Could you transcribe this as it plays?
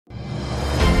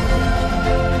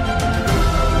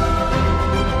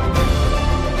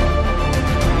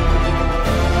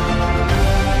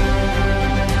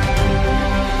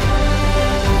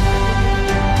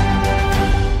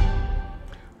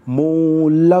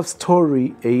love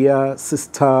story eya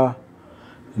sister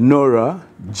Nora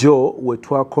Joe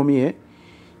wetwakomye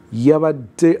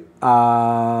yabadde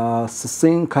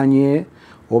asisinkanye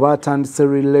oba atandise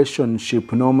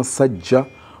relationship n'omusajja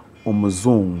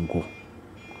omuzungu.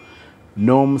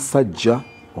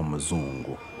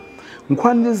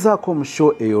 Nkwanirizaako mu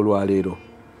show eyo lwaleero.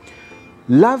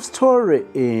 Love story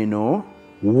eno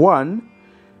one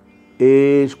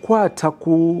ekwata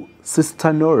ku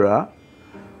sister Nora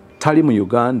tali mu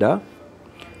Uganda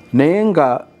naye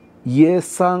nga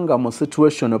yeesanga mu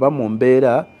situation oba mu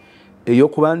mbeera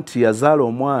ey'okuba nti yazaala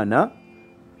omwana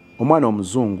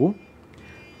omuzungu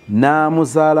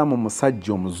n'amuzaala mu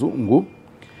musajja omuzungu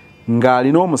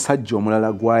ng'alina omusajja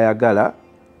omulala gw'ayagala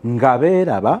nga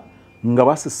beeraba nga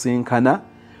basisinkana,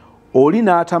 oli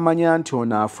n'atamanya nti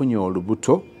ono afunye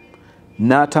olubuto,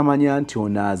 n'atamanya nti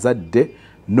ono azadde,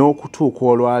 n'okutuuka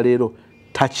olwaleero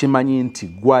takimanyi nti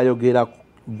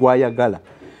gw'ayagala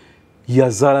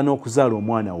yazaala n'okuzaala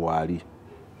omwana waali.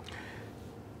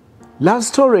 Love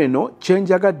story eno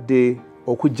kyenjagadde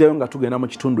okujjayo nga tugenda mu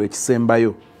kitundu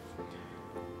ekisembayo.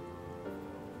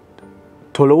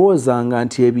 Tolowoozanga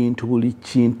nti ebintu buli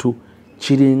kintu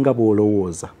kiringa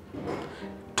bw'olowooza.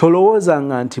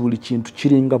 Tolowoozanga nti buli kintu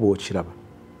kiringa bw'okiraba.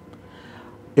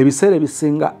 Ebiseera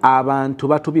ebisinga abantu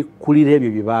batubikkulira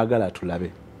ebyo bye baagala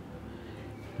tulabe.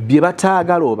 Bye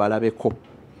bataagala obalabeko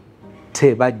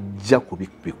tebajja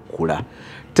kubikkula.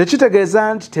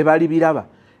 Tekitegeeza nti tebali biraba.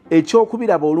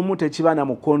 Ekyokubiraba olumu tekiba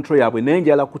mu kontro yaabwe, naye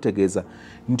njala kutegeeza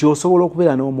nti osobola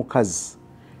okubeera n'omukazi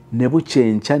ne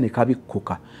bukyenkya ne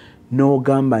kabikkuka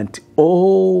n'ogamba nti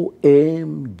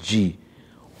OMG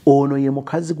ono ye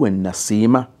mukazi gwe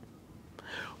nasiima.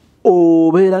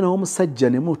 Obeera n'omusajja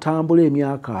ne mutambula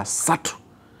emyaka 3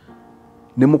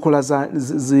 ne mukola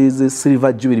zi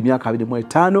silver jubilee myaka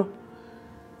 25.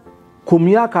 Ku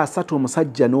myaka 3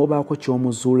 omusajja n'obaako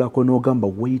ky'omuzuulako n'ogamba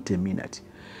wait a minute,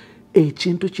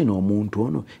 ekintu kino omuntu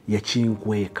ono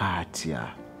yakinkweka atya?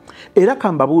 Era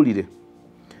kambabuulire,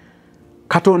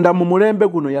 Katonda mu mulembe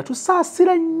guno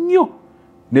yatusaasira nnyo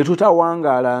ne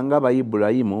tutawangaala nga ba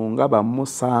Ibulayimu, nga ba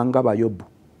Musa, nga ba Yobu.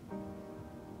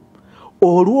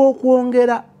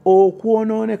 Olw'okwongera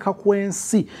okwonooneka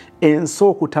kw'ensi, ensi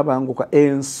okutabanguka,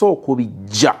 ensi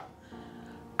okubijja,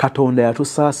 Katonda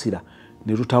yatusaasira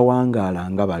ne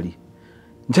tutawangaala nga bali.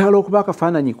 Njagala okuba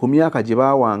akafaananyi ku myaka gye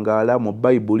baawangaala mu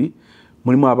Bayibuli.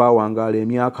 Mulimu abaawangaala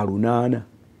emyaka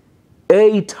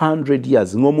 800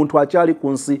 years ng'omuntu akyali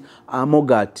ku nsi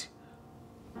amoga ati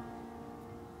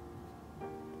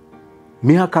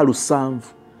myaka 7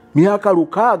 myaka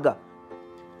 600.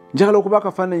 Njagala okuba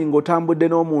akafaananyi ng'otambudde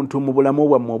n'omuntu mu bulamu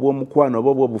bwammwe obw'omukwano oba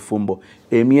obw'obufumbo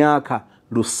emyaka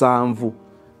 7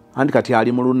 anti kati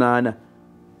ali mu 8,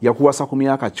 yakuwasa ku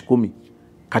myaka 10,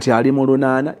 kati ali mu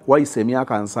 8, wayise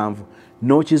emyaka 7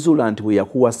 n'okizuula nti bwe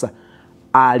yakuwasa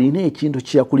alina ekintu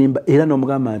kyeyakulimba era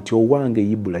n'omugamba nti owange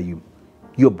Ibulayimu,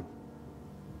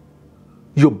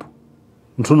 Yobu,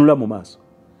 ntunula mu maaso,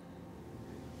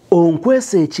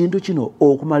 onkwesa ekintu kino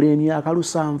okumala emyaka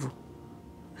 7.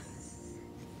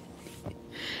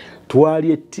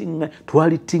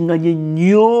 Twalitinganye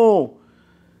nnyo,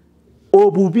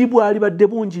 obubi bwali badde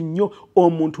bungi nnyo,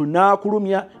 omuntu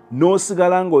n'akulumya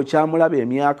n'osigala ng'okyamulaba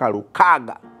emyaka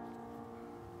 600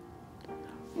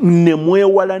 ne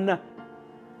mwewalana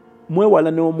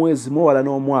n'omwezi, mwewala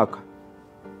n'omwaka,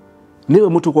 newe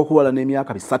mutuuka okuwala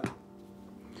n'emyaka 3.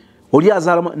 Oli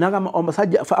azaala n'agamba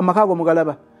omusajja amakaago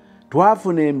mugalaba,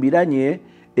 twafuna embiranye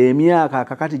emyaka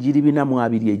kakati giri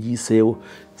 42 egiyiseewo,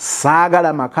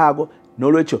 saagala makaago.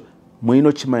 N'olwekyo mulina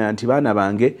okimanya nti baana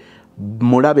bange,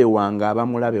 mulabe wange aba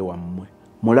mulabe wammwe,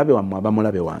 mulabe wammwe aba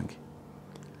mulabe wange.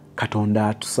 Katonda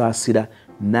atusaasira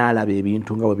n'alaba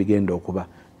ebintu nga bwe bigenda okuba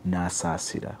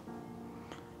n'asaasira.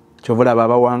 Kyova olaba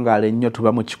abawangaala ennyo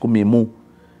tuba mu 100,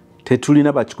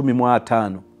 tetulina ba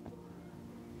 150.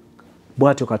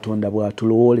 Bw'atyo Katonda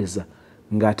bw'atulowooleza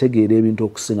ng'ategeera ebintu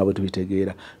okusinga bwe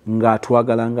tubitegeera,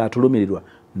 ng'atwagala, ng'atulumirirwa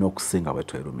n'okusinga bwe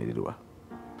twerumirirwa.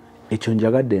 Ekyo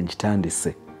njagadde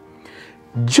nkitandise.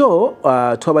 Jo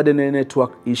twabadde ne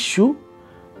network issue,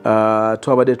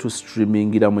 twabadde tu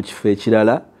streamingira mu kifo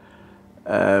ekirala.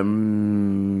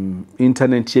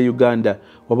 Internet ye Uganda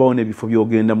wabawo n'ebifo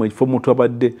by'ogenda mu ekifo omuntu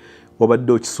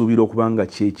wabadde okisuubira okuba nga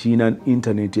kyekiina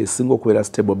internet esinga okubeera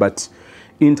stable, but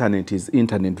internet is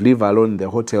internet, leave alone the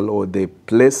hotel or the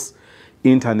place.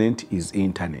 Internet is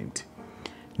internet.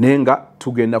 Naye nga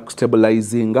tugenda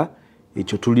kustabilizinga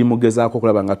ekyo tuli mugezaako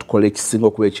okulaba nga tukola ekisinga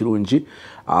okuba ekirungi.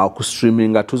 Ku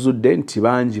streaminga tuzudde nti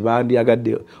bangi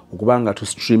bandyagadde okuba nga tu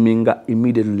streaminga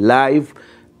immediately live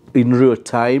in real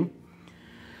time.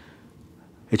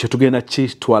 ekyo tugenda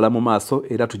kitwala mu maaso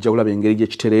era tujja kulaba engeri gye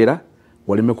kitereera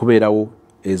waleme kubeerawo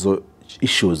ezo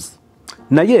issues.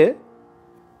 Naye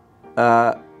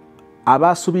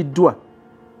abaasubiddwa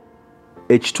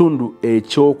ekitundu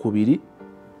ekyokubiri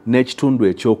n'ekitundu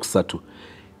ekyokusatu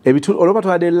olwoba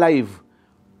twadde live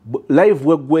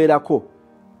weggwerako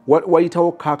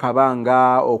wayitawo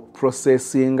kakabanga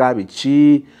okuprocessinga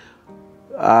biki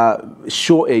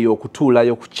show eyo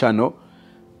okutuulayo ku channel.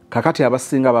 Kakati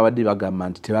abasinga babadde bagamba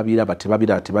nti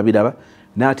tebabiraba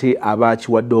naate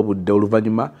abakiwadde obudde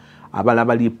oluvannyuma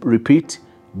abalaba repeat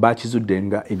bakizudde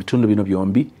nga ebitundu bino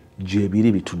byombi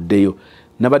gyebiri bituddeyo.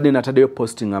 Nabadde nataddeyo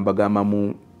posting mbagamba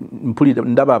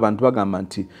ndaba abantu bagamba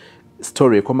nti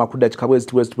story ekoma kudakika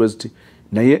bweziti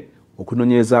naye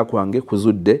okunoonyereza kwange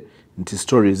kuzudde nti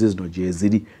stories zino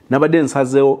gyeziri. Nabadde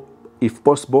nsazeewo if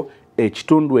possible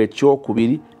ekitundu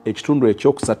ekyokubiri ekitundu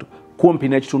ekyokusatu kumpi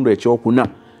n'ekitundu ekyokuna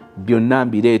byonna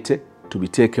mbireete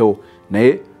tubiteekewo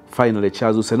naye final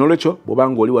ekyazuuse. N'olwekyo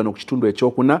bw'obanga oli wano ku kitundu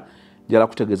ekyokuna njala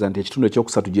kutegeeza nti ekitundu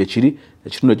ekyokusatu gyekiri,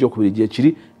 ekitundu ekyokubiri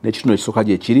gyekiri n'ekitundu ekisooka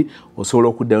gyekiri. Osobola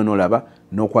okuddayo n'olaba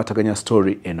n'okwataganya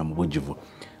story eno mu bujjuvu.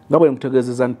 Nga bwe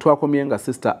nkutegeezeza nti twakomye nga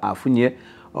sister afunye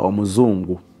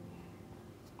omuzungu.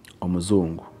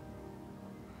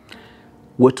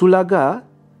 Wetulaga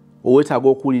owetaaga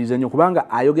okuwuliriza nnyo kubanga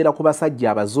ayogera ku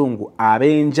basajja abazungu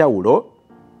ab'enjawulo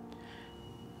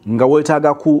nga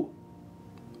wetaaga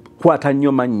kukwata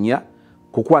nnyo mannya,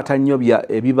 kukwata nnyo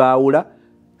ebibaawula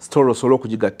story osobola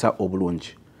okugigatta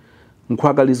obulungi.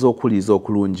 Nkwagaliza okuwuliriza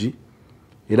okulungi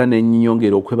era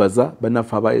nenyongera okwebaza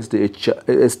bannaffe aba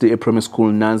SDA Primary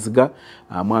School Nanziga,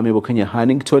 Mwami Bukenya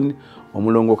Hannington,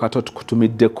 omulongo Kato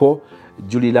tukutumiddeko,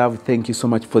 Julie Love, thank you so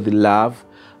much for the love.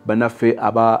 Bannaffe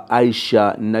aba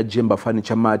Aisha Najemba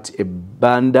Furniture Mart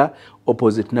Ebanda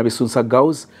opposite Nabisunsa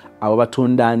Girls, abo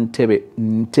batunda ntebe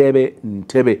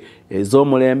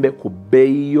ez'omulembe ku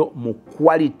bbeeyi yo mu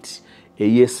quality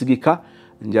eyeesigika.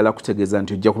 Njala kutegeeza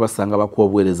nti ojja kubasanga bakuwa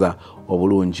obuweereza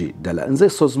obulungi ddala. Nze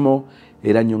Sozmo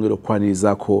era nnyongera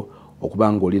okwanirizaako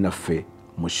okubanga oli naffe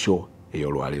mu show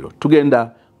ey'olwaleero.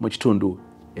 Tugenda mu kitundu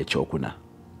ekyokuna.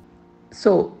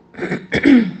 So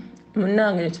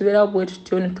munnange netubeerawo bwe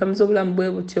tutyo netutamuza obulamu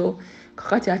bwe butyo.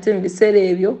 Kakati ate mu biseera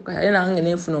ebyo kale nange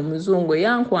nenfuna omuzungu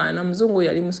eyankwana. Omuzungu oyo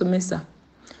yali musomesa.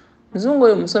 Muzungu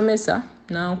oyo musomesa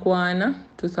nankwana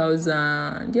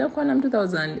 2018 yankwana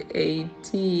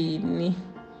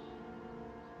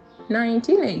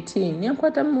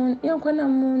mu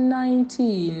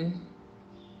 19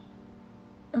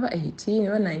 aba 18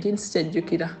 aba 19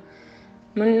 sikyajjukira.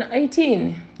 Mu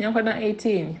 18 yankwana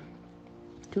 18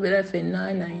 tubeera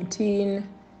ffenna 19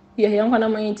 yankwana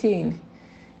mu 18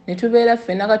 netubeera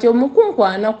ffenna. Kati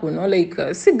omukunkwana kuno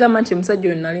like sigamba nti omusajja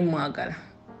oyo nali mwagala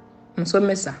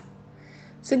musomesa,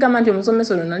 sigamba nti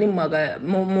omusomesa oyo nali mwagala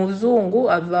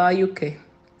muzungu ava UK.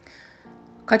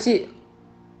 Kati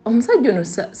omusajja ono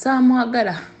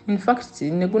saamwagala. In fact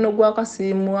ne guno gwaka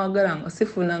simwagala nga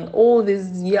sifunanga. All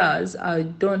these years I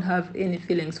don't have any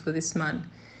feelings for this man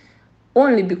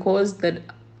only because that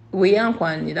we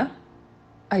yankwanira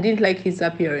I didn't like his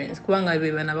appearance kubanga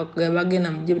bebana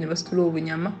bagenda mu jibu ne basitula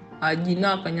obunyama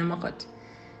ajina akanyama kati.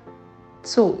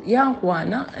 So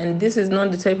yankwana, and this is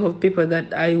not the type of people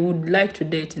that I would like to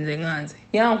date in the nganze.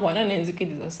 Yankwana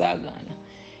nenzikiriza saagana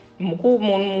mu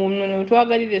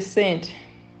twagalire sente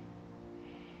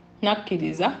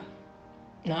nakkiriza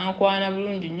nankwana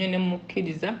bulungi nnyo ne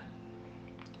mukkiriza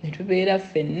netubeera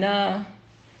ffenna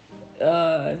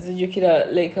zijjukira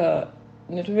like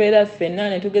netubeera ffenna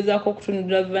netugezaako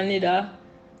okutundula vanilla.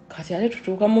 Kati ate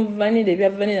tutuuka mu vanilla ebya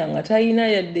vanilla nga talina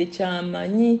yadde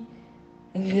kyamanyi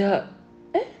nga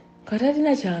kati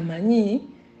alina kyamanyi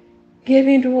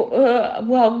ng'ebintu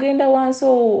bwagenda wansi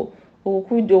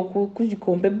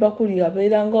okugikomba ebbakuli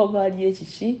abeera nga oba ali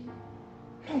ekiki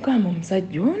nogamba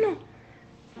omusajja ono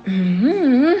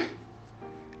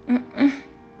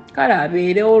kale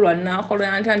abeerewo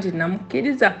lwannaakola ntya nti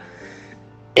namukkiriza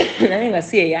naye nga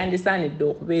si yeyandisaanidde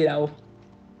okubeerawo.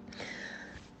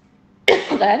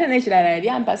 Kale ate n'ekirala yali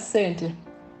ampa ssente.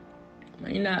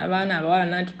 Manyina abaana abawala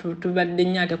nanti tubadde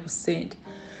nnyo ate ku ssente.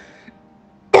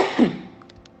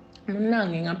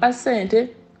 Munnange nga mpa ssente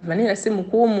vanilla si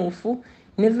mukuumuufu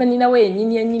ne vanilla we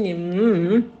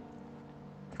yennyini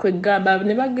kwegamba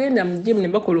ne bagenda mu jimu ne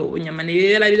bakola obunyama ne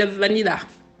beerabira vanilla.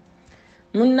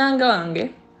 Munnange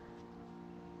wange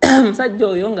omusajja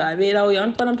oyo ng'abeerawo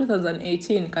yankwana mu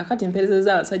 2018. Kakati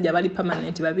mpeerezeza abasajja bali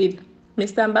permanent babiri,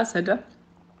 Mr. Ambassador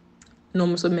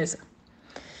n'omusomesa.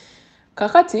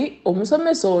 Kakati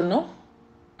omusomesa ono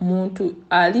muntu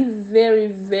ali very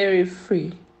very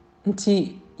free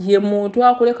nti ye muntu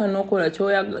akuleka n'okola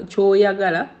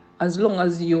ky'oyagala as long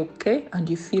as you're okay and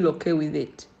you feel okay with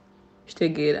it.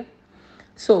 Kitegeera.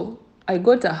 So I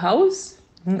got a house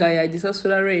nga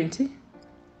yagisasula rent.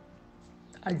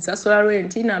 Agisasula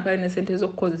rent n'ampa ne sente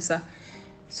z'okukozesa.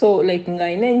 So like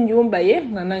nga ine ennyumba ye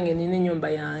nga nange nina ennyumba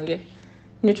yange.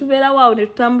 Ne tubeera waawo ne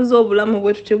tutambuza obulamu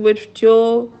bwe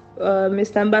tutyo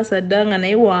Mr. Ambassador nga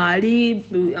naye waali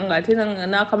nga ate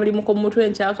n'akamalimu k'omutwe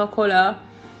nkyakakola.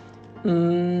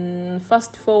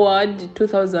 Fast forward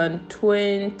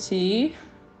 2020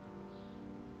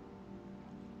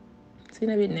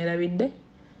 sina binnerabidde.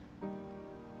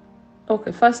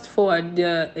 Okay, fast forward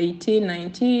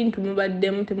 18-19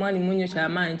 tumubaddemu temwali munyo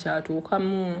kyamaanyi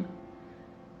kyatuukamu.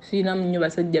 Sina munyo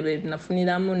basajja be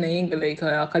nafuniramu naye like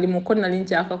akalimu ko nali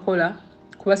nkyakakola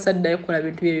kuba saddayo kukola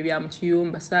bintu bye bya mu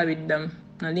kiyumba saabiddamu.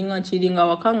 Nalinga nkiringa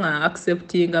waka nga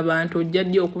accepting abantu ojja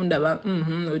ddi okundaba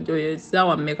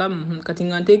saawa mmeka kati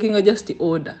nga ntekinga just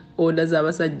order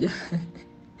z'abasajja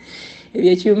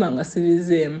ebyekiyumba nga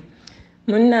sibizeemu.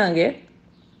 Munnange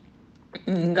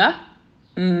nga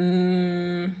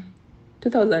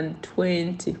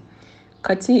 2020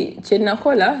 kati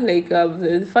kyenakola like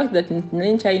the fact that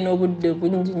nali nkyalina obudde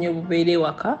bungi nnyo bubeere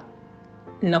waka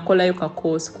nakolayo ka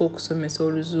course k'okusomesa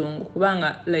oluzungu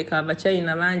kubanga like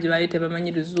abachina bangi baali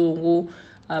tebamanyi luzungu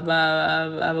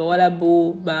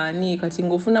abawalabu baani kati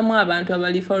ng'ofunamu abantu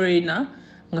abali foreigner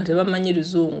nga tebamanyi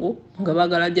luzungu nga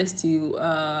bagala just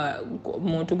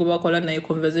muntu gwe bakola naye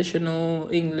conversational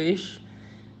English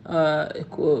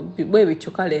bwe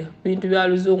bityo kale bintu bya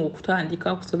luzungu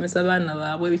kutandika kusomesa baana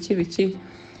baabwe biki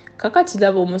kakati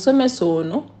laba omusomesa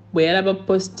ono bwe yalaba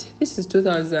post. This is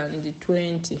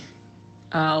 2020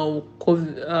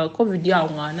 COVID yawo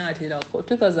ng'anaaterako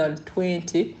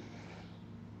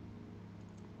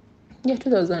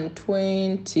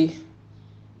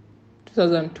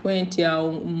 2020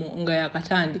 awo nga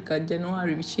yakatandika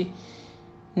January biki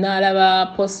n'alaba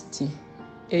post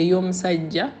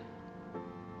ey'omusajja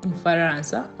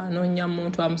Mfaransa anoonya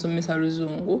muntu amusomesa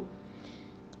luzungu.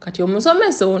 Kati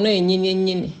omusomesa ono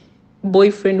yennyini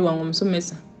boyfriend wange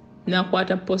omusomesa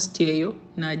n'akwata post eyo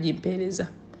n'agimpeereza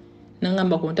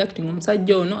n'angamba contacting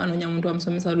omusajja ono anoonya muntu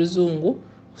amusomesa luzungu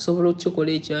okusobola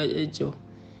okukikola ekyo.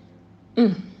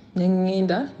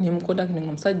 Nengenda nemucontacting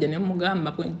omusajja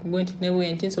nemugamba bwenti ne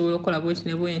bwenti nsobola okukola bwenti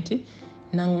ne bwenti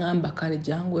n'angamba kale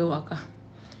jangu ewaka.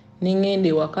 Nengenda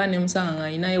ewaka nemusanga nga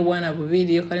alinayo bwana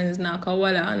bubiri kalenzi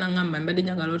n'akawala n'angamba mbadde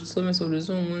njagala otusomesa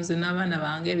oluzungu nze n'abaana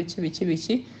bange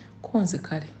biki konze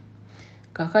kale.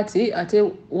 Kakati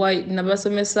ate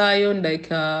nabasomesaayo like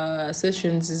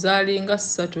sessions zaalinga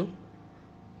 3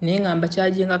 naye nga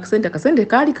mbakyajinga akasente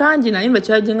kaali kangi naye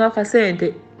mbakyajinga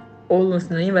akasente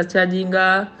almost naye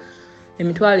mbakyajinga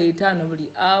 $50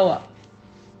 buli hour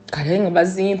kale nga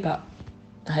bazimpa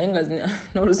naye nga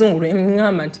n'oluzungu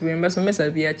lwengamba nti bwe mbasomesa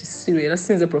bya kisiru era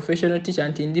sinze professional teacher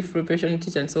nti ndi professional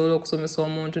teacher nsobola okusomesa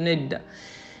omuntu nedda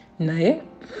naye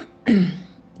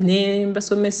ne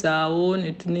mbasomesa awo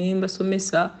ne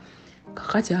mbasomesa.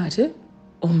 Kakati ate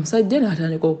omusajja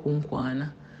n'atandika okunkwana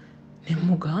ne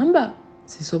mugamba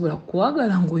sisobola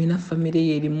kukwagala ng'olina famire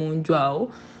ye eri mu nju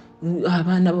awo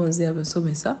abaana bonze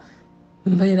abasomesa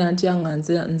mbaira ntya nga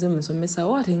nze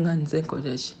musomesa ate nga nze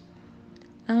nkola ki.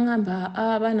 Angamba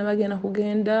abaana bagenda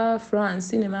kugenda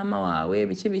France ne maama waabwe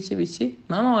biki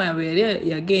maama waabwe yali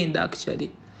yagenda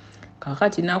actually.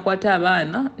 Kakati n'akwata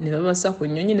abaana ne babasa ku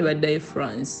nnyonyi ne baddayo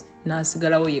France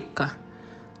n'asigalawo yekka.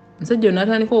 Omusajja ono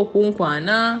n'atandika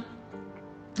okunkwana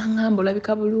angamba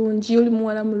olabika bulungi oli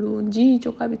muwala mulungi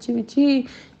kyokka biki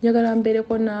njagala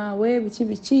mbeereko naawe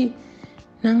biki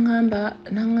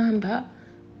n'angamba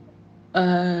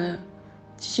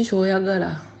kiki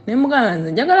ky'oyagala ne mugamba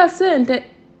nze njagala ssente.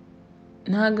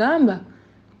 N'agamba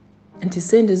nti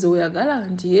ssente z'oyagala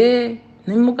nti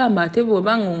ne mugamba ate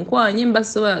bw'oba ng'onkwanye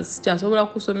sikyasobola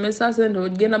kusomesa ssente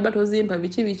ogenda bba tozimpa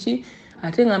biki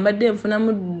ate nga mbadde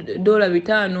nfunamu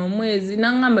 $5 omwezi.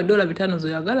 N'angamba $5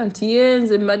 z'oyagala nti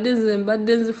nze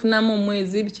mbadde nzifunamu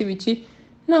omwezi biki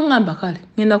n'angamba kale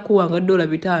ngenda kuwanga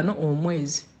 $5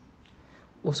 omwezi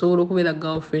osobola okubeera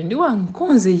girlfriend wange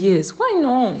konze yes why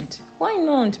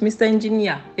not Mr.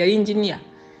 Engineer yali engineer.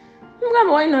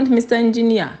 Mugamba why not Mr.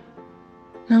 Engineer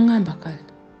n'angamba kale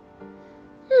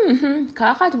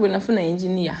kakati bwe nafuna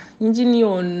engineer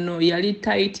ono yali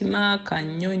tight marker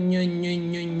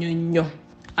nnyo.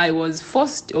 I was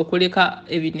forced okuleka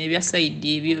ebintu ebya side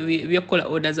ebyokukola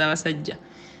order z'abasajja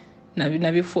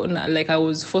like I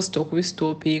was forced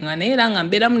okubistoping naye era nga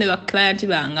mbeeramu ne baclient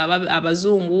bange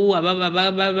abazungu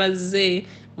ababazze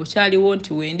okyaliwo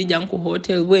nti wendija nku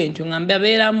hotel bwentyo nga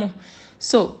mbabeeramu.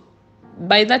 So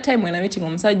by that time when I meeting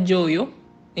omusajja oyo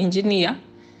engineer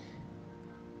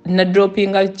na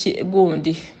droppinga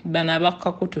gundi bana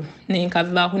bakakutu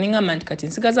ninkava kuningamba nti kati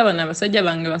nsigaza bana basajja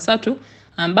bange basatu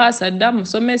ambassador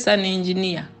musomesa ne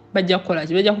engineer bajja kukola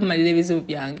ki bajja kumalira ebizibu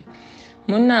byange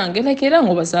munnange lekera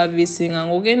ngo basavisinga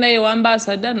ngogenda ye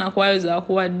ambassador nakwayoza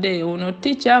kuwadde ono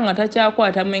teacher nga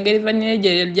takyakwata mu engeri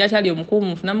vanyeje lyatali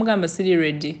omukumu namugamba siri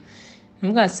ready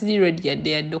mga siri ready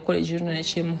yadde okola ekintu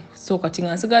nekimu so kati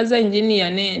nga nsigaza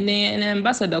engineer ne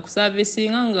ambassador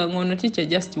kusavisinga nga ngono teacher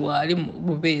just wali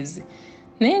bubeezi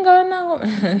naye nga banango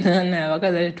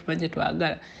n'abakazi tupanje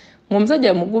twagala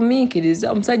omusajja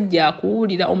mugumiikiriza omusajja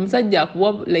akuwulira omusajja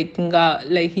akuwa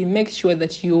like he makes sure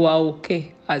that you are okay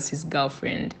as his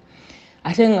girlfriend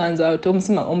ate nga nze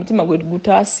omutima gwe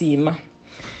gutaasiima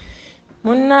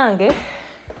munnange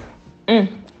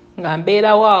nga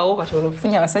mbeera waawo kati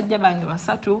olufunye abasajja bange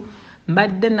basatu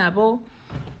mbadde nabo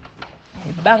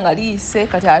ebbanga liise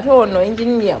kati ate ono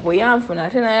engineer bwe yanfuna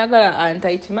ate nayagala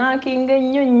antaitmarkinga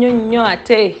ennyo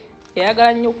ate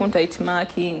yayagala nnyo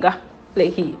kuntaitmarkinga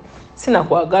like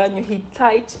sinakwagala nnyo he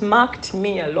tight marked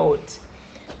me a lot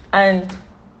and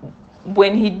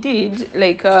when he did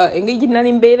like engeri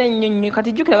nali mbeera nnyo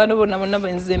kati jjukira bano bonna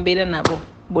benzize mbeera nabo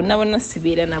bonna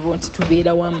sibeera nabo nti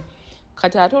tubeera wamu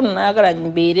kati ate ono nayagala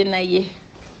mbeere naye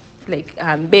like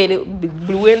ambeere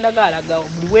buli wendaga alagawo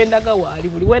buli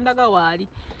wendaga waali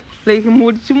like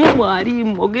buli kimu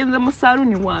waali ogenze mu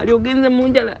saluni waali ogenze mu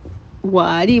njala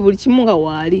waali buli kimu nga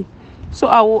waali so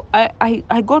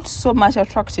I got so much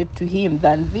attracted to him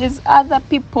than these other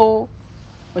people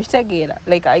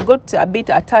like I got a bit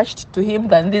attached to him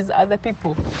than these other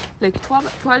people like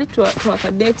twali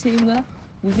dating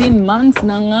within months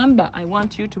nangamba I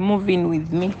want you to move in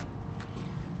with me.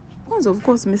 Of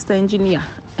course Mr. Engineer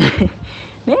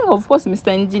of course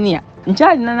Mr. Engineer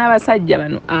nkyalina n'abasajja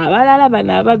bano abalala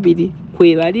bano ababiri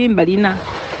kwe bali mbalina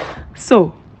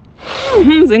so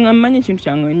nze nga mmanyi ekintu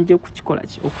kyange nje kukikola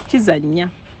okukizannya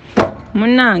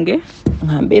munnange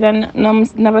nga mbeera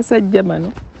n'abasajja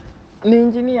bano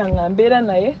n'engineer nga mbeera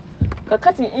naye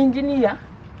kakati engineer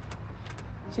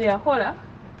kyeyakola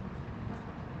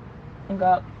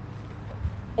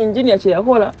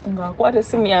nga akwata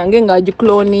essimu yange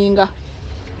ng'agicloninga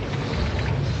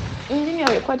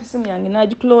engineer yakwata essimu yange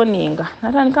n'agicloninga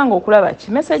natandika nga okulaba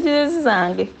ki messages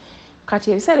zange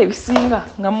kati ebiseera ebisinga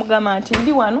nga mugamba nti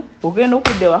ndi wano ogenda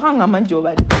okudda ewaka nga manyi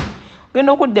gy'obadde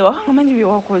ogenda okudda ewaka nga manyi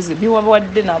byewakoze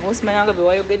byewawadde nabo simanyanga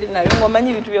byewayogedde nabyo ngaomanyi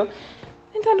ebintu byo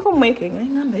ntandika omwekenga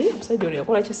ngamba omusajja olwo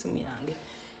yakola ki essimu yange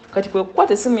kati kwe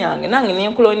kukwata essimu yange nange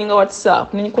nencloninga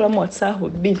whatsapp nenkolamu whatsapp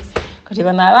bbiri kati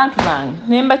bano abantu bange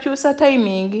nembakyusa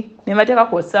timing nembateeka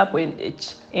ku whatsapp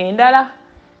endala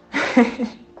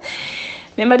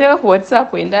nembateeka ku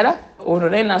whatsapp endala ono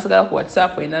naye nasigala ku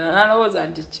whatsapp endala nalowooza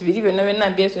nti kibiri byonna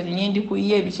mbyeso nyindi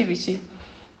kuyiye ebiki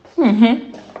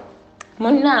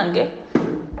munnange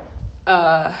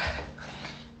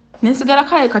nensigala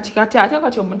kale katikati ate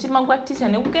kati omutima gwa tisa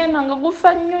ne gugenda nga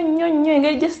gufa nnyo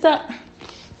engeri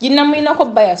ginnamulinako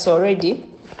bias already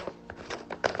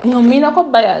mulinako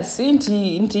bias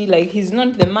nti like he's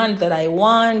not the man that I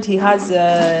want. He has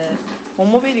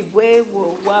omubiri gwe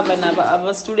gw'abana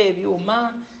abasitula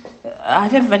ebyuma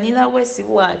ate vanilla we si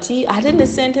bwati ate ne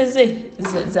sente ze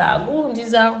zagundi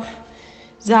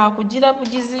za kugira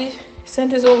bugizi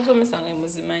sente z'okusomesa nga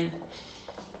muzimanyi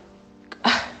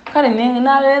kale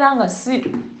nabeera nga si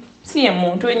ye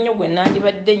muntu ennyo gwe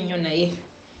nandibadde nnyo naye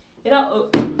era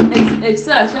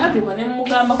ekiseera kyatuuka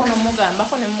nemugambako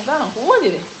nemugamba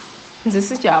nkuwulire nze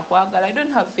sikyakwagala I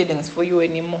don't have feelings for you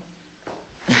anymore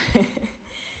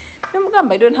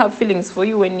nemugamba I don't have feelings for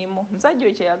you anymore musajja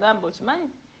we kyeyagamba okimanyi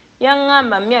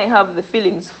yaŋŋamba me I have the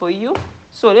feelings for you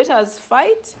so let us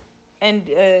fight and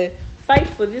fight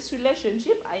for this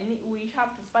relationship. We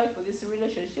have to fight for this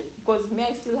relationship because me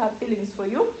I still have feelings for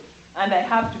you and I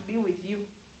have to be with you.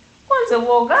 Once a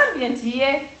Wogandient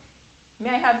here, me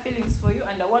I have feelings for you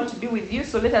and I want to be with you,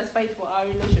 so let us fight for our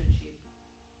relationship.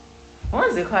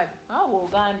 Once a card,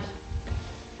 Wogand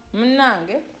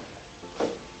Mnange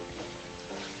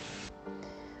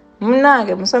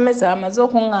musomesa amaze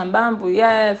okungamba mbu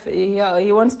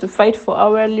he wants to fight for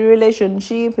our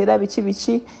relationship era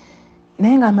biki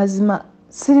naye nga amazima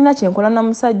sirina kyenkola na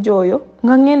musajja oyo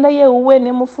nga ngenda yeewuwe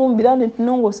ne mufumbira ne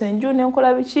tunongosa enju ne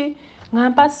nkola biki nga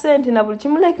mpa ssente na buli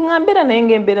kimu like nga mbeera naye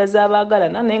ng'embeera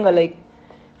z'abaagalana naye nga like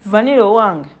vanilla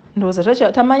wange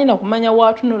ndowooza tamanyi na kumanya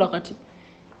waatunula kati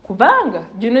kubanga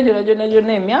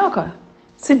gyonna emyaka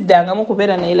siddangamu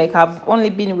kubeera naye like I've only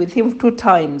been with him 2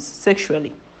 times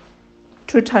sexually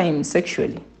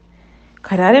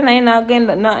kati ate naye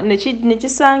n'agenda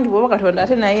nekisangibwa oba Katonda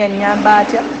ate naye yannyamba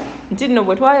atya nti nno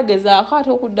bwe twagezaako ate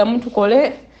okuddamu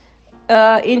tukole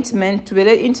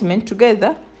intimate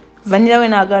together vanilla we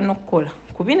n'agaana okukola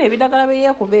ku bino ebidagala bye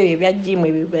yeekuba ebyo ebya jimu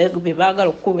ebyo bye baagala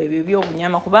okukuba ebyo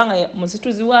ebyobunyama kubanga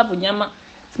musituzi wa bunyama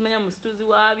simanya musituzi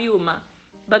wa byuma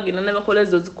bagenda ne bakola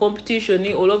ezo competition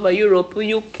all over Europe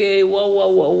UK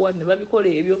wawawawa ne babikola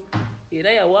ebyo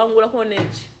era yawangulako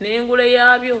n'engule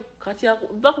yaabyo kati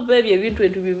bakuba ebyo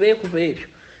ebintu bibeekuba ebyo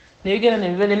nebigenda ne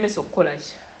bibalemesa okukola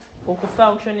ki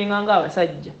okufunctioninga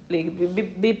ng'abasajja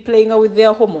be playing with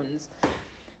their hormones.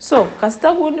 So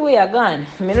kasita gundi we yagaana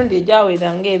emirundi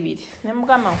egyawera ng'ebiri ne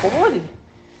mugamba nkubuulire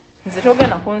nze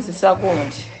togenda kunsisaako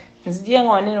nti nzijye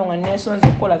nga waneno nga neesonze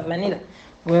okukola vanilla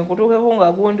bwe nkutuukeko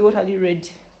nga gundi otali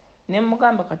ready ne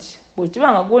mugamba kati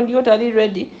bwekiba nga gundi otali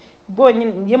ready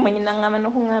ye mwenyini naŋŋamba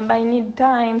n'okuŋŋamba I need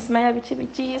time simanya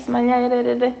biki simanya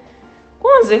ererere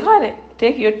kunze kale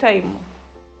take your time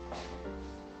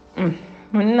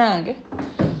munnange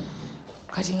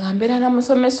kati nga mbeera na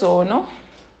musomesa ono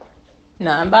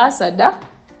na ambassador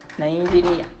na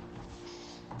engineer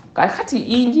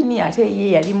kati engineer ate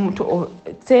ye yali muto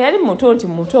teyali muto nti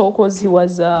muto because he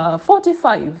was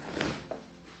 45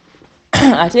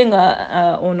 ate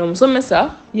nga ono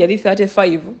musomesa yali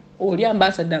 35 oli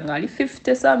ambassador nga ali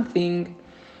 50 something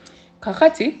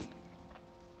kakati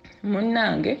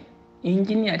munnange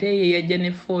engineer ate ye yajja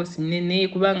ne force nene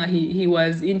kubanga he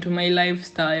was into my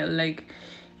lifestyle like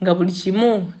nga buli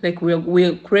kimu like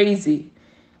we're crazy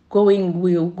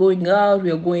we are going out,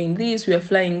 we are going this, we are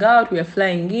flying out, we are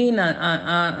flying in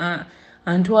and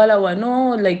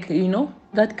wano, like, you know,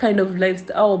 that kind of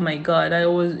lifestyle. Oh my God,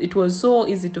 it was so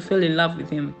easy to fall in love with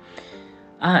him.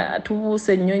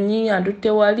 Tubuuse nyonyi antutte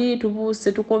wali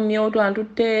tubuuse tukomyeoto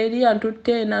antutte eri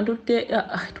antutte nantutte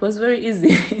it was very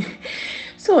easy.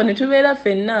 So ne tubeera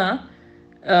ffenna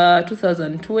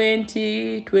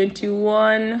 2020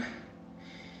 21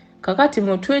 kakati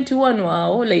mu 21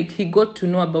 wao like he got to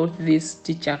know about this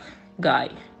teacher guy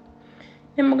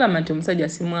ne mugamba nti omusajja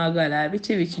simwagala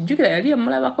biki jjukira yali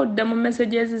yamulabako dda mu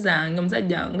messages zange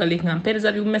omusajja nga like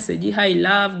ngampeereza bi message hi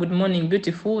love good morning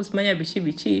beautiful simanya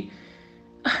biki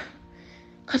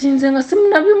kati nze nga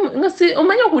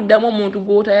omanyi okuddamu omuntu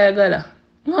gw'otayagala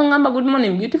ngamba good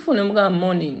morning beautiful ne mugamba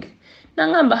morning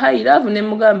nangamba hi love ne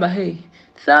mugamba hey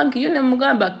thank you ne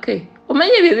mugamba ke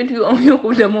omanyi ebyo ebintu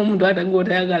by'okuddamu omuntu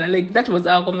gw'otayagala like that was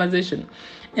our conversation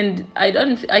and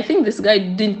I think this guy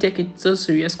didn't take it so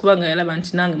serious kubanga yalaba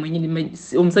nti nange mwenyini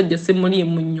omusajja simuli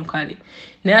munnyo kale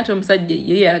naye ate omusajja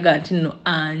ye yalaga nti nno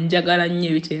anjagala nnyo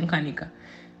ebitenkanika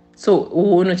so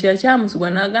ono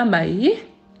kyamusugwa n'agamba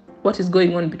what is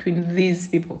going on between these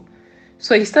people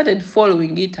so he started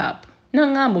following it up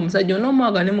nangamba omusajja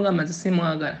onoomwagala ne mugamba nze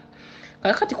simwagala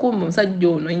kakati kumba omusajja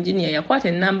ono engineer yakwata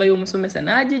ennamba y'omusomesa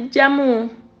n'agijjamu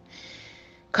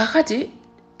kakati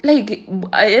like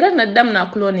era naddamu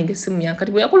n'akuloninga essimu yange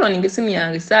kati bwe yakuloninga essimu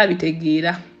yange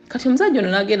saabitegeera kati omusajja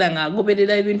ono n'agenda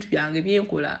ng'agoberera ebintu byange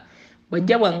byenkola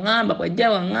bwajja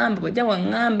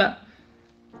bwaŋŋamba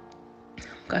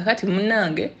kakati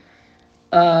munnange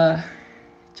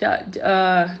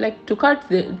like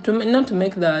not to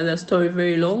make the story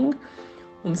very long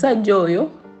omusajja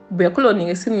oyo bwe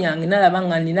yakuloninga essimu yange nalaba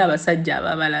nga nina abasajja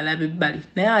abalala bebbali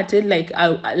naye ate like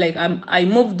I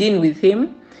moved in with him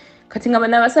kati nga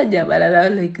bana abasajja abalala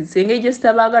like sengeje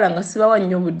sitabaagala nga sibawa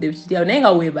nnyo obudde bikiryawo naye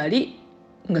nga weebali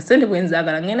nga sente bwe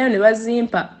nzaagala ngendayo ne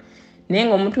bazimpa naye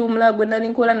nga omuntu omulala gwe nali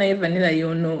nkola naye vanilla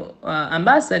yono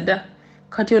ambassador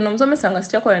kati ono omusomesa nga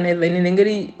sikyakola naye vanilla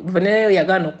engeri vanilla yo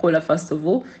yagaana okukola first of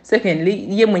all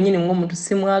secondly ye mwenyini ng'omuntu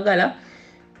simwagala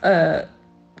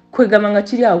kwegamba nga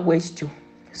kiri awo bwe kityo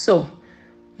so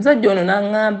omusajja ono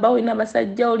n'aŋŋamba olina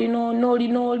abasajja olina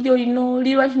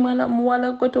lwaki mwana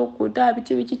muwala gwe tokuta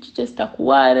biki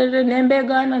kyesitakuwaalere ne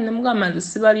mbeegaana ne mugamba nze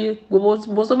sibali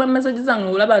bw'osoma message zange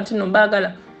olaba nti no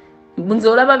mbaagala nze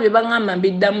olaba bye baŋŋamba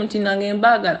mbiddamu nti nange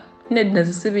mbaagala nedda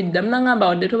nze sibiddamu naŋŋamba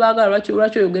wadde tobaagala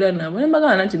lwaki oyogera nabo ne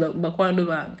mbagala nti bakwando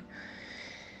bange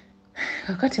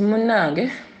kakati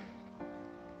munnange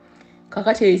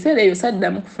kakati ebiseera ebyo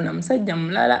saddamu kufuna musajja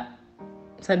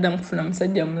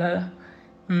mulala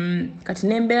kati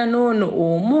nembeera n'ono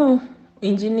omu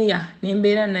engineer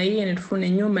nembeera naye ne tufuna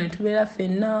ennyumba ne tubeera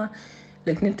ffenna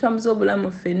like ne tutambuza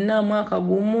obulamu ffenna mwaka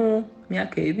gumu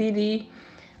myaka ebiri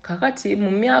kakati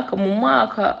mu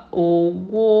mwaka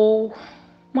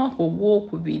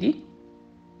ogwokubiri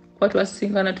kuba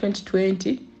twasisinkana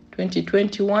 2020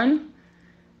 2021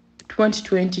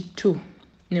 2022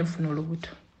 nenfuna olubuto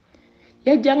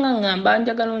yajja nga ŋŋamba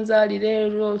njagala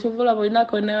onzaalire kyovola bolina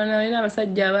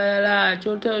abasajja abalala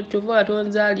kyovola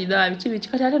tonzaalira biki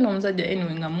kati ate n'omusajja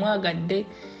anyway nga mwagadde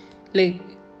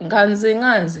nga nze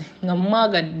nga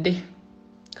mwagadde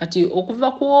kati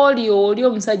okuva ku oli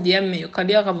omusajja yamme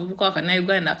kali akavubuka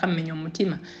akanauganda akamenya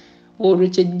omutima olwo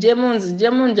kyejjemu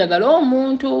nzijjemu njagala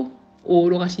omuntu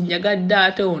olwo kati njagadde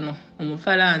ate ono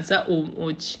omufalansa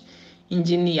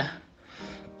engineer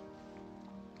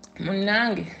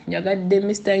munnange njagadde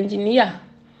Mr. Engineer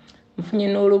mfunye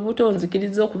n'olubuto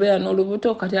nzikiriza okubeera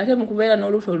n'olubuto kati ate mu kubeera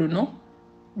n'olubuto luno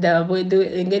ddaba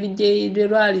engeri gye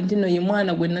lwali nti no ye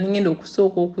mwana gwe nali ngenda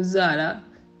okusooka okuzaala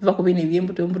va ku bino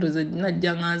ebyembuto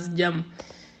najja nga nzijjamu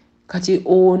kati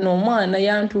ono omwana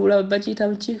yantuula bakiyita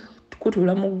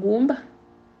kutuula mu ggumba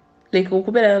like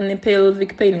okubeera ne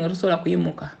pelvic pain nga tosobola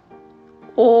kuyimuka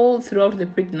all throughout the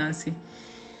pregnancy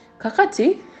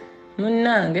kakati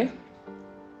munnange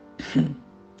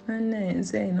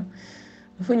anenze eno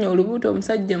mfunye olubuto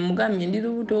omusajja mugambye ndi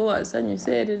lubuto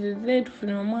asanyuse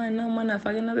tufune omwana afe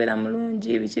agenda beera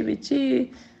mulungi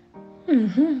biki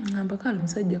ngamba kale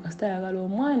omusajja kasita ayagala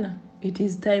omwana it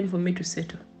is time for me to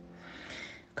settle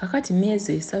kakati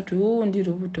myezi 3 ndi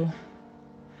lubuto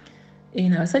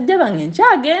abasajja bange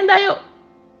nkyagendayo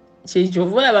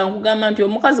kyekyo olaba nkugamba nti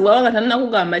omukazi bw'aba nga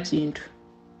tannakugamba kintu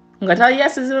nga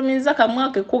tayasiziramiza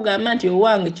kamwake kugamba nti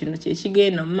owange kino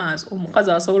kyekigenda mu maaso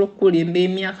omukazi asobola okukulemba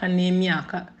emyaka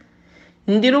n'emyaka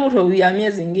ndi lubuto bya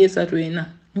myezi nga 3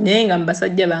 naye nga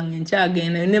mbasajja bange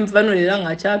nkyagendayo ne nvanulira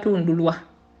nga kyatundulwa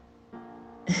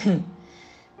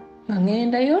nga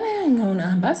ngendayo nga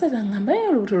ambasada ngambayo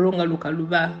olubuto lwonga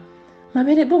lukaluba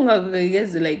mabere bonga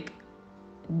gagezi like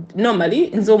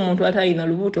normally nzo omuntu atalina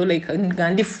lubuto like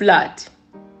nga ndi flat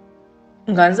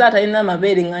nga nze atalina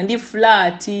amabere nga ndi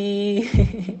flat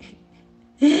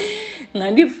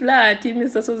nga ndi flat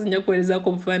misaso zinja kuweerezako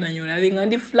obufaananyi olabe nga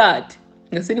ndi flat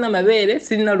nga sirina mabere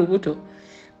sirina lubuto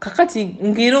kakati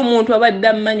ngira omuntu abadde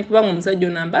amanyi kubanga omusajja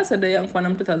ono ambasada yankwana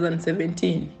mu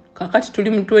 2017 kakati tuli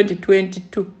mu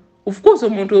 2022 of course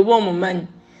omuntu oba omumanyi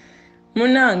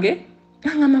munange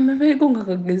ngamba amabere go nga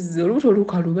kagezze olubuto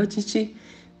lukaluba kiki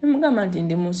mugamba nti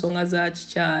ndi mu nsonga za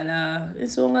kikyala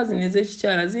ensonga zino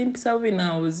ez'ekikyala zimpisa bubi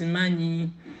naawe ozimanyi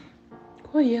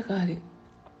koye kale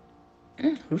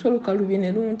olubuto lukalubye ne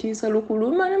luntiisa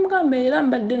lukuluma ne mugamba era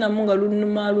mbadde namu nga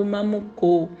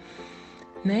lunumaalumamukko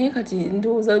naye kati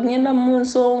ndowooza ngenda mu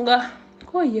nsonga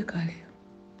koye kale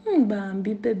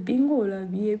bambi bebi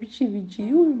ng'olabye biki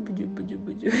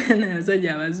naye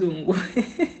abasajja abazungu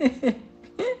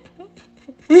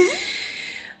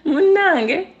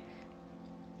munnange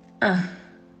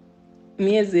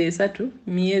myezi 3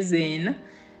 myezi 4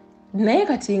 naye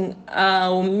kati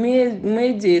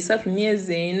mwezi 3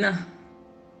 myezi 4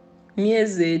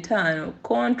 myezi 5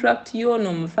 contract yono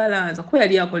omufalansa ko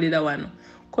yali akolera wano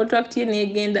contract ye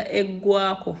negenda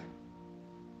eggwako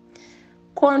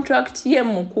contract ye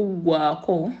mu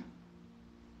kuggwako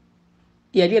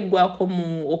yali eggwako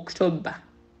mu October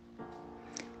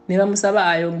ne bamusaba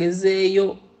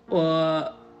ayongezeeyo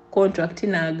contract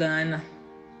n'agaana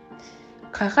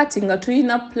kakati nga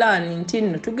tulina plan nti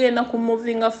nno tugenda ku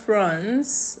movinga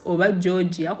France oba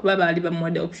Georgia kuba baali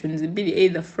bamuwadde options 2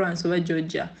 either France oba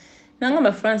Georgia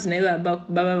nangamba France naye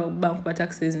bakuba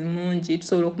taxes mungi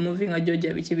tusobola okumuvinga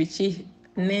Georgia biki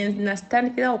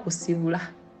natandikirawo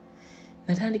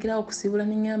okusibula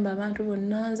neŋŋamba abantu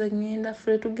bonna nze ngenda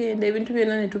ffe tugenda ebintu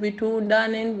byonna ne tubitunda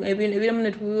ebiramu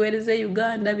ne tubiweereza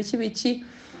Uganda biki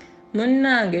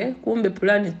munnange kumbe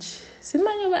plan ki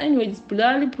simanyi oba anyway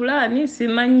plan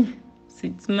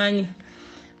simanyi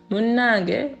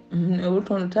munnange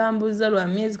obutono tambuza lwa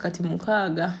myezi kati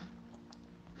 6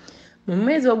 mu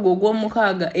mwezi ogwo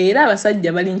ogw'omukaaga era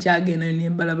abasajja bali nkyagenda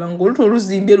nembalaba ng'oluto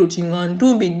oluzimbye luti nga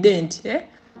ntumbidde nti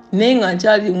naye nga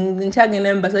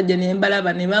nkyagenda mu basajja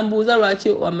nembalaba ne bambuuza lwaki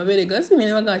amabere gasimye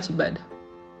ne baga kibada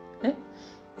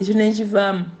ekyo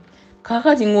nekivaamu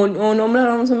kakati ono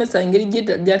omulala omusomesa engeri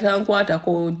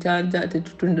gyatankwatako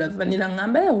tetutundira vanira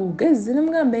ngamba ugezze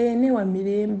nemugamba newa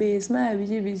mirembe simaya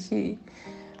biki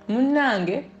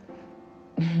munnange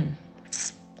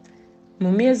mu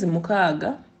myezi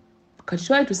 6 kati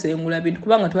twali tusengula bintu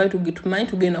kubanga twali tumanyi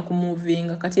tugenda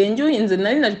kumuvinga kati enjuyi nze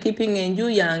nali na keeping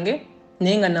enjuyi yange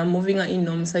naye nga namuvinga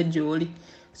ino omusajja oli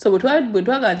so bwe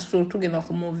twagala nti tugenda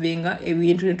kumuvinga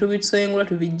ebintu ne tubisengula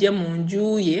tubijje mu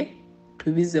njuye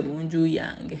tubize mu nju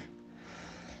yange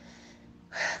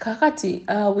kakati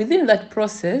within that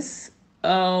process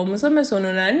omusomesa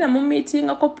ono nali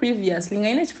namumiitingako previously nga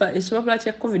ina ekipapula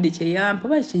kya covid kyeyampa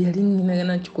oba kyeyali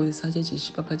nina kikozesa kyekyo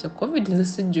ekipapula kya covid nze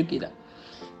sijjukira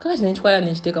kakati nekitwala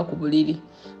nekiteeka ku buliri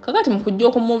kakati mu kujja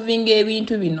okumuvinga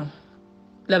ebintu bino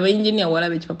laba engineer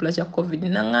walaba ekipapula kya covid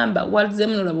nangamba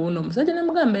wazemu nolaba ono omusajja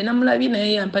namugamba namulabye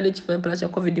naye yampadde ekipapula kya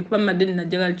covid kuba madde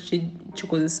najagala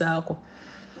kikozesaako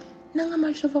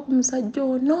nangamba kitova ku musajja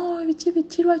ono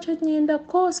biki lwakyo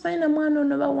nnyendako sibalina mwana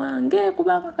ono bawange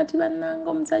kubanga kati bannanga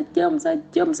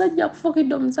omusajja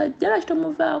akufukidde omusajja lwaki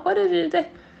tomuvaako tetete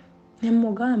ne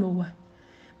mugamba wa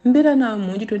mbeera naawe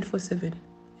mungi 24/7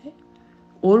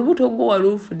 olubuto gwo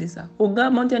waluufudisa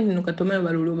ogamba nti nno katomayo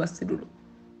balulo basirulo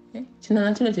kino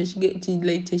nakino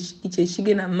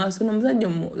kyekigenda mu maaso n'omusajja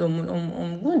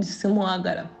omugundi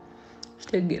simwagala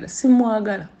kitegeera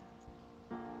simwagala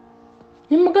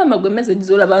nimugamba gwe message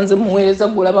zolaba nze muweereza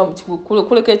gwolaba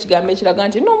kuleka ekigambo ekiraga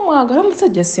nti nomwagala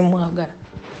omusajja simwagala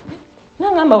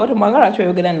nangamba bwate mwagala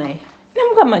akyoyogera naye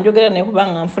nimugamba njogera naye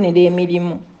kubanga nfunira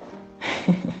emirimu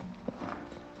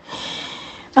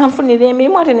anfunira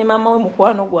emirimu ate ne maama we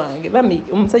mukwano gwange bambi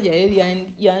omusajja yali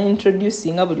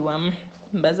yaintroducinga buli wamu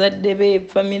bazadde be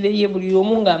famire ye buli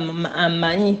omu nga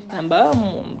amanyi amba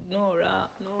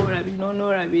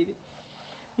noolabiri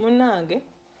munange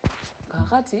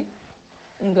kakati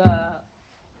nga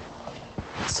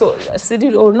so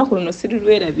olunaku luno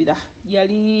sirirwerabira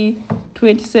yali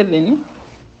 27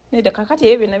 nedda kakati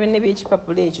ebyo byonna byonna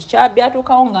byekipapula ekyo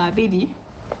byatuukawo nga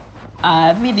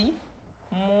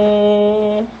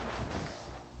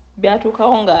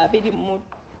byatuukawo nga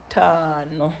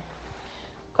 25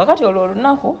 kakati olwo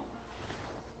olunaku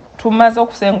tumaze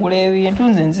okusengula ebintu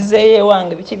nze nzizeeyo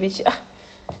ewange biki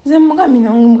nze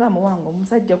mugamba wange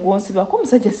omusajja gwonsibako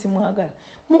omusajja simwagala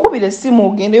mukubira essimu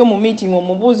ogendeyo mu meeting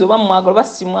omubuuzi oba mwagala oba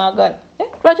simwagala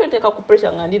lwaki onteeka ku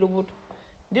pressure nga ndi lubuto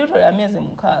lwa myezi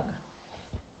 6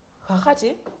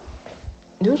 kakati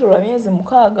ndi lubuto lwa myezi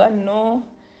 6 nno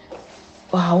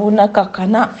awo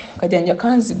nakakana kajanja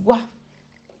kanzigwa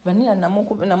vanira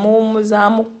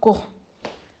namuwumuzaamuko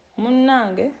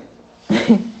munnange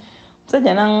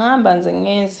musajja naŋŋamba nze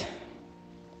ŋŋenze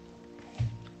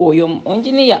oyo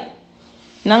engineer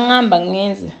naŋŋamba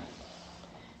ŋŋenze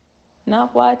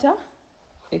nakwata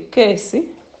ekeesi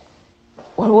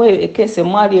waliwo ekeesi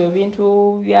mwali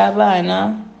ebintu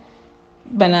by'abaana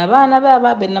bano abaana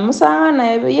baababe namusanga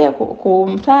naye ku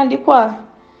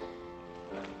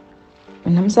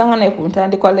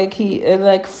ntandikwa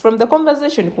like from the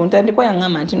conversation ku ntandikwa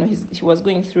yaŋŋamba nti no he was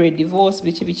going through a divorce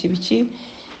biki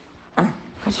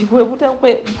kati kwe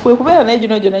kubeera naye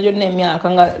gyonna emyaka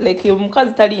nga like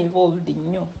omukazi tali involved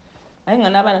nnyo naye nga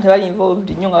n'abaana tebali involved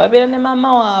nnyo nga babeera ne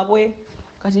maama waabwe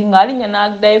kati ng'alinnya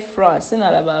n'agdayo France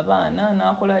n'alaba abaana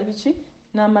n'akola biki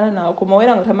n'amala n'akoma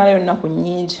era nga tamalayo nnaku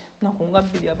nnyingi nnaku nga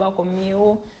 2 aba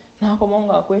akomyewo n'akomawo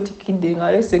ng'akwetikidde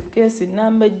ng'alese keesi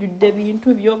namba ejjudde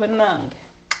ebintu by'obannange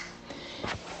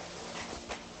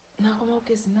n'akomawo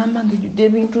keesi namba ng'ejjudde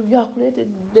ebintu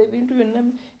byakuleetedde ebintu byonna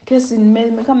keesi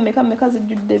meka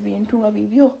zijjudde ebintu nga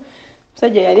bibyo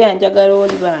musajja yali anjagala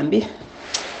oli bambi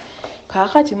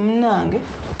kaakati munnange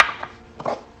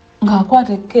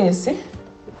ng'akwata ekeesi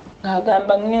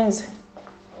ng'agamba ŋŋenze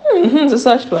nze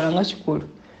saakitwala nga kikulu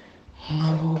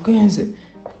ngamba ogenze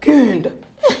genda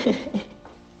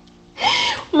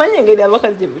manye engeri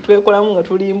abakazi gyetwekolamu nga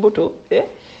tuli mbuto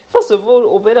first of all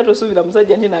obeera tosuubira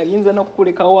musajja nti nayinza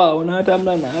nokukulekawo awo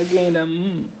n'atambula n'agenda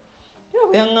era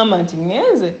bwe yaŋŋamba nti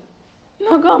ŋŋenze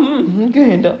nagamba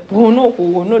genda wona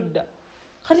okuwona odda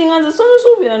kati nga nze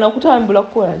sonsuubira nakutambula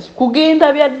kukolaki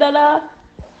kugenda bya ddala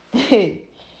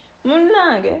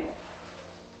munnange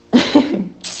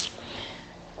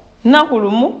nnaku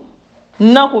lumu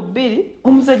nnaku 2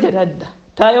 omusajja tadda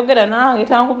tayogera nange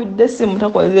tankubidde essimu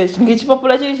takoze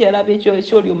ng'ekipapula kiri kyalabye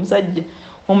ekyoli omusajja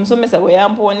omusomesa bwe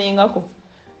yampooningako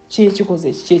kyekikoze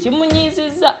eki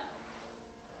kyekimunyiizizza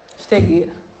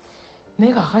kitegeera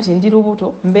naye kakati ndi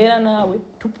lubuto mbeera naawe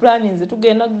tuplaninze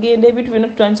tugenda ebintu byonna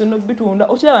tutandise n'obitunda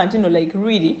okiraba nti no like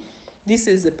really this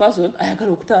is the person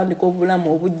ayagala okutandika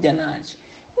obulamu obujja naaki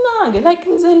nange like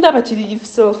nze ndaba kiri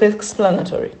self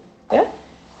explanatory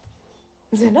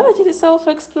nze ndaba kiri self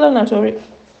explanatory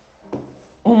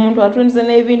omuntu atundize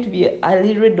n'ebintu bye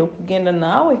ali ready okugenda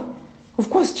naawe of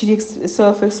course kiri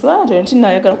self explanatory nti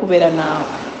naayagala kubeera naawe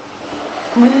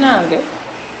munnange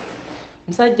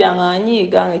musajja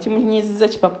ng'anyiiga ng'ekimunyiizizza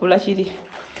kipapula kiri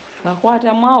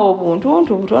ng'akwatamu awo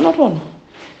obuntuntu butonotono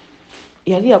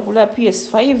yali yagula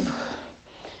PS5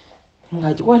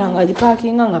 ng'agikwata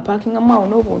ng'agipaakinga nga paakingamu awo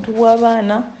n'obuntu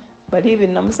bw'abaana bali be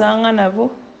namusanga nabo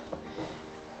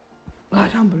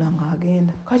ng'atambula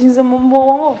ng'agenda kati nze mu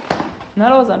mbongo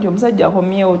nalowooza nti omusajja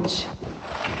akomyewo ki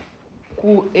ku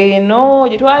eno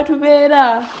gye twali tubeera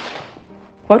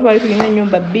kuba twali tulina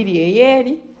ennyumba 2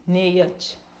 eyeeri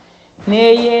n'eyaki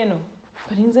n'eyeeno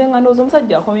kati nze nga ndowooza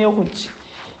omusajja akomyewo ku ki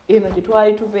eno gye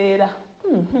twali tubeera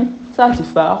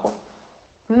saakifaako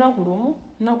lunaku lumu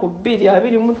nnaku 2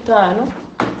 25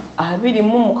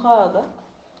 26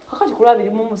 kakati kula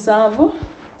 27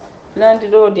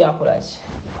 landlord akolaki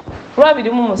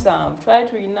Lwabirimu musanvu twali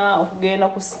tulina okugenda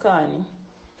ku sikaani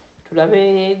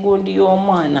tulabe gundi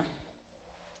y'omwana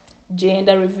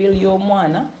gender reveal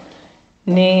y'omwana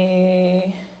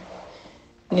ne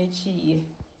kiye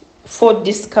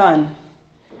 4D scan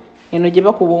eno gye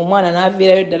bakuba omwana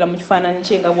n'aviirayo ddala mu kifaananyi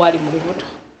kye nga bw'ali mu lubuto.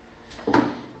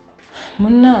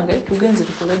 Munnange tugenze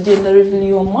tukole gender reveal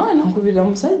y'omwana nkubira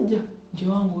musajja nti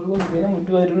wange oliwo tugenda mu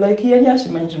ddwaliro like yali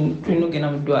akimanyi tulina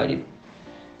ogenda mu ddwaliro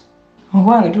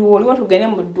owange oliwo tugende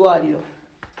mu ddwaliro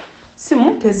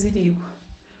simu teziriibwa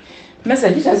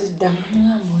message taziddamu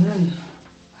ngamba ononno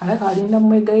alaka alinda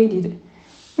mwegayirire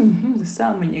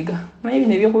saamunyega manyi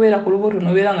bino ebyokubeera ku lubuto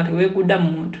nobeera nga teweegudda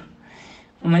muntu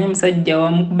omanyi musajja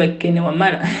wamukuba ekkene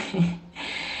wamala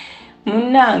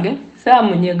munnange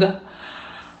saamunyega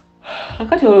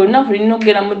kakati olwo olunaku lulina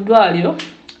okugenda mu ddwaliro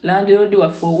landlord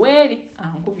waffe oweeri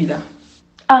ankubira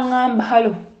aŋŋamba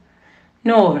halo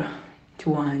Noora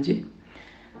tiwanje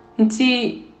nti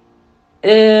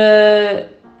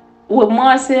we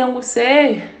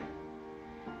mwasenguse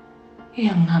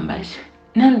yaŋŋamba ki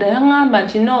nanda yaŋŋamba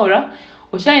nti Noora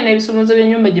okyalina ebisumuluzo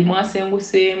by'ennyumba gye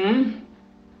mwasenguseemu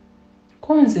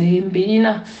konze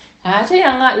mbirina ate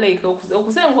yaŋa like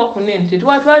okusenguka kunene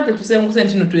tetwatwala tetusenguse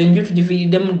nti no enju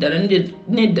tugiviiriddemu ddala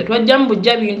nedda twajjamu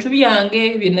bujja bintu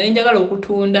byange bye nali njagala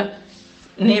okutunda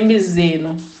n'embizzi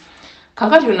eno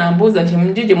kakati onambuuza nti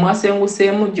munju gye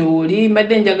mwasenguseemu gy'oli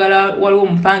mbadde njagala waliwo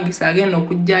omupangisa agenda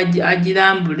okujja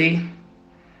agirambule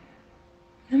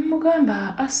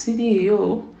nemugamba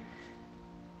asiriiyo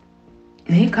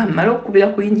naye kammala okukubira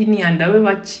ku yinginiya ndabe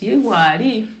baki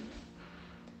waali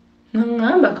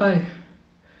naŋŋamba kale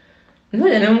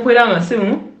nzajja nemukwera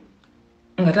amasimu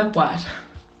nga takwata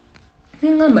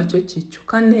neŋŋamba kyo kikyo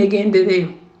kanneegendereyo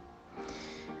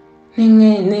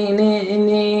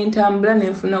nentambula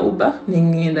nenfuna uba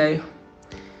neŋŋendayo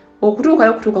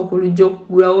okutuukayo okutuuka ku lujja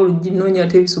okugulawo oluggi noonya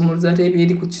ate ebisumuluzo ate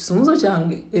ebyeri ku kisumuluzo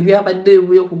kyange ebyabadde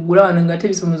ebibuya okugula wano nga ate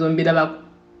ebisumuluzo mbirabako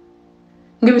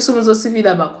ng'ebisumuluzo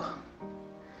sibirabako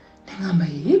neŋŋamba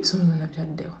ye ebisumuluzo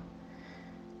nabyaddewa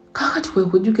kakati kwe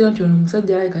kujjukira nti ono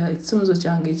omusajja alayika ekisumuluzo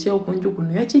kyange ekyokunju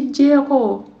kuno yakiggyeeko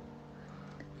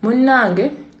munnange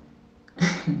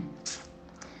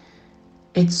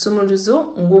ekisumuluzo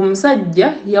ng'omusajja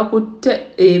yakutte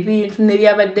ebintu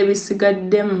nebyabadde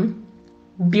bisigaddemu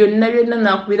byonna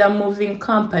n'akubira moving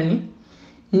company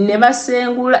ne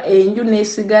basengula enju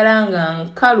n'esigala nga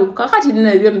nkalu kakati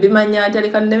nabyo mbimanya nti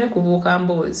aleka nneme kubuuka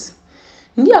mboozi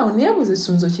ndi awo neebuuza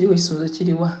ekisumuluzo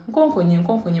kiriwa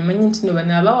nkonkonye manyi nti no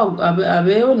bano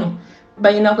abeewono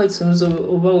balinako ekisumuluzo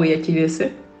oba we yakirese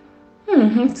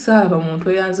saaba muntu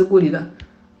eyanzigulira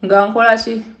nga nkola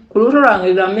ki ku lubuto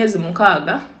lwange lwa myezi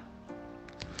 6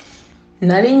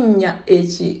 nalinnya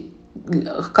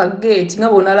kageeti nga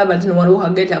bw'onalaba nti waliwo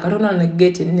kageeti akatono ne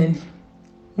geeti ennene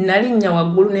nalinnya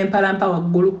waggulu n'empalampa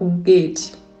waggulu ku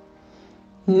geeti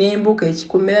nembuka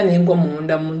ekikomera nengwa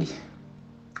munda muli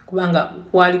kubanga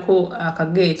kwaliko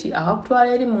akageeti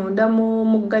akakutwala eri munda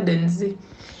mu gardens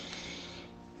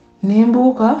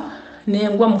nembuka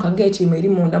nengwa mu kageeti eri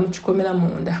munda mu kikomera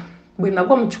munda bwe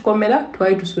nagwa mu kikomera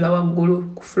twali tusula waggulu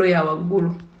ku floor ya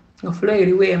waggulu nga floor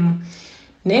eriwo emu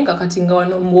naye nga kati nga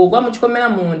wano ng'ogwa mu kikomera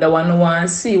munda wano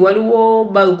wansi waliwo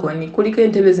balcony kuliko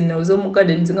entebe zino ez'omu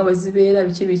gardens nga bwe zibeera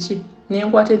biki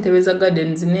nenkwata entebe za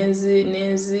gardens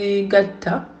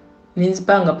nenzigatta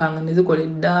nenzipangapanga nezikola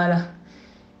eddaala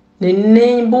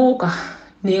nembuuka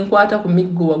nenkwata ku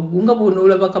miggo waggulu nga bw'ono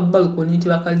olaba ka balcony nti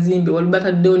bakazimbe wali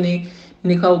bataddewo ne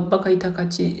bakayita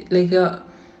kaki like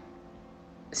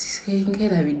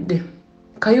singerabidde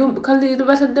kali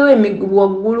bataddewo emiggo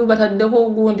waggulu bataddeko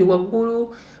ogundi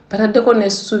waggulu bataddeko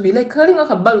n'essubi like kali nga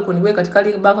kabalcony bwe kati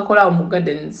kali bakakolawo mu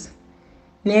gardens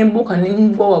nembuuka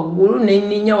nengwa waggulu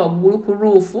nenninya waggulu ku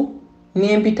ruufu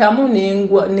nempitamu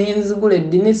nenzigula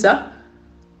eddinisa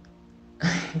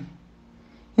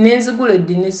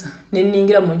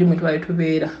nenningira mu nju mwe twali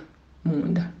tubeera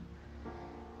munda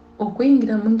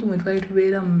okuyingira mu nju mwe twali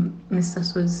tubeera Mr.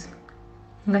 Sozi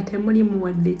nga temulimu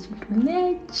wadde ekintu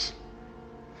neki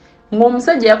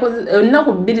ng'omusajja yakoze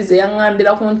ennaku 2 ze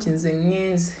yaŋŋambirako nti nze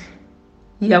ŋŋenze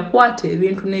yakwata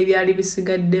ebintu n'ebyali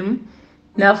bisigaddemu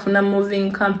n'afuna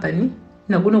moving company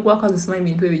naguno gwakazi simanyi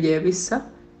bintu ebyo gye yabissa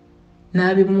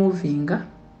n'abimuvinga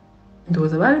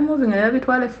ndowooza babimuvinga ne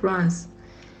babitwala France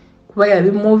kuba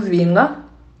yabimuvinga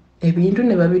ebintu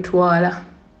ne babitwala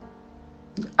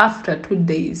after 2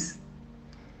 days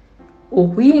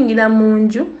okuyingira mu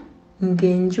nju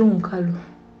ng'enju nkalu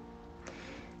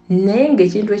naye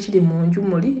ng'ekintu ekiri mu nju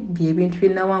muli byebintu bye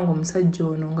nawanga omusajja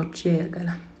ono nga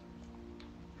tukyeyagala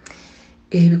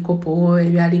ebikopo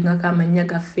ebyalingako amannya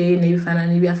gaffe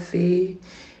n'ebifaananyi byaffe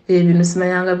bino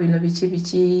simanyanga bino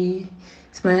biki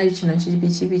simanya kino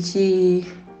biki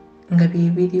nga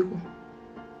bibiriwo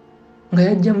nga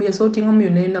yajjamu yasootingamu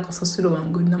yonna yonna kasasiro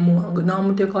wange namuwange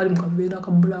n'amuteeka wali mu kaveera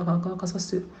akabulaaka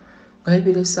akakasasiro nga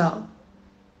yabiresa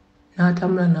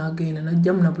n'atambula n'agenda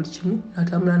najjamu na buli kimu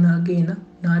n'atambula n'agenda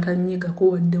n'atanyigako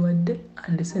wadde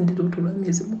andese ndi lubuto lwa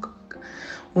myezi 6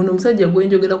 ono omusajja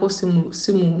gwenjogerako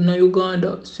si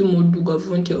Uganda si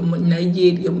muddugavu nti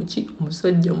Nigeria muki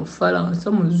omusajja mu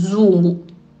Faransa muzungu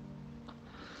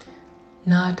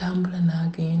n'atambula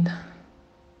n'agenda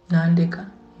n'andeka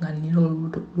nga nina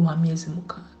olubuto lwa myezi 6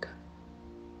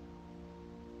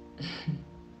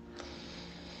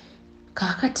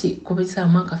 kaakati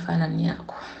kubisaamu akafaananyi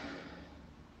ako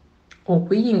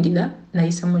okuyingira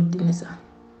nayisa mu ddinisa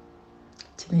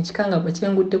kino ekikanga bwe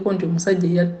kyenguddeko nti omusajja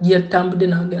yatambudde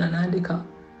n'agenda n'andeka.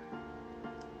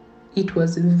 It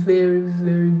was a very,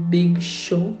 very big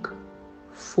shock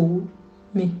for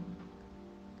me.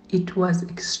 It was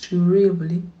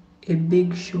extremely a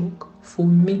big shock for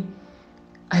me.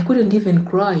 I couldn't even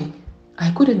cry.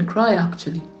 I couldn't cry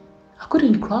actually. I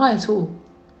couldn't cry at all.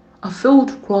 I felt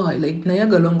to cry like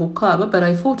nayagala okukaaba, but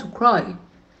I felt to cry.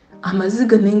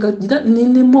 Amaziga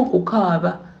nenemo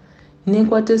okukaaba.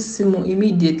 Nenkwata essimu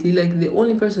immediately, like the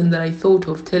only person that I thought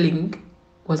of telling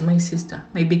was my sister,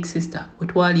 my big sister.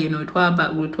 Wetwali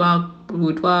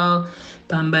wetwa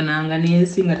pambananga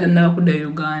nensi nga tannaba kudda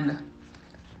Uganda.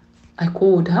 I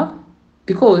called her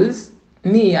because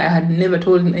me, I had never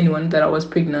told anyone that I was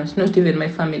pregnant, not even my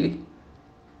family.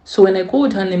 So when I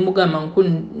called her,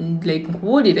 like,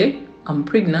 I'm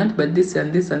pregnant, but this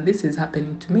and this and this is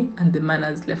happening to me, and the man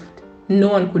has left. No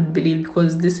one could believe,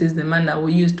 because this is the man that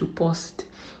we used to post.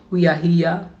 We are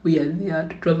here, we are there,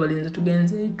 to travel in the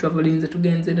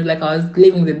Tugenze. Like, I was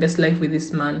living the best life with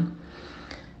this man.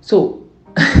 So,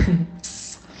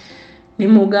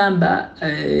 Nimugamba,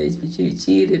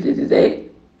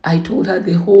 I told her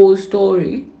the whole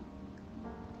story.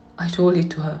 I told it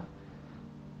to her.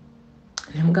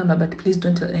 Nimugamba, but please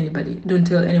don't tell anybody. Don't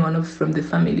tell anyone from the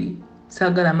family.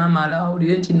 Sagala mama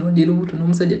alawulire nti ndi lubuto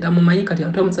n'omusajja tamumanyi kati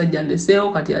ate omusajja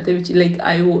ndeseewo kati ate biki. Like,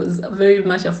 I was very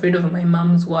much afraid of my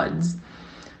mom's words.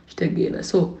 Kitegeera.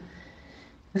 So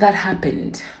that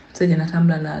happened. Omusajja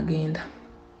natambula n'agenda.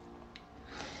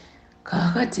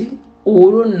 Kakati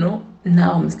olwo nno,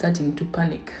 now I'm starting to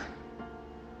panic.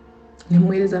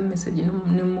 Nimuweereza message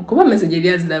kuba message eri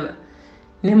aziraba.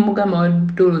 Nimugamba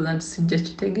wadolooza nti sijja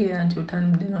kitegeera nti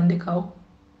otandidde n'ondekawo.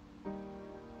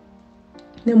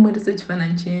 Nemweereza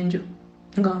ekifaananyi kyenjo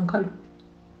nga nkalu.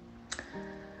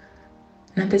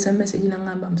 Nampeesa message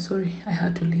nangamba, I'm sorry, I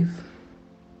had to leave.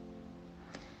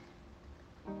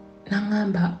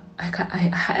 Nangamba, I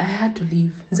had to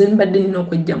leave. Nze mbadde nina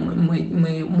okwejja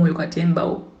mwoyo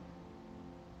katembawo.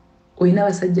 Oyina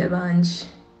abasajja bangi.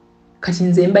 Kati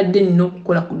nze mbadde nina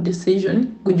okukola ku decision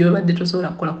gwe obadde tosobola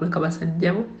kukola kuleka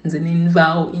basajja bo, nze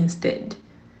ninvaawo instead.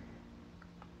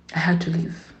 I had to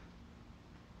leave.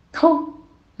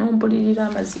 Nompulirira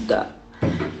amaziga.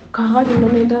 Kakati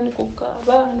nomendani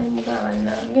kukaaba nemugamba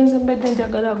nange mbadde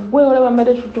njagala gwe olaba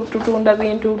mbadde tutunda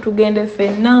bintu tugende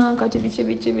ffenna kati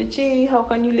biki. How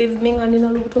can you leave me nga nina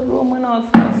lubuto lw'omwana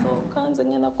waffe asooka, nze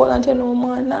ngenda kukola ntya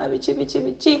n'omwana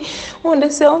biki.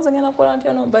 Ondeseewo nze ngenda kukola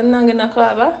ntya n'omba nange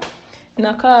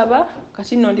nakaaba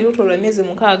kati nno ndi lubuto lwa myezi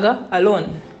 6 alone.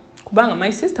 Kubanga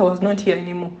my sister was not here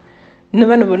anymore.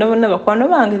 Bano bonna bakwano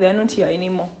bange, they are not here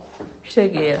anymore.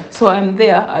 So I'm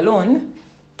there alone,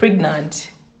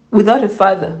 pregnant, without a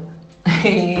father.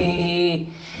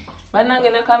 Banange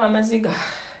nakama maziga.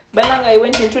 Banange, I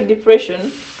went into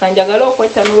depression. Kanjagala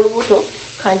okwetta n'olubuto,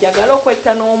 kanjagala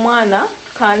okwetta n'omwana,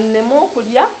 kannema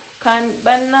okulya,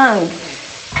 banange.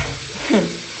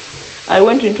 I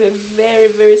went into a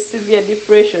very, very severe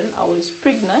depression. I was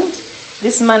pregnant.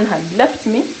 This man had left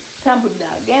me. Tambudde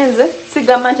agenze.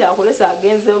 Sigamba nti akolesa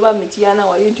agenze oba mitiyana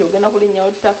wali nti ogenda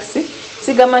kulinnyawo taxi.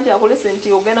 Sigamba nti akolesa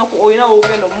nti olina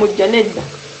omujja nedda.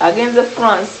 Agenze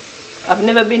France. I've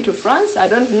never been to France. I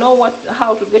don't know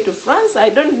how to get to France. I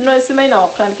don't know. Simanyi na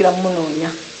wakutandikira munoonya.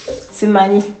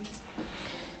 Simanyi.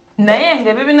 Naye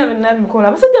ng'ebyo byonna bikola.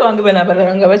 Abasajja bange bano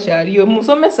abalala nga bakyaliyo.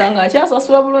 Musomesa nga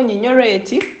akyasasula bulungi nnyo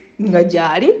rate nga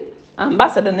gyali.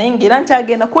 Ambassador naye ng'era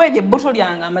nkyagenda kwegya ebbuto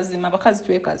lyange amazima abakazi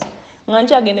twekazi. Nga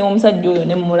nkyagenda omusajja oyo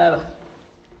ne mmulaba.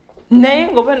 Naye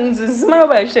ngoba nzimanyi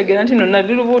oba yakitegeera nti nno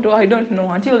nali lubuto. I don't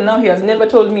know. Until now he has never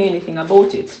told me anything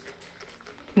about it.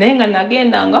 Naye nga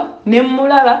nagendanga ne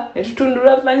mmulaba ne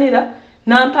tutundula vanilla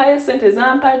nampayo sente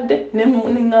zampadde ne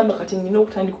ngamba kati nina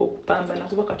okutandika okupambana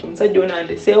kuba kati omusajja ono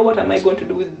andeseewo. What am I going to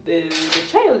do with the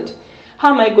child? how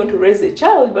am I going to raise a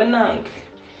child? Banange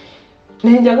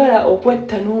nenjagala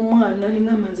okwetta n'omwana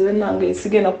ningamba nze bannange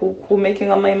sigenda ku making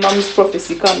my mom's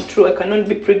prophecy come true. I cannot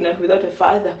be pregnant without a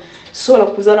father. Sola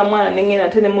kuzaala mwana nengenda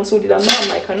ate nemusuulira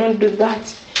mama. I cannot do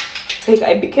that. Like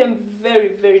I became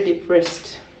very, very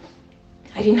depressed.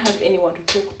 I didn't have anyone to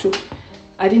talk to.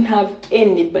 I didn't have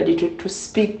anybody to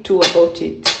speak to about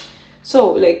it.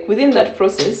 So like within that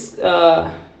process,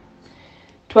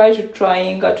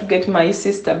 trying to get my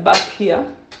sister back here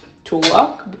to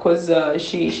work because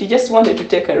she just wanted to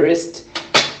take a rest.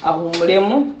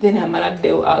 Then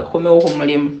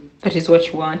that is what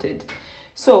she wanted.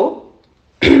 So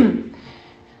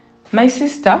my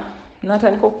sister not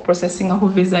processing a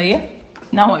visa here.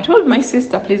 Now I told my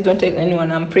sister, please don't tell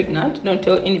anyone I'm pregnant. Don't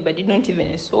tell anybody, not even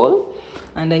a soul.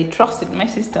 And I trusted my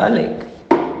sister like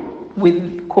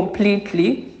with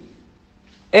completely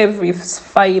every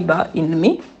fiber in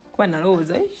me.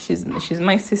 She's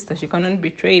my sister. She cannot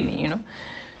betray me, you know.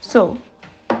 So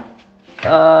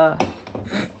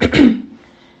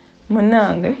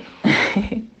munange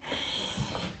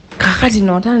kakati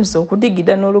notandise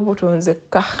okudigida n'olubuto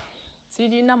nzekka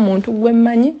sirina muntu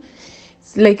gwemmanyi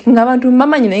like ng'abantu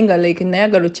mbamanyi naye nga like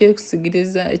nayagala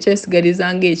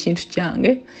ekyesigaliza ng'ekintu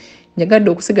kyange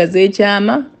nyagadde okusigaza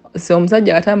ekyama so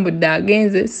omusajja atambudde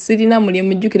agenze sirina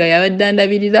mulimu jjukira yabadde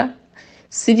ndabirira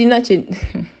sirina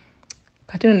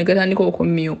kati no negatandika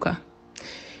okumyuka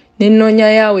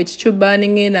nenoonya yaawe ekicuba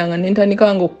nengenda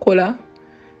nentandika nga okukola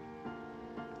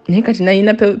naye kati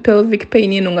nalina pelvic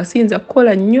pain eno nga siyinza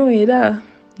kukola nnyo era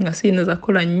nga siyinza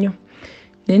kukola nnyo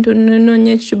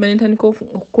nenoonya ekicuba nentandika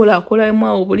okukolamu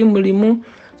awo buli mulimu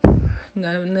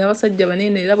nga n'abasajja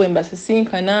banene era bwe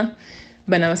mbasisinkana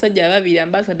bano abasajja ababiri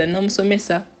ambasada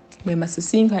n'omusomesa bwe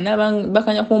mbasisinkana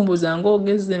bakanya kumbuuza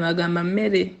ng'ogeze bagamba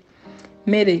mmere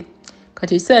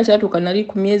kati ekiseera kyatuuka nali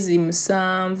ku myezi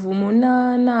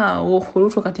 7-8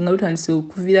 olubuto kati nga lutandise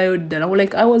okuvirayo ddala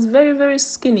like I was very very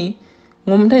skinny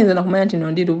ng'omutayinza nakumanya nti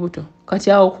no ndi lubuto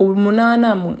kati awo ku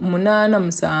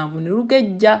 8-7 ne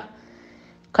lugejja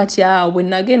kati awo bwe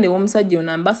nagenda ew'omusajja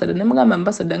ono ambasada ne mugamba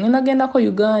ambasada nagendako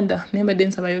Uganda naye mbadde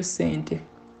nsabayo ssente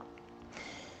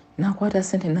nakwata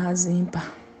ssente n'azimpa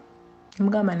ne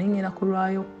mugamba naye ngenda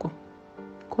kulwayokko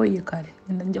koye kale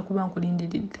ngenda nja kuba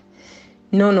nkulindiridde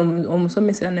nono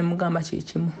omusomesa era ne mugamba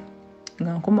kyekimu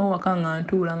nga nkomawo waka nga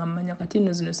ntuula nga mmanya kati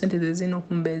nno zino ssente ze zirina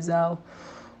okumbeezaawo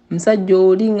omusajja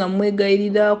oli nga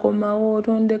mwegayirira akomawo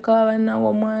otondeka abanawo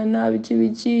omwana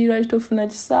biki lwaki tofuna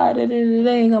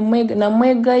kisaarerere nga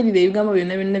namwegayirira ebigambo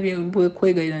byonna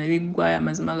byekwegayirira ne biggwayo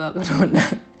amazima ga Katonda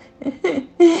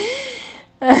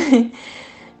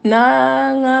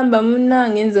nangamba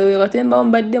munnange nze wekatembawo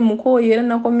mbadde mukooye era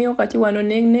nakomyewo kati wano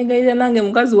negayirira nange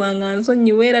mukazi wange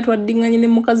ansonyiwe era twaddinganye ne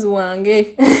mukazi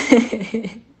wange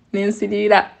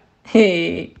nensirira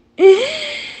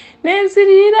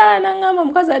nangamba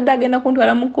mukazi adde agenda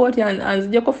kuntwala mu kooti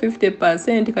anzijeko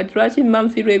 50% kati lwaki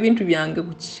mmanfiirwa ebintu byange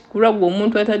kulwagwa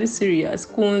omuntu atali serious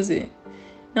kunze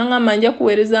nangamba nja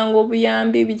kuweerezanga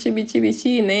obuyambi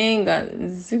biki naye nga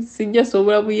sijja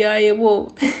sobola buyaye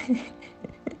bwo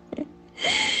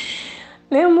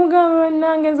naye mugamba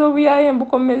nange nze obuyaye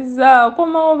mbukomeza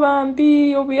komawo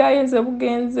bambi obuyaye nze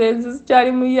bugenze nze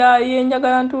sikyali muyaye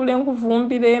njagala ntuule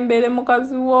nkuvumbire embeere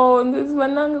mukazi wo nze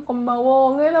zibannange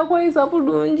komawo ngenda kweyisa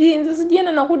bulungi nze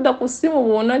sigenda nakudda ku ssimu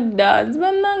bwona dda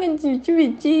zibannange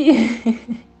kibiki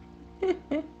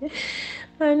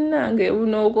bannange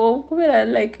buno okubeera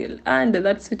like under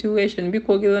that situation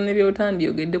bikwogeza ne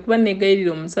byotandiyogedde kuba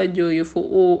negayirira omusajja oyo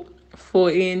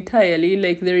for entirely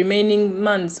like the remaining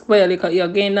months kuba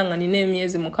yagenda nga nina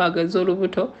emyezi 6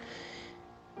 ez'olubuto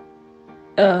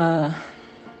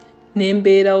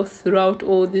nembeerawo throughout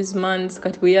all these months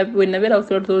kati bwe nabeerawo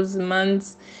throughout those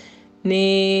months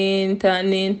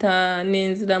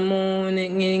nenziramu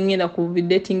ngenda ku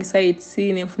dating sites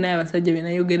nenfunayo abasajja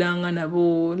benayogeranga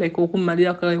nabo like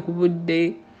okummalira kale ku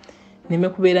budde neme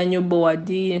kubeera nnyo board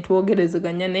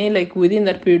netwogerezeganya naye like within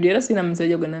that period era sina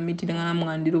musajja gwe namiitiranga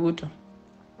namugandi lubuto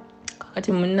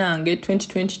kakati munnange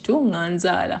 2022 nga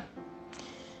nzaala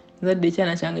nzadde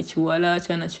ekyana kyange kiwala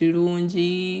kyana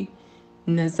kirungi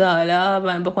nazaala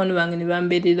bakwano bange ne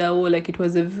bambeererawo like it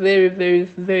was a very very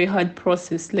very hard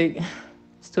process like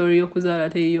story y'okuzaala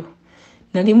teyo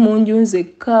nali munju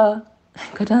nzekka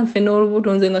katanfe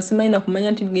n'olubuto nze nga simanyi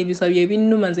nakumanya nti ebisa bye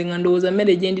binnuma nze nga ndowooza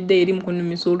mmere gye ndidde eri mu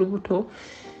kunumisa olubuto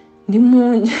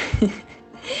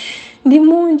ndi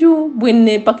munju bwe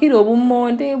neepakira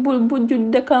obummonde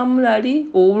bujjudde kamulali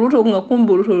olubuto nga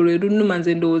kumba olubuto lwe lunnuma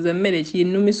nze ndowooza mmere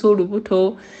kinnumisa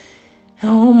olubuto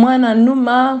omwana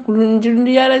nnuma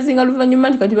kulungi yalazinga luvannyuma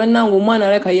nti kati bannange omwana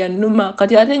aleka yannuma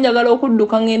kati ate njagala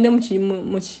okudduka ngende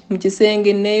mu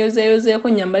kisenge neeyozeeyozeeko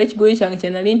nyambala ekigoyi kyange kye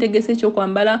nali ntegese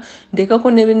ekyokwambala nteekako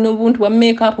n'obuntu bwa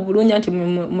make-up bulungi nti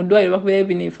mu ddwaliro bakubayo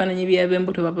bino ebifaananyi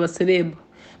byab'embuto baserebu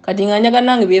kati nga njagala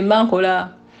nange bye mba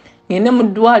nkola ngende mu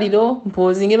ddwaliro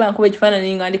mpoozinge bankuba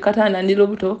ekifaananyi nga ndi katanda ndi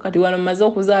lubuto kati wano mmaze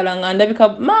okuzaala nga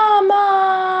ndabika maama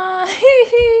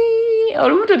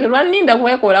olubuto terwanninda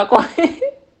kwekolako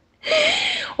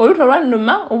olubuto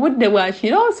lwannuma obudde bwa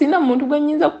kiro sirina muntu gwe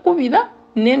nnyinza kukubira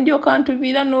nendyoka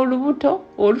ntubira n'olubuto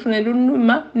olubuto ne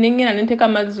lunnuma nengenda nenteeka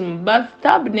amazzi mu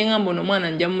bathtub neŋŋamba ono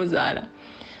omwana nja muzaala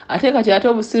ate kati ate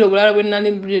obusiro obulala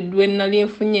bwe nali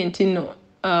nfunye nti nno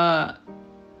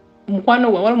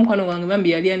wali mukwano gwange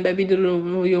bambi yali andabirira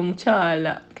oyo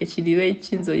omukyala kekiriba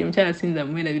ekizo oyo omukyala sinza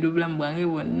mwerabira obulamu bwange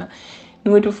bwonna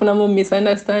niwe tufunamu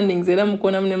misunderstandings era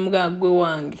mukonamu ne mugagwe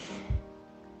wange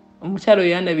omukyala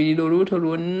oyo yandabirira olubuto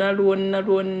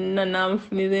lwonna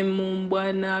n'anfunira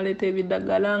emumbwa n'aleeta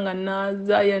ebidagala nga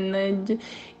n'azaaya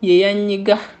ye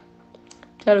yanyiga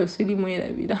mukyala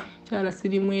sirimwerabira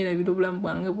obulamu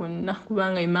bwange bwonna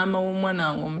kubanga ye maama w'omwana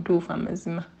wange omutuufu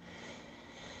amazima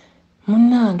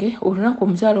munnange olunaku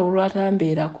omukyala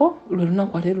olwatambeerako lwe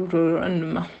lunaku ate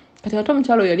lwannuma kati ate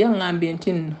omukyala oyo yali aŋŋambye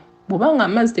nti nno bw'obanga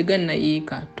amazzi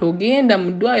tegannayiika togenda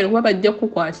mu ddwaliro kuba bajja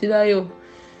kukukwatirayo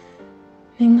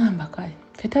neŋŋamba kale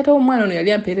taata w'omwana ono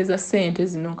yali ampeereza ssente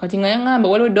zino kati nga yaŋŋamba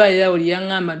waliwo eddwaliro awo lye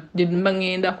yaŋŋamba mba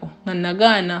ŋŋendako nga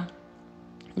nagaana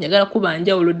njagala kuba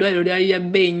njawulo eddwaliro lyali lya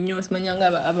bbeeyi nnyo simanyanga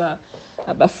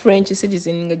aba French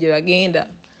citizen nga gye bagenda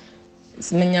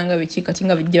simanyanga biki kati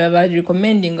nga gye baba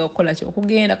recommendinga okukola ki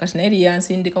okugenda kati naye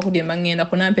lyansindika kudye mba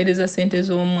ŋŋendako nampeereza ssente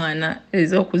z'omwana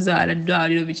ez'okuzaala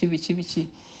eddwaliro biki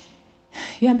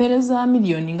yampeereza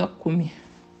miliyoni nga 10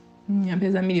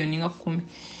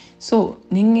 so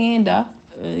ningenda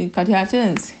kati ate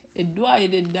nze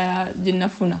eddwaliro eddala gye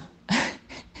nafuna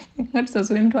nga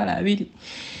tusasula $20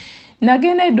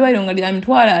 nagenda eddwaliro nga lya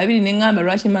 $20 neŋŋamba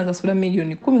lwaki mmanza sula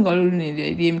miliyoni 10 nga waliwo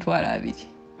ly'emitwalo 2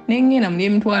 nengenda mu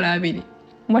ly'emitwalo 2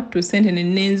 mwattu ssente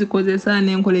nenzikozeesa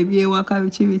nenkola ebyewaka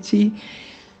biki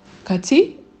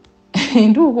kati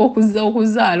ntuuka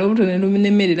okuzaala obuto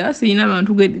nelunemerera sirina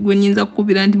abantu gwe nnyinza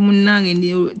kukubira nti munnange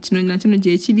kino na kino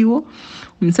gyekiriwo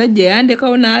omusajja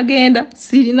yandekawo n'agenda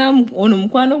sirina ono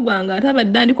mukwano gwange ate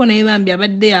abadde andiko naye bambi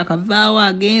abadde yakavaawo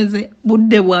agenze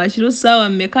budde bwakiro ssaawa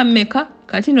mmeka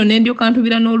kati no nendyoka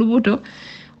ntubira n'olubuto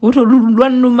olubuto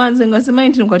lwannuma nze nga simanyi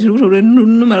nti kati lubuto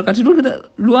lwennuma kati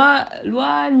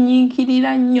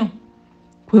lwanyiikirira nnyo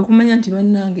kwe kumanya nti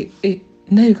bannange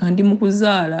ndabika ndi mu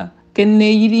kuzaala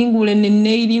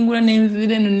kenneeyiringula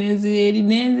nenvira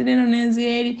eno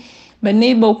nenzira eri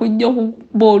baneiba okujja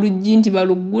okuba oluggi nti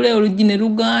baluggule oluggi ne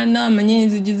lugaana amanye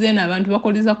enzigi zeeno abantu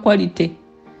bakoleza quality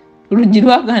oluggi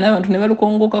lwagaana abantu ne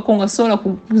balukongokako nga sobola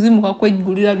kuzimuka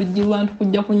kweggulira luggi lwantu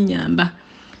kujja kunnyamba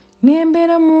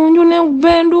nembeera mu nju nekuba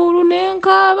enduulu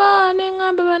nenkaaba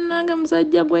neŋŋamba bannange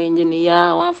musajja gwe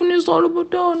inginiya wanfunisa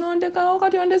olubuto nondekawo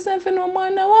kati ondese nfe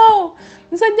n'omwana wo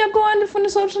musajja gwe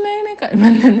wandifunisa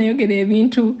olutunayogera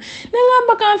ebintu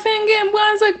neŋŋamba kanfenga embwa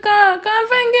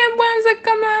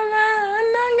nzekka maama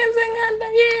nange nze nganda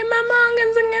ye maama wange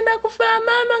nze ngenda kufa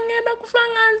maama ngenda kufa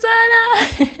nga nzaala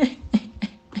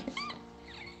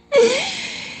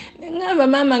ngamba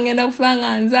maama ngenda kufa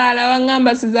nga nzaala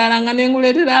waŋŋamba sizaalanga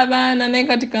nenguleetera abaana naye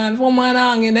kati kanfe omwana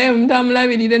wange naye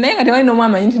mutamulabirire naye nga tewali n'omu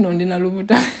amanyi nti nondina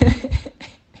lubuta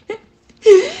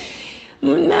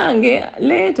munnange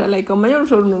leeta like omanye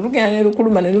olubuto luno lugenda ne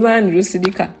lukuluma ne lubala ne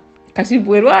lusirika kati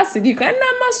bwe lwasirika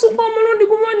namasuka omulundi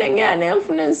gumu nengera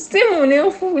nenfuna essimu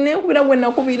nenkubira gwe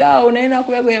nakubiraawo naye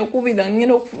nakubira gwe yakubira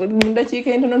ngenda mu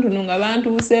ddakiika entonotono nga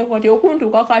bantuuseeko kati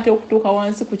okuntuukako ate okutuuka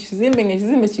wansi ku kizimbe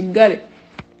ngaekizimbe kiggale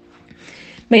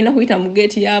balina kuyita mu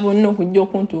geeti yaabo nno okujja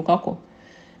okuntuukako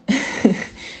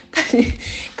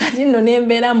kati nno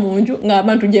nembeera mu nju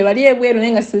ng'abantu gye bali ebweru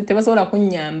naye nga tebasobola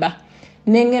kunnyamba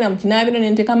nengenda mu kinaabiro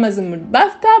nenteeka amazzi mu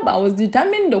bathtub I was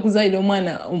determined okuzaalira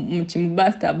omwana mu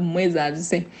bathtub mwezi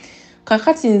azise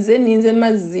kakati nze ninze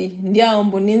mazzi ndi awo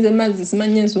mbu ninze mazzi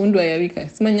simanye ensondu ayabika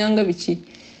simanyanga biki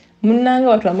munnanga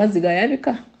watu amazzi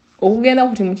gayabika okugenda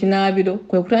kuti mu kinaabiro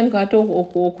kwe kutandika ate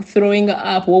okuthrowing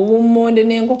up obummonde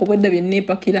n'enkoko bwedda bye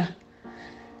neepakira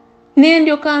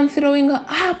nendyoka throwing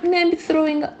up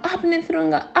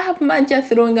manja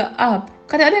throwing up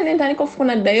kati ate nentandika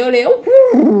okufuna dayole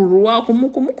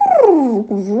wakumukumu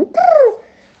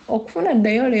okufuna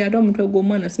dayole ate omutwe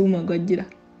gw'omwana siwumagajjira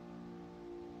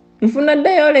nfuna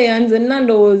dayole yanze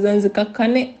nandowooza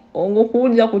nzikakkane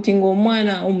okuwulira kuti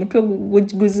ng'omwana omutwe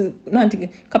nanti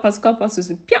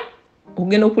kapasukapasusi pya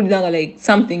ogenda okulira nga like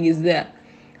something is there.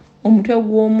 Omutwe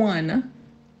gw'omwana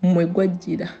mmwe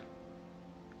gwajjira.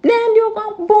 Nendyoka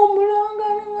nkuba omulanga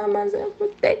ng'amaze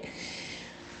kutte.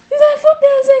 Nze nfudde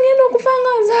nze ngenda okufa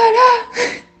nga nzaala.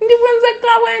 Ndiwe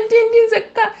nzekka bwenti ndi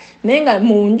nzekka. Naye nga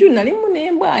mu nju nalimu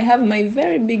n'embwa. I have my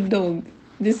very big dog.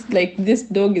 This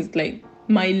dog is like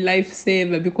my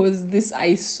lifesaver because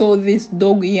I saw this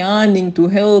dog yearning to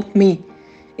help me.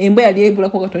 Embwa yali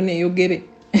ebulako katono eyogere.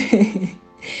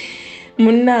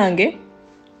 Munnange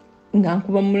nga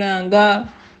nkuba mulanga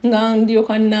nga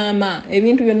ndyoka naama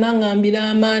ebintu byonna ngambira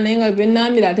ama naye nga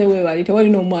byennaamira ate weebali tewali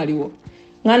n'omu aliwo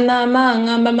nga naama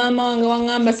ngamba maama wange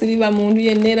wangamba siriba muntu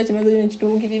yenna era kimaze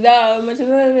nekituukirira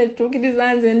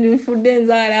kituukiriza nze nfudde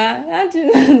nzaala ati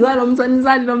nzaala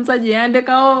nzaalira omusajja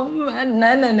yandekawo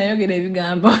nayogera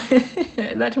ebigambo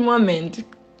that moment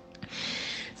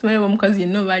simanyi omukazi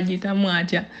yenna bagiyitamu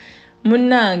atya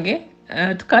munnange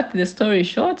to cut the story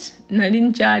short nali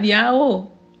nkyali awo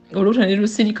oluuto ne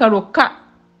lusirika lwokka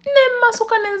ne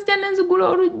masuka nenzija nenzigula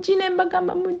oluggi ne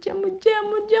mbagamba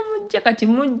mujje kati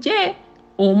mujje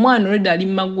omwana olwedde ali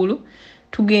mu magulu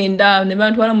tugenda ne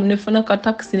bantwala mu nefuna ka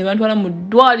taxi ne bantwala mu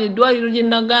eddwaliro gye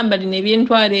nagamba lino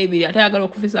ebyentwala ebiri ate ayagala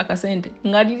okufisa akasente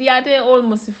nga liri ate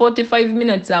almost 45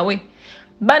 minutes away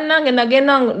bannange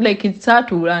nagenda like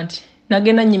saatuula nti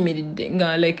nagenda nyimiridde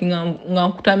nga like nga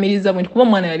nkutamiriza bwe kuba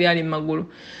omwana yali ali mu magulu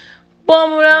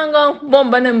bomulanga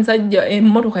bomba ne musajja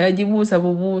emmotoka yagibuusa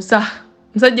bubuusa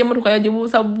musajja emmotoka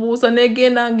yagibuusa bubuusa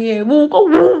negenda ngeebuuka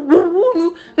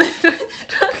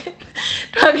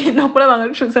twagenda okulaba nga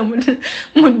tutuusa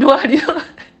mu ddwaliro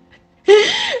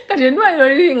kati eddwaliro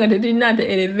liri nga tetirina ate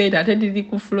elevator ate tiri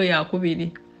ku floor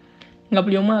yakubiri nga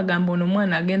buli omu agamba ono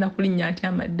omwana agenda kulinnya atya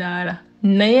amaddaala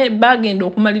naye bagenda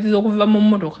okumaliriza okuva mu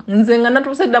mmotoka nze nga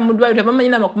natuuse dda mu ddwaliro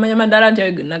tebamanyina bakumanya maddaala nti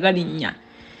ayo nagalinnya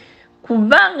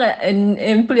kubanga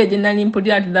empulira gye nali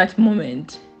mpulira at that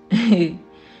moment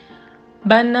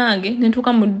bannange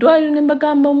nentuuka mu ddwaliro ne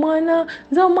mbagamba omwana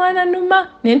nze omwana numa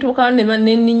nentuuka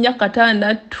nenninnya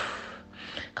katanda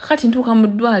kakati ntuuka mu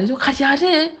ddwaliro kati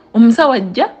ate omusawo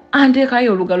ajja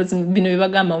anteekayo olugalo bino bye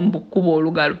bagamba mu kkuba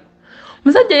olugalo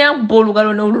musajja yankuba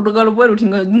olugalo n'olugalo bwe luti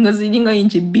nga ziringa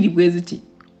inchi 2 bwe ziti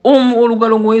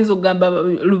olugalo ng'oyinza okugamba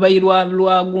lubayi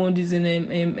lwa gundi zino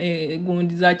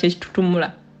gundi zakyo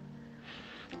ekitutumula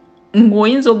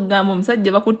ng'oyinza okugamba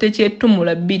omusajja bakutte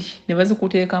kyetumula 2 ne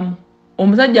bazikuteekamu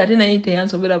omusajja ate naye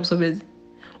teyansobera busobezi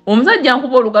omusajja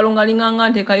nkuba olugalo nga linganga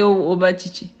nteekayo oba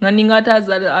kiki nga ninga ate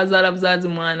azaala buzaazi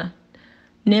mwana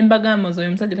ne mbagamba oyo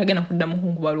omusajja tagenda kuddamu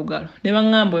kunkuba lugalo ne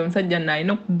baŋŋamba oyo omusajja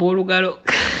naalina okuba olugalo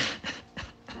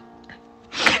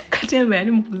katemba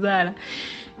yali mu kuzaala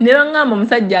ne baŋŋamba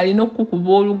omusajja alina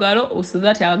okukuba olugalo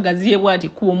osoza ati agaziye bw'ati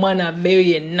kuba omwana aveeyo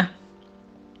yenna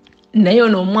naye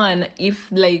ono omwana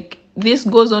if like this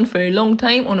goes on for a long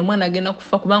time ono omwana agenda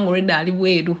kufa kubanga olwedde ali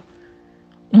bweru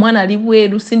omwana ali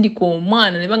bweru sindika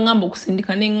omwana ne baŋŋamba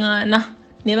okusindika neŋŋaana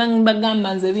ne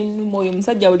bagamba nze binnuma oyo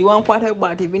omusajja buli wankwatayo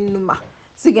bw'ati binnuma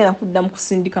sigenda kuddamu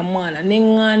kusindika mwana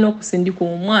neŋŋaana okusindika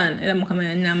omwana era mukama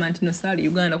yannamba nti no saali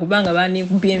Uganda kubanga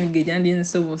banikubye emigeja ndi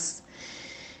nsobosi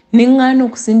neŋŋaana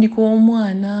okusindika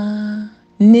omwana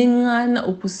neŋŋaana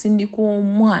okusindika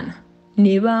omwana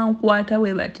ne bankwata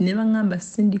bwe bati ne baŋŋamba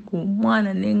sindika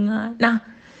omwana neŋŋaana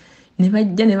ne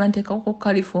bajja ne banteekako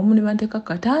kalifomu ne banteeka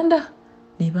katanda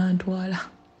ne bantwala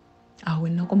awo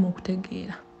nakoma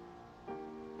okutegeera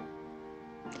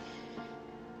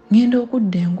ngenda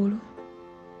okudda engulu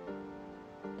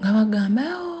nga bagamba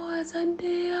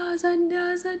azadde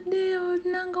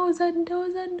nanga ozadde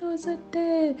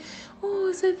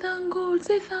oh say thank God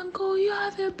you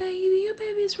have your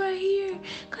baby's right here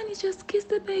can you just kiss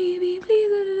the baby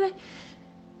please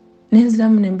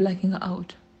nenziramu ne blacking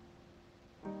out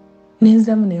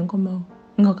nenziramu ne nkomawo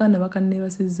nga kana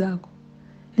bakanneebasizzaako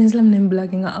nenziramu ne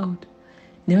blacking out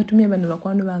ne batumye bano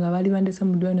bakwano bange baali bandesa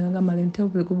mu ddwaliro ne bagamba lente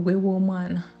obugwe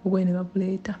bw'omwana obwe ne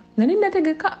babuleeta nali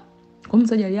nategeka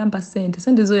omusajja yali ampa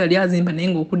sente zo yali azimba naye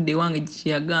ng'okudda ewange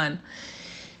gikiyagaana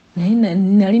naye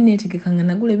nali neetegeka nga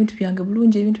nagula ebintu byange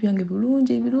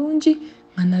bulungi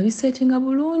nga nabiseetinga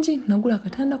bulungi nagula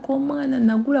akatanda k'omwana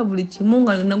nagula buli kimu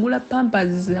nga nagula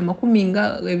pampers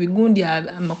ebigundi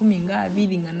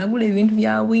 20 nga nagula ebintu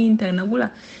bya winter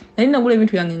nali nagula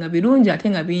ebintu byange nga birungi ate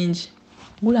nga bingi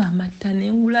ngula amata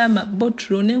nengula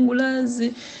amabotro nengula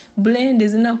blend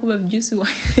ezinakuba juice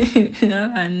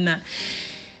n'abaana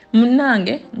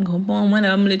munnange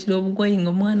ng'omwana bamuleetera obugoyi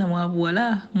ng'omwana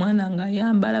mwabuwala omwana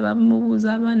ng'ayambala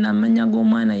bamubuuza abaana amanya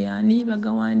g'omwana yaani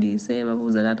bagawandiise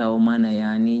babuuza taata w'omwana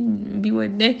yaani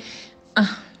biwedde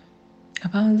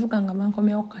abanvuga nga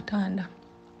bankomyewo katanda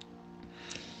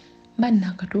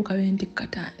banna akatuuka benti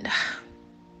katanda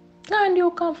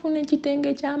ndyoka nfuna ekitenge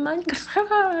ky'amaanyi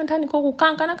ntandika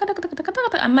okukankana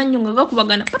amannyo nga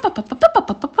gakubagana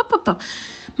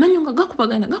amannyo nga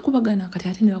gakubagana kati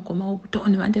ate ne bakomawo buto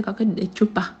ne banteekako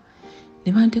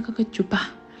eccupa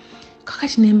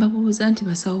kakati ne mbabuuza nti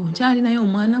basawo nkyalinayo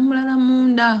omwana mulala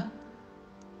munda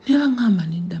ne baŋŋamba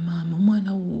nedda maama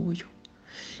omwana w'oyo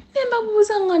ne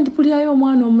mbabuuza nga ndipulirayo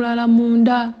omwana omulala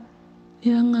munda ne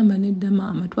baŋŋamba nedda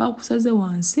maama twakusaze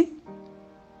wansi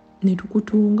ne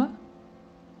tukutunga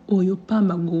oyo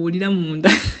pamba gw'owulira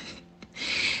munda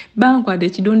bankwata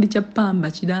ekidondi kya pamba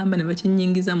kiramba ne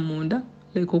bakinyingiza munda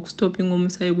like okustopinga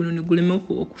omusaayi guno ne guleme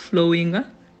okuflowinga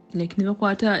like ne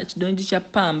bakwata ekidondi kya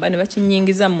pamba ne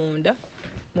bakinyingiza munda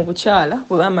mu bukyala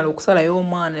bwe baamala okusalayo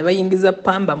omwana ne bayingiza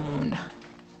pamba munda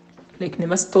like ne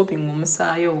bastopinga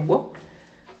omusaayi ogwo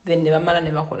then ne bamala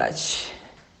ne bakola ki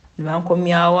ne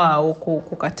bankomyawo awo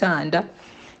ku katanda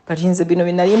kati nze bino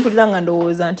binali mpulira nga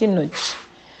ndowooza nti nno ki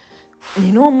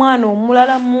nina omwana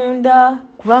omulala munda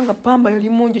kubanga pamba yali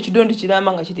mungi ekidondi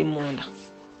kiramba nga kiri munda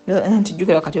nti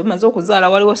jjukira kati bamaze okuzaala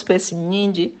waliwo space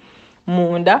nnyingi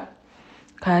munda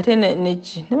kate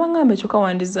neki ne baŋŋamba ekyo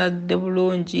kawandizadde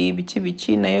bulungi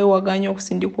biki naye waganya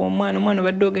okusindika omwana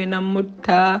obadde ogenda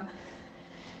mutta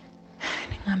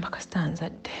ne ŋŋamba kasita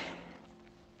nzadde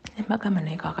ne mbagamba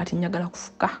naye kakati njagala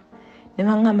kufuka ne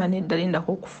baŋŋamba nedda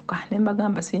lindako okufuka ne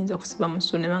mbagamba siyinza kusiba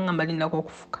musu ne baŋŋamba lindako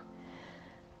okufuka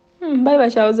bali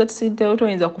bakyawuza tisiteo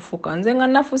toyinza kufuka nze nga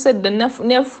nafuse dda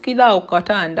nefukira awo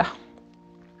katanda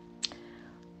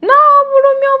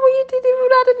bulumi obuyitirivu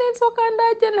ate nensooka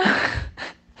ndajja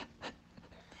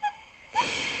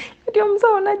kati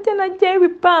omusawo najja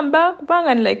ebipamba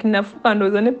kubanga like nafuka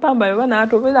ndowooza ne pamba yoba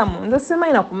naatoberamu nze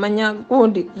simanyi kumanya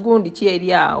gundi ki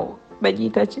eri awo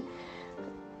bagiyita ki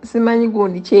simanyi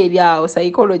gundi ki eri awo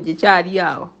psychology kyali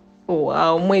awo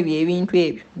awo mu ebintu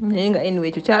ebyo naye nga anyway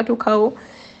ekyo kyatuukawo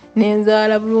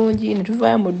nenzaala bulungi ne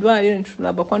tuvaayo mu ddwaliro ne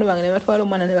tutula bakwano bange ne batwala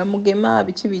omwana ne bamugema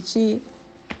biki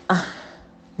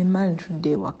ne mmala ne tudda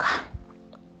ewaka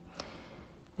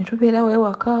ne tubeerawo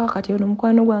ewaka kati ono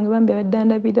mukwano gwange bambi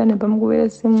abaddandabira ne bamugubira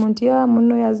essimu nti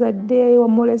munno yazadde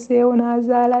wamuleseewo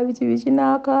n'azaala biki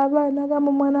n'akaaba n'agamba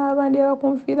omwana w'abandi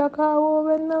abakunfiirako awo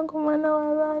bannange omwana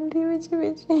w'abandi biki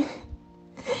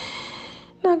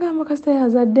n'agamba kasita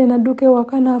yazadde n'adduka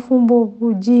ewaka n'afumba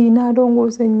obugi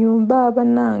n'alongoosa ennyumba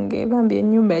bannange bambi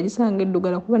ennyumba yagisanga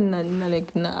eddugala kuba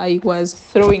I was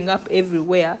throwing up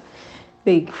everywhere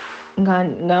like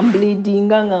nga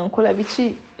bleedinga nga nkola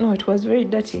biki no it was very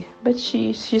dirty but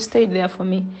she stayed there for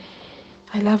me.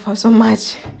 I love her so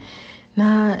much.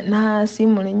 na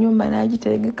simu n'ennyumba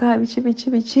n'agiteregeka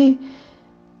biki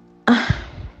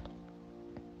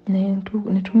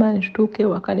ne tumala ne tutuuka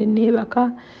ewaka ne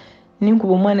neebaka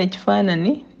ninkuba omwana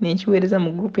ekifaanani nenkiweereza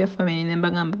mu group ya family ne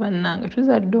mbagamba bannange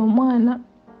tuzadde omwana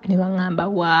ne baŋŋamba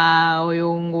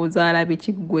oyo ng'ozaala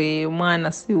biki ggwe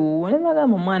omwana si wuwo ne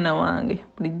bagamba omwana wange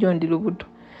bulijjo ndi lubuto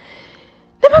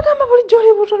ne bagamba bulijjo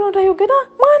oli buto n'otayogera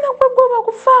mwana gwe gwoba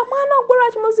kufa mwana gwe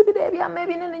lwaki muzibira ebyama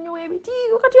ebinene nnyo ebiti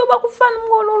kati oba kufa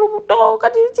ng'ono olubuto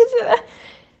kati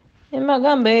ne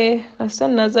bagamba kasita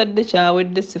nazadde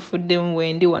kyawedde sifuddemu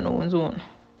wendi wano nze ono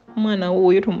omwana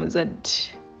wuuyo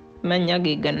tumuzadde mannya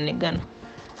ge gano ne gano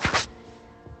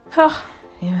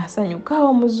asanyuka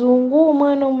omuzungu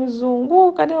omwana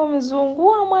omuzungu kati omuzungu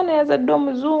omwana yazadde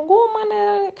omuzungu omwana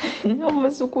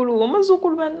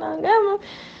omuzukulu bannange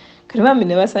kati bambi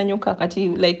ne basanyuka kati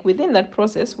like within that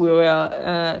process we were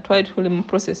twali tuli mu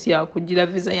process ya kugira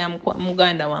visa ya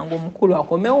muganda wange omukulu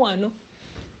akomewo wano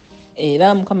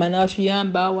era mukama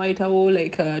n'atuyamba wayitawo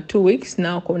like 2 weeks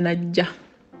naako najja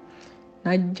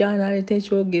n'aleeta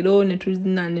ekyogero ne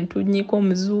tunyiika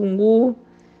omuzungu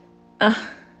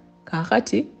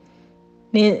kakati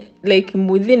like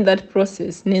within that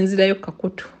process nenzirayo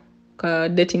kakutu ka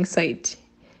dating site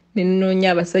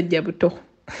nenoonya abasajja buto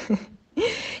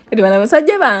kati bano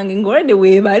abasajja bange ng'olwadde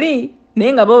weebali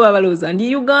naye nga bo babalooza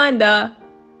ndi Uganda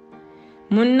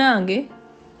munnange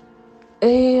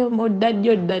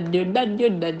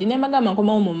oddaddi ne bagamba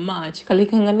nkomawo mu March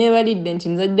kaleka nga neebalidde nti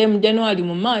nzadde mu January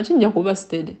mu March nja kuba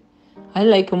steady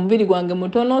ali like omubiri gwange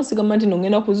mutono nsigamba nti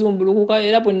nongenda kuzumbulukuka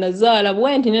era bwe nazaala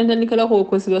bwenti nentandikirako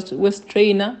okozesa West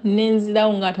Trainer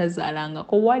nenzirawo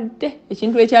ng'atazaalangako wadde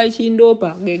ekintu ekyali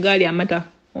kindoopa ge gaali amata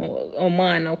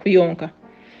omwana okuyonka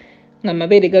nga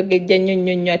amabeere gagejja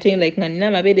nnyo ate like nga nina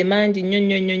amabeere mangi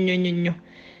nnyo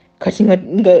kati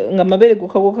nga amabeere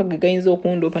gokagoka ge gayinza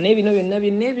okundoopa naye bino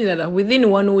byonna ebirala within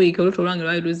 1 week oluto lwange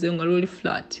lwali luzzeewo nga luli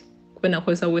flat kuba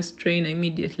nakozesa West Trainer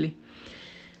immediately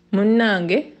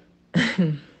munnange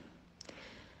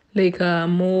like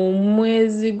mu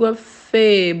mwezi gwa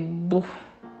Febu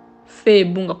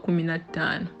nga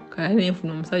 15 kale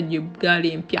nenfuna omusajja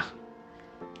eggaali empya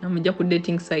namujja ku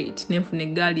dating site nenfuna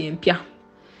eggaali empya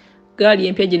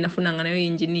gye nafunanga nayo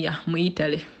engineer mu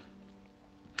Italy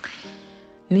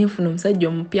nenfuna omusajja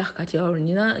omupya kati awo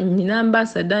nina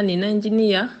ambassador nina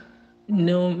engineer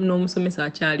n'omusomesa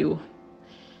akyaliwo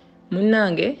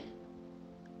munnange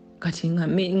kati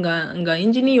nga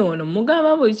engineer ono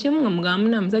mugamba buli kimu nga mugamba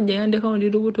na musajja yandekawo ndi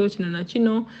lubuto kino na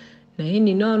kino naye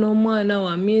nina n'omwana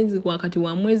wakati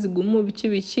wa mwezi gumu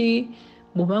biki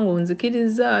bw'obanga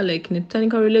onzikiriza like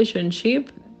netutandika relationship.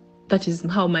 That is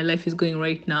how my life is going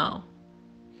right now.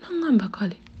 Nangamba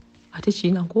kale ate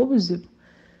kirinako obuzibu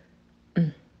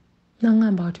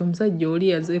nangamba kati omusajja oli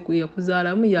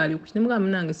yakuzaalamu yali kukinamugamba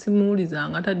nange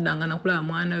simuwulizanga taddanga nakulaba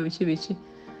mwana we biki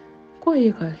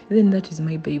koye kale then that is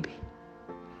my baby.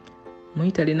 Mu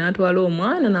Italy n'atwala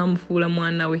omwana n'amufuula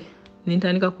mwana we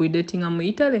nintandika ku dating mu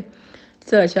Italy.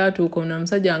 Kiseera kyatuuka ono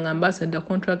omusajja nga ambassador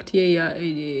contract ye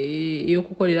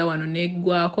ey'okukolera wano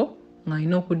neggwako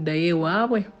ng'alina okuddayo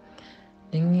ewaabwe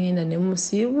nengenda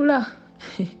nemusiibula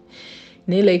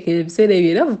naye like ebiseera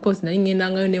ebyo era of course nali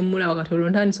ngendangayo nemulaba kati olwo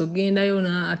ntandise okugendayo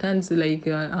atandise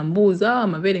like ambuuza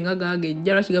amabeere nga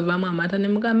gagejja lwaki gavaamu amata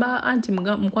nemugamba anti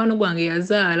mukwano gwange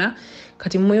yazaala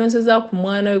kati muyonseza ku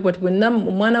mwana we kati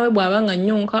omwana we bw'abanga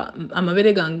nnyonka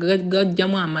amabeere gange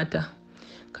gajjamu amata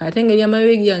kati engeri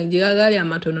amabeere gange gye gagali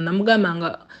amatono namugamba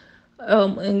nga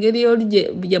engeri oli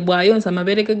gye bw'ayonsa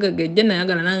amabeere ge gagejje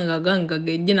nayagala nange gange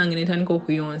gagejje nange netandika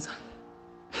okuyonsa.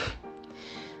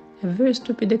 A very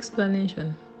stupid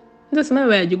explanation. Nze simanyi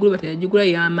bayagigula batayagigula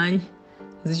yamanyi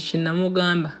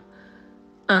zikinamugamba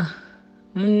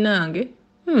munnange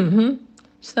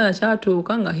kiseera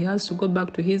kyatuuka nga he has to go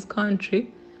back to his country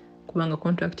kubanga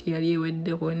contract yali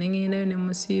eweddeko nengendayo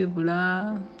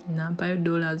nemusiibula nampayo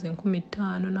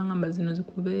 $50,000 nangamba zino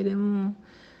zikubeeremu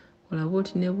olaba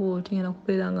oti ne bwoti ngenda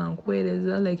kubeera nga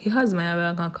nkuweereza like he has my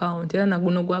bank account era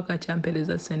naguno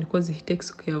gwakakyampereza sente because he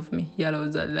takes care of me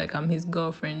yaloza like I'm his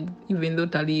girlfriend even though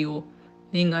taliyo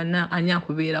ninga ani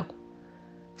akubeerako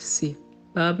si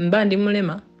mba ndi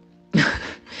mulema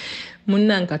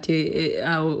munnange kati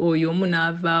oyo omu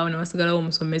n'avaawo newasigalawo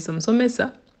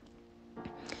omusomesa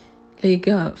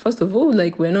like first of all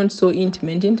like we're not so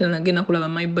intimate nagenda kulaba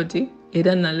my body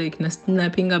era na like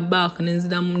snapping back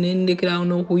nenziramu nendekerawo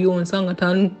n'okuyonsa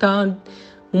nga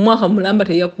mumwaka mulamba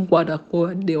teyakukwatako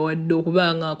wadde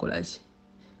okubanga akolaki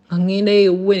nga ngenda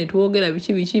yewe netwogera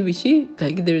biki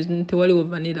like there is tewaliwo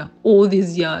vanilla all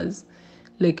these years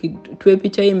like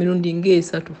twepicha y'emirundi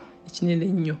ng'esatu ekinene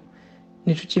nnyo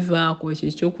netukivaako ekyo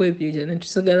ekyokwepicha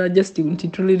netusigala just nti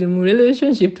tuli mu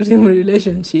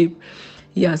relationship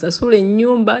yasasula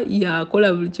ennyumba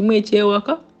yakola buli kimu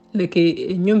ekyewaka like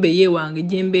ennyumba eyewange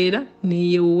gyembeera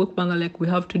neyewowe kubanga like we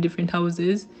have 2 different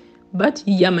houses but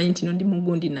ye amanyi nti ndi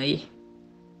mugundi naye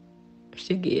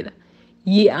kitegeera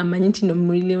ye amanyi nti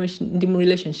ndi mu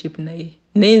relationship naye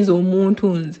nze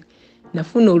omuntu nze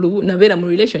nabeera mu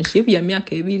relationship ya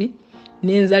myaka 2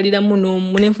 nenzaliramu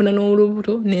nenfuna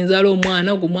n'olubuto nenzaala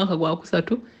omwana ogwo mwaka gwa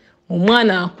 3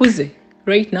 omwana akuze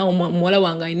right now muwala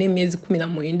wange alina emyezi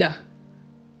 19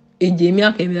 ejje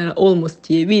emyaka emirala almost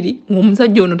 2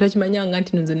 ng'omusajja ono takimanyanga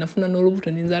nti nze nafuna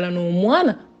n'olubuto nenzaala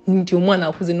n'omwana nti omwana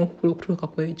akuze n'okukula okutuuka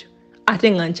ku ekyo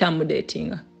ate nga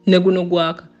nkyamudatinga ne guno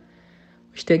gwaka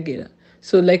okitegeera.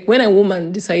 So like when a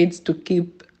woman decides to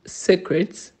keep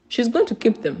secrets she's going to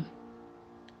keep them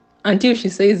until she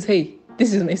says hey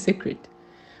this is my secret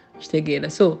okitegeera.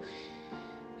 So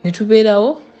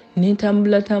netubeerawo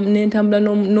nentambula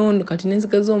n'ono kati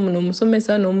nenzigaza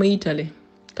n'omusomesa n'omu Italy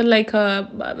like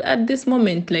at this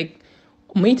moment like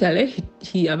mu Italy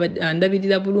he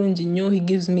andabirira bulungi nnyo he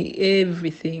gives me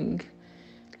everything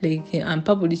like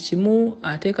ampa buli kimu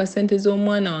ateeka sente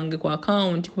z'omwana wange ku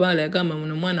account kubala yagamba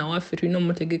muno mwana waffe tulina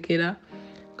omutegekera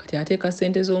kati ateeka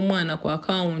sente z'omwana ku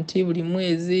account buli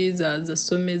mwezi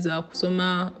za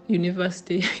kusoma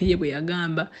university ye bwe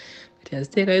yagamba kati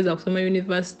aziteekayo za kusoma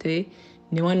university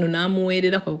ne wano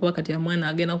n'amuweerera kuba kati omwana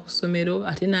agenda ku ssomero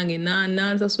ate nange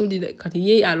nansasulira kati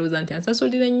ye alooza nti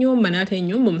ansasulira ennyumba n'ate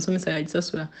ennyumba omusomesa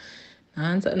yagisasula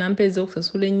nampeeza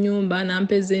okusasula ennyumba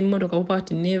nampeeza emmotoka kuba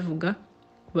kati neevuga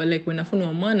kuba like when nafuna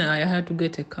omwana I had to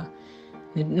get a car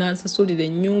nansasulira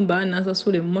ennyumba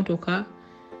nansasula emmotoka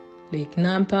like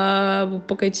nampa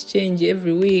pocket change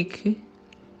every week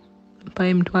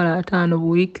mpayo $50,000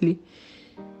 weekly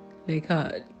like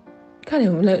kale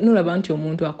nolaba nti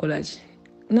omuntu akolaki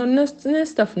ne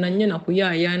staff nannyo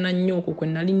nakuyaayaana nnyo okwo kwe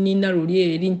nali nnina luli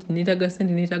eri nti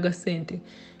neetaga sente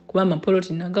kuba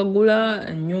amapoloti nagagula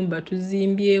ennyumba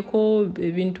tuzimbyeko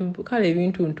ebintu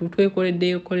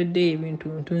twekoleddeyo ebintu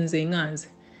ntunze nganze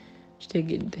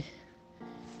kitegedde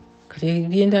kati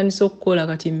byentandise okukola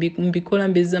kati mbikola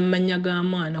mbizza mu mannya ga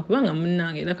mwana kubanga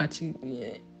munnange era kati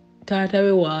taata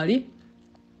we waali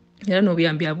era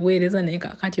n'obuyambi abuweereza naye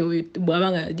kati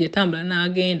bw'abanga gyetambula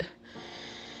n'agenda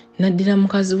naddira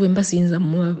mukazi we mbasinza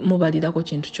mubalirako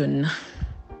kintu kyonna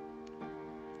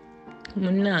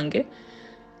munnange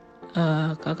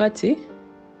kakati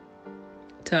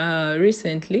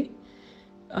recently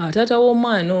taata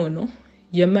w'omwana ono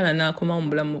yamala n'akomawo mu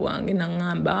bulamu bwange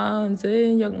naŋŋamba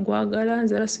nze nkwagala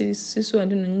nze era sisula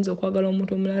nti nyinza okwagala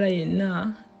omuntu omulala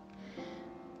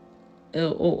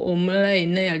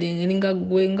yenna yalinga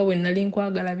gwe nga bwe nali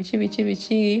nkwagala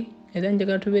biki era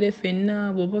njagala tubeere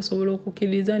ffenna bw'oba osobola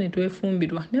okukkiriza ne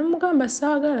twefumbirwa ne mugamba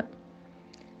saagala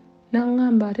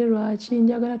naŋŋamba ate lwaki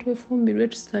njagala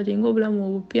twefumbirwe tusitalinga obulamu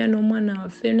obupya n'omwana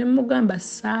waffe ne mugamba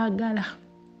saagala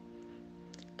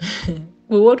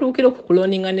bwe wotuukira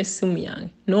okukuloninga n'essimu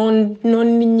yange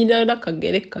n'onninyirira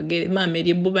kagere maama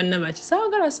eryebbo banna baki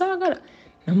saagala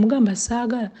namugamba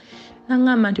saagala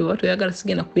naŋŋamba nti oba toyagala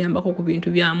sigenda kuyambako ku bintu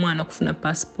bya mwana kufuna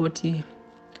paasipooti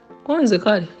konze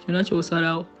kale kyonna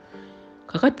kyosalawo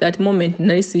kakati that moment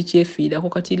nali sikyefiirako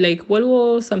kati like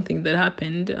waliwo something that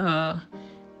happened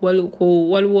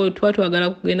waliwo twatwagala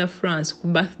kugenda France ku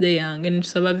birthday yange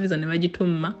netusaba visa ne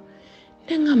bagitumma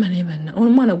neŋŋamba naye banna ono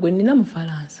omwana gwe nnina mu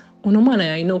Faransa ono omwana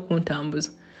yalina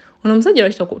okuntambuza ono omusajja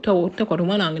lwaki takwata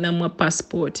omwana wange namuwa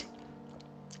paasipooti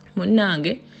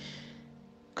munnange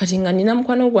kati nga nina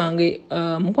mukwano gwange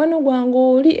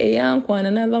oli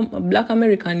eyankwana n'ava Black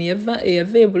American yava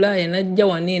e Bulaaya n'ajja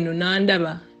wano eno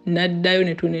n'andaba n'addayo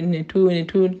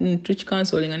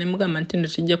netukikansolinga ne mugamba nti ndo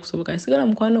kijja kusoboka nsigala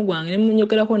mukwano gwange ne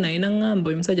munyogerako naye naŋŋamba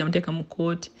oyo musajja amuteeka mu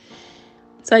kkooti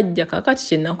sajja kakati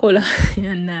kyenakola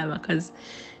yanna abakazi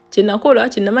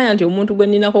kyenamanya nti omuntu gwe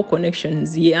ninako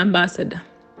connections ye ambassador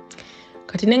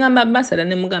kati neŋŋamba ambassador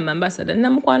ne mugamba ambassador nina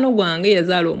mukwano gwange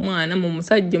yazaala omwana mu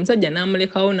omusajja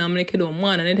n'amulekera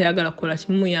omwana naye tayagala kukola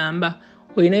kimuyamba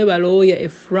olinayo balooya e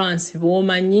France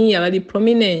bw'omanyi abali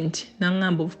prominent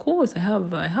naŋŋamba of course I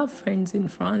have friends in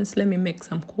France, let me make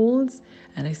some calls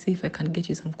and I see if I can get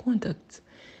you some contacts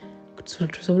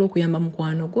tusobole okuyamba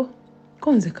mukwano gwo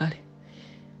konze kale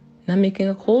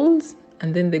making calls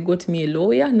and then they got me a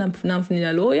lawyer namfunira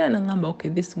a lawyer naŋŋamba okay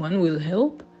this one will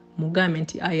help mugambe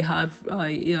nti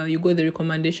you got the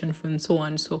recommendation from so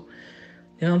and so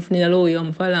namfunira lawyer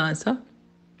omufalansa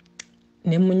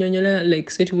nemunyonyola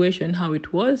like situation how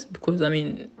it was because I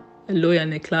mean a lawyer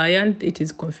and a client it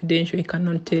is confidential, he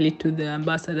cannot tell it to the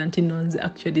ambassador until nonze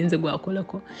actually nze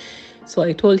gwakolako. So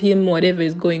I told him whatever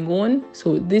is going on.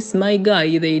 So this my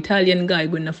guy, the Italian guy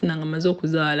gwe nafunanga amaze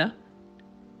okuzaala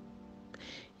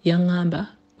yangamba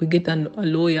we get a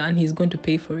lawyer and he's going to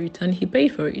pay for it, and he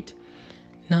paid for it.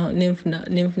 Now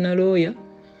nemfuna lawyer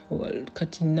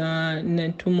kati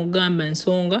netumugamba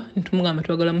ensonga netumugamba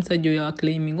twagala musajja oyo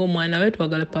aclaiming omwana we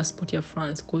twagala passport ya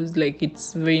France because like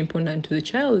it's very important to the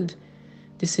child,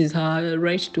 this is her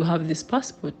right to have this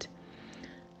passport.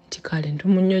 Tikale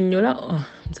ntumunyonnyola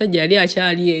musajja yali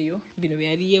akyali eyo bino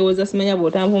byali yewoza simanya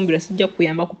bw'otanvumbira sijja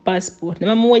kuyamba ku passport ne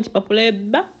bamuwa ekipapula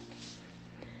ebba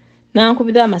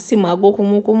nankubira amasimu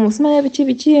ag'okumukumu simanya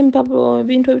biki empapula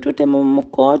bintu ebitutte mu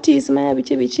kooti simanya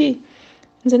biki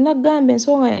nze nagamba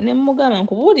ensonga ne mugamba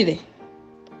nkubuulire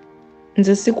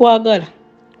nze sikwagala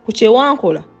ku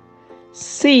kyewankola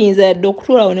siyinza yadde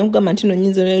okutuulawo ne nkugamba nti no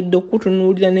nyinza yadde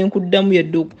okutunuulira ne nkuddamu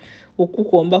yadde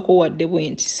okukukombako wadde bwe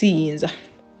nti siyinza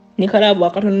ne kalaabu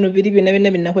akatono biri byonna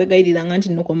byennakwegayirira nti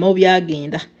nokomawo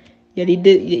byagenda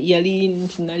yali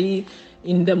nti nali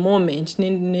in the moment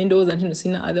nendowooza nti no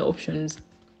sina other options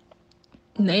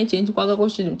naye kyenkikwagako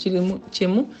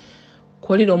kimu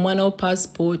kolera omwana wo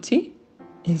passipooti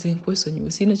nze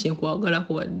nkwesonyiwe sina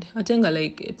kyenkwagalako wadde ate nga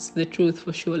like it's the truth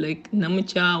for sure like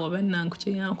namukyawa bannange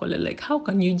kyeyankola like how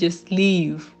can you just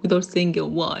leave without saying a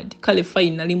word kale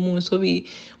fine nali mu nsobi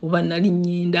oba nali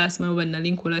nnyinda asima oba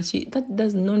nali nkola ki that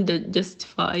does not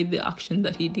justify the action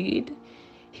that he did.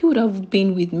 He would have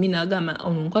been with me nagamba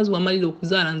omukazi wamalira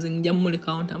okuzaala nze njja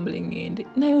mumulekawo ntambule ngende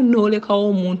naye noolekawo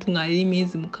omuntu ng'ali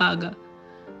myezi 6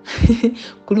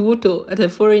 ku lubuto at a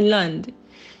foreign land.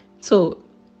 So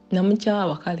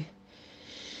namukyawa kale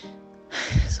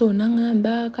so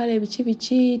nangamba kale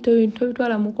biki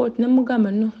tobitwala mu kooti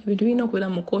namugamba no ebintu birina okubeera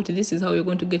mu kooti, this is how you're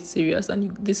going to get serious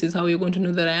and this is how you're going to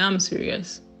know that I am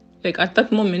serious. Like at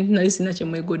that moment nali sina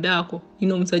kyemwegodaako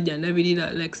omusajja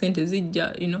ndabirira like sente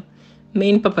zijja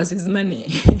main purpose is money.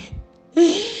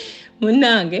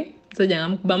 Munange musajja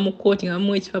ngamukuba mu kooti nga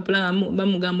bamuwa ekipapula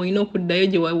bamugamba olina okuddayo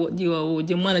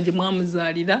gye mwana gye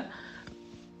mwamuzaalira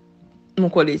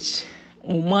mukole ki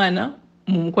omwana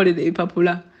mumukolere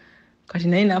ebipapula kati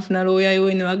naye nafuna lawyer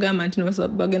we ne bagamba nti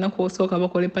bagenda kusooka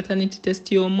bakole paternity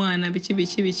test y'omwana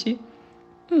biki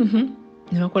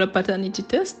ne bakola paternity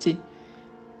test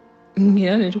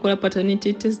era ne tukola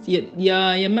paternity test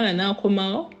yamala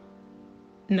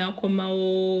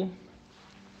n'akomawo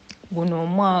guno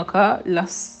omwaka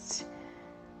last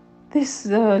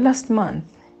month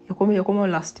yakomawo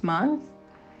last month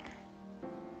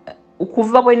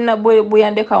okuva bwe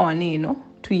yandeka wano eno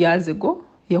 2 years ago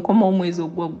yakomawo omwezi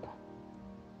ogwaggwa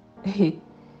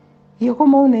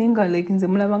yakomawo naye nga like nze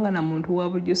mulabanga na muntu wa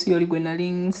bulijjo si yoli gwe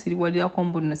nali nsiriwalirako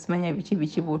mbu nasimanya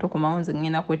biki bw'otokomawo nze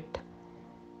ngenda kwetta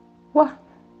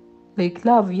like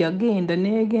love yagenda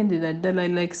neegendera ddala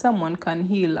like someone can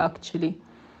heal actually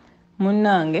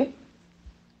munnange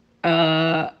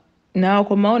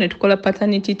n'akomawo ne tukola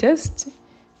paternity test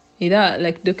era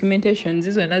like documentations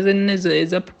zonna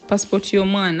eza passport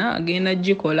y'omwana agenda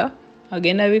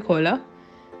bikola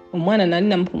omwana nali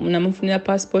namufunira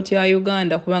passport ya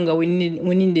Uganda kubanga we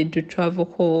needed to travel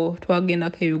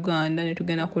twagendako Uganda ne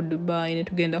tugenda ko Dubai ne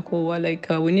tugenda ko like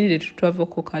we needed to travel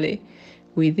ko kale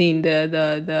within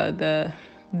the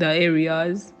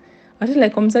areas. I feel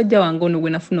like omusajja wange ono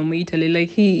gwe nafuna mu Italy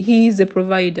like he is a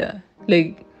provider.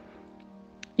 Like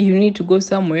you need to go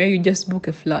somewhere, you just book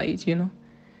a flight, you know.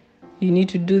 You need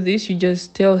to do this, you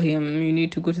just tell him. You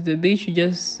need to go to the beach, you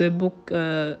just book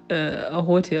a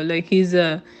hotel. Like he's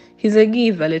a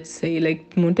giver, let's say.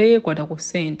 Like munteye kwata ku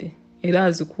sente era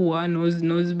azikuwa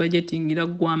knows budgeting era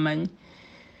gwamanyi.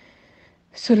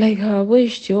 So like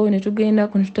bwekityo ne tugenda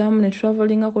ne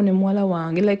travelingako ne muwala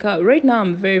wange. Like right now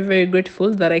I'm very very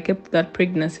grateful that I kept that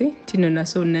pregnancy tino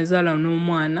naso nezaala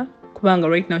n'omwana kubanga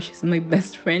right now she's my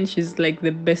best friend. She's like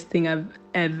the best thing I've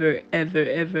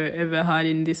ever had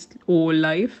in this whole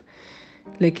life.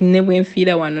 Like never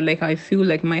nfiira wano, like I feel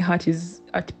like my heart is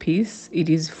at peace, it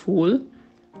is full.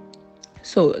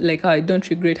 So like I don't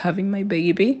regret having my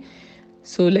baby.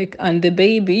 So like and the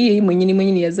baby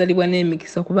mwenyini yazalibwa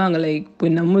n'emikisa kubanga like bwe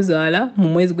namuzaala mu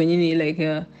mwezi gwenyini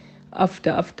like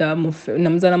after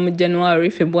namuzaala mu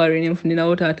February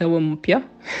nenfunirawo taata we mupya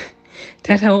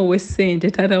taata we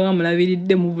w'essente, taata we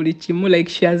amulabiridde mu buli kimu. Like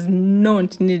she has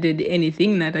not needed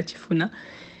anything natakifuna.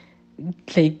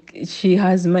 Like she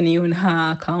has money on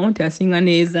her account asinga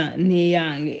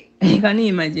neyange. Can you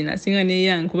imagine asinga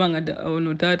neyange kubanga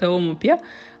ono taata we mupya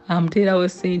amuteerawo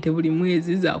ssente buli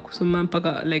mwezi za kusoma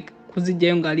mpaka like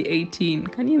kuzijjayo ngali 18.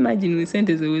 Can you imagine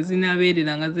sente ze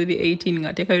zinabeerera nga ziri 18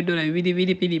 nga teekayo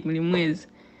 $2 buli mwezi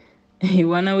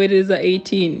wanaweereza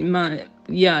 18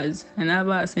 years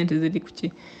anaaba sente ziri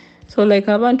kuki. So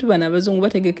like abantu bano abazungu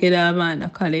bategekera abaana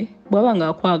kale bw'aba nga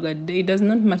akwagadde, it does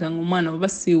not matter ng'omwana oba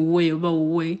si wuwe oba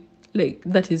wuwe, like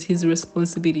that is his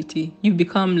responsibility. You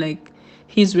become like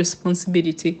his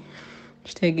responsibility.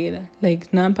 Kitegeera like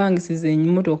nampangisiza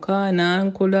emmotoka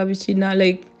nankola biki na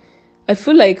like I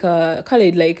feel like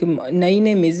kale like nayina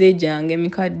emize gyange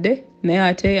mikadde naye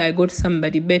ate I got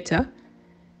somebody better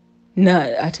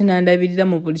na ate nandabirira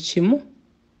mu buli kimu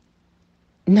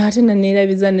n'ate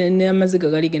neerabiza n'amaziga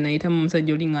gali ge nayitamu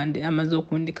omusajja oli nga amaze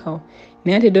okundikawo.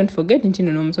 Naye ate don't forget nti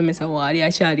nno n'omusomesa waali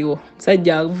akyaliwo,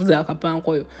 musajja avuza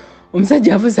akapanka oyo,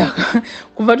 omusajja avuza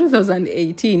kuva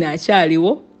 2018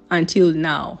 akyaliwo until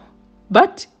now.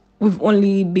 But we've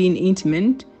only been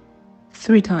intimate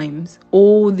 3 times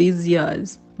all these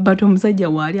years. But omusajja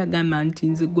waali agamba nti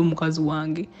nze gwe mukazi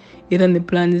wange era ne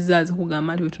plan zaazi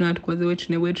kugamba nti wetuna tukoze wetu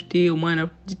ne wetuti omwana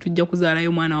tujja kuzaalayo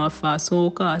omwana waffe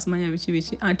asooka asimanya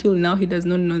biki until now he does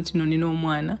not know nti nina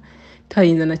omwana.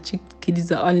 Tayinza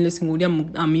nakikkiriza unless ng'oli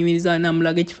amuyimiriza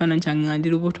n'amulaga ekifaananyi kyange nga ndi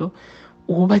lubuto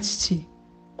oba kiki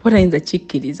kuba tayinza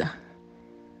kikkiriza.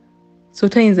 So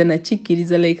tayinza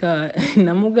nakikkiriza like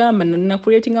namugamba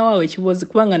nakuleetinga waawe ekibozi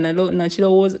kubanga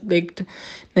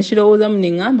nakirowooza mu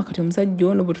ne ngamba kati omusajja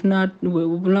ono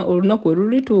olunaku we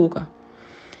lulituuka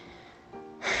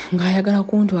ng'ayagala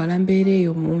kuntwala mbeera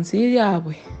eyo mu nsi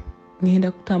yaabwe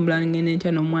ngenda kutambula ngenda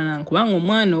ntya n'omwana wange kubanga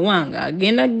omwana owange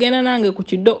agenda nange ku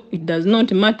kido. It does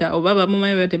not matter oba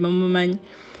bamumanyi oba tebamumanyi.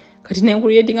 Kati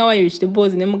nenkuleetinga waayo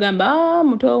ekiteboozi ne mugamba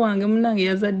muto wange munnange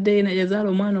yazaala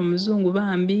omwana omuzungu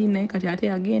bambi naye kati ate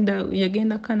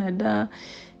yagenda Canada,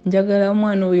 njagala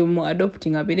omwana oyo mu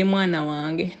adopting abeere mwana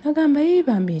wange. Nagamba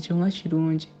bambi ekyo nga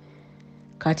kirungi,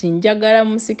 kati njagala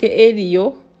musike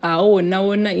eriyo awo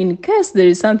wonna in case there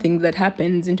is something that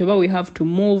happens nti oba we have to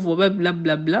move oba bla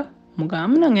bla bla. Mugamba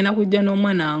munnange nakujja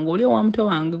n'omwana wange oli owa muto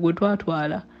wange gwe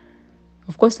twatwala.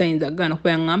 Of course ayinza gana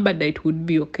kuba yaŋŋamba that it would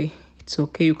be okay. It's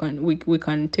okay, we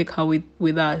can take her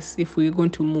with us if we're going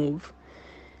to move.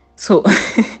 So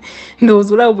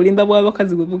ndowooza olaba obulimba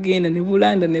bw'abakazi bwe bugenda ne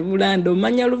bulanda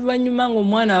omanya oluvannyuma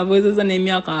ng'omwana abuwezezza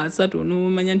n'emyaka 3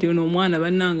 n'omanya nti ono omwana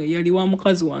bannange yali wa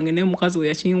mukazi wange naye mukazi we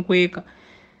yakinkweka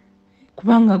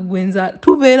kubanga gwenza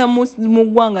tubeera mu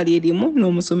ggwanga lye limu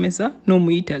n'omusomesa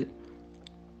n'omuyitale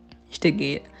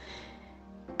kitegeera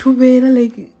tubeera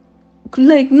like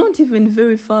not even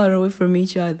very far away from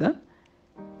each other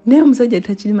naye omusajja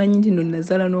takirimanyi nti ndo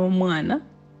nazaala n'omwana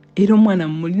era omwana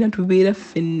mulina tubeera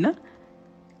ffenna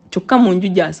kyokka mu nju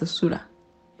gy'asasula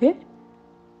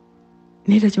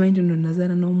naye takimanyi nti ndo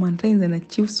nazaala n'omwana tayinza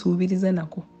nakisuubiriza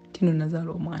nako ti ndo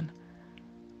nazaala omwana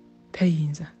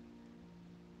tayinza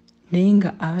naye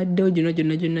nga abaddewo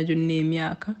gyonna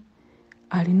emyaka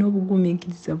alina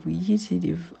obugumiikiriza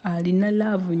buyitirivu alina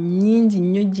laavu nnyingi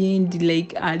nnyo gyendi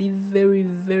like ali very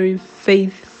very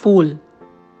faithful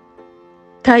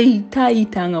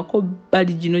tayitangako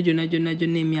bbali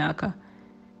gyonna emyaka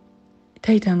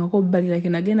tayitangako bbali like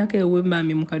nagendako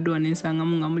ewembambi mu kadowa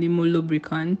nensangamu nga mulimu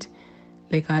lubricant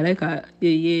like aleka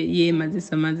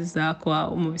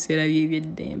yemazisaako mu biseera bye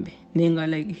eby'eddembe naye nga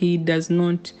like he does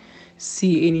not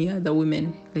see any other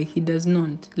women like he does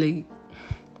not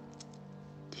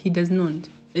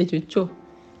ekyo kyo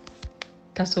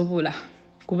tasobola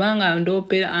kubanga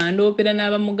andoopera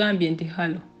n'abamugambye nti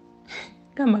halo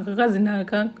gamba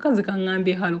akakazi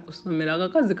kaŋŋambye halo kusomera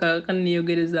akakazi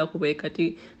kanneeyogerezaako bwe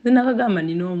kati nze nakagamba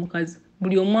nina omukazi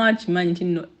buli omu akimanyi nti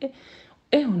nno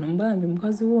ono mubambi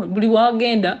mukazi wo buli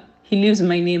wagenda he leaves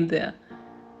my name there.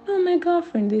 No, my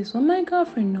girlfriend this one, my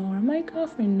girlfriend Nora,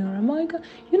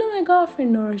 you know my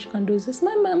girlfriend Nora, she can do this,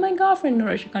 my girlfriend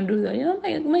Nora, she can do that, you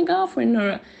know my girlfriend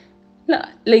Nora.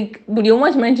 Like buli omu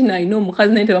akimanyi nti naina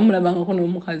omukazi naye tebamulabangako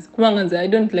n'omukazi kubanga nze I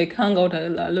don't like hang out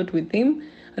a lot with him.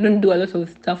 I don't do a lot of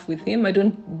stuff with him. I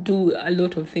don't do a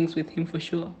lot of things with him for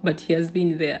sure, but he has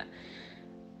been there.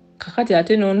 Kakati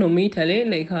ate no muitale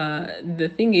like the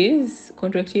thing is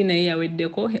contract naye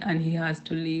yaweddeko and he has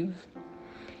to leave.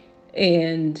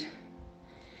 And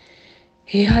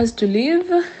he has to leave,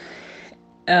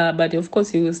 but of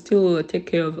course he will still take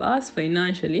care of us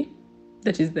financially.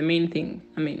 That is the main thing.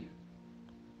 I mean,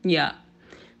 yeah,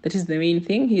 that is the main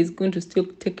thing. He is going to still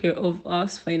take care of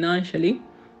us financially.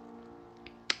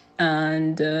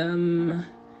 And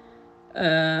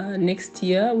next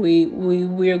year we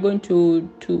are going to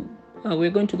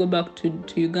go back to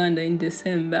Uganda in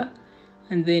December.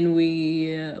 And then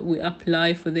we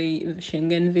apply for the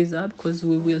Schengen visa because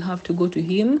we will have to go to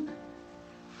him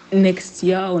next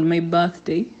year on my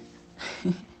birthday.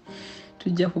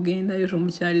 Tujja kugendayo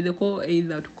tumukyalireko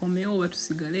either tukomeyo oba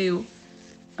tusigaleyo.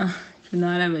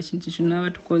 Tunalaba ekintu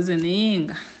kyonna tukoze naye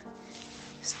nga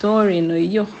story eno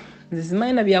yo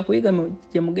zizimayina byakuyiga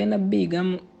gye mugenda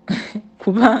biyigamu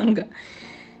kubanga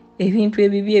ebintu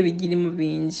ebibi ebigirimu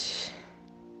bingi.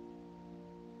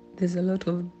 There's a lot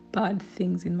of bad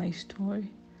things in my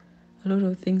story, a lot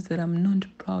of things that I'm not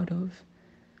proud of,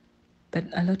 but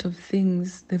a lot of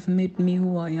things they've made me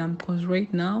who I am, because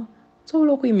right now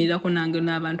nsobola okuyimirirako nange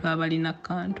n'abantu abalina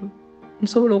kantu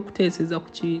nsobola okuteeseza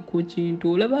ku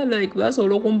kintu olaba like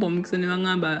basobola okumpa omukisa ne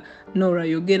baŋŋamba Nora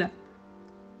yogera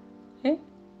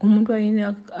omuntu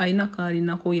alina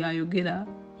kaalinako yayogera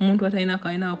omuntu atalina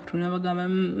kaalina akutuna bagamba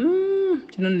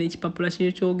kino nekipapula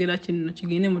ky'ekyogera kino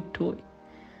kigende mu ttooyi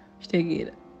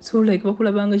kitegeera. So like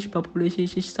bakulabanga ekipapula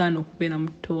ekisaana okubeera mu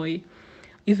ttooyi.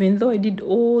 Even though I did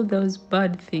all those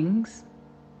bad things,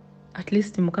 at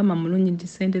least mukama mulungi nti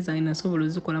sente zange nasobola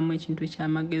ozikolamu ekintu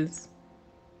ekyamagezi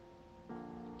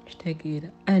kitegeera.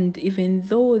 And even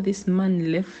though this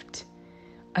man left,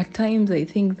 at times I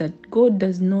think that God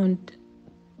does not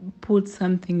put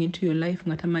something into your life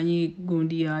nga tamanyi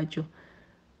gundi yakyo.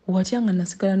 Watya nga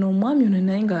nasigala n'omwami ono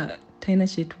naye nga talina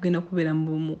kye tugenda kubeera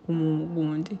mu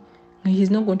gundi.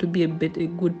 He's not going to be a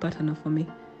good partner for me.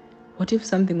 What if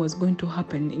something was going to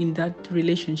happen in that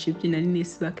relationship?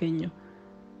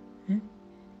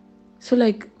 So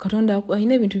like Katonda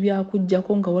ayina ebintu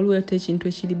byakujjako nga waliwo ate ekintu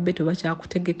ekiri beto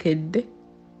bakyakutegekedde.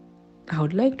 I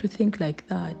would like to think like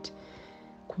that.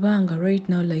 Kubanga right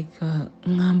now like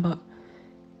ngamba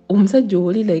omusajja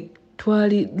oli like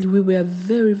we were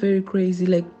very very crazy.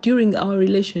 Like during our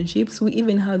relationships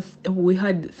we had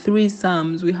 3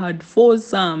 psalms, we had 4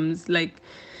 psalms. Like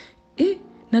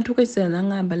natuka isana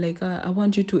ngamba like I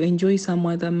want you to enjoy some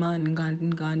other man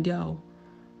ngandiao,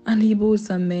 and he brought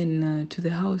some men to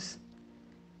the house,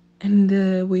 and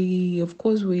we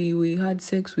had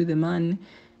sex with the man,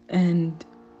 and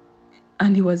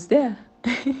he was there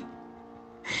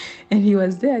and he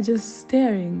was there just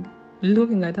staring,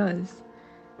 looking at us.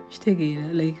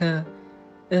 Like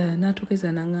natuka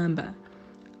isana ngamba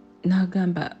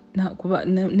nagamba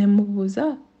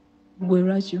nemubuuza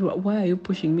why are you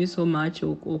pushing me so much?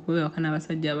 Have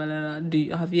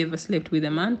you ever slept with a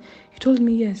man? He told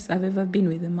me, yes, I've ever been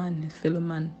with a man, a fellow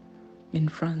man in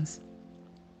France.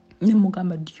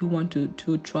 Nemugamba, do you want to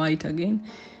try it again?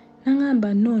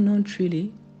 Nangamba, no, not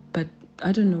really. But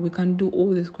I don't know, we can do all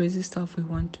this crazy stuff we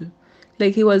want to.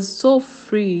 Like, he was so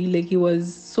free, like, he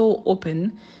was so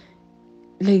open.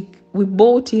 Like, we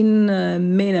brought in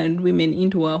men and women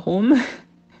into our home.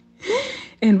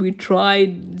 And we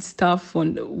tried stuff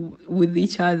with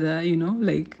each other, you know,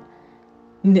 like,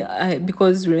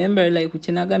 because remember, like,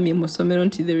 uchinagami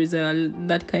mosomeronti, there is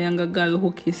that Kayanga girl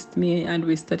who kissed me, and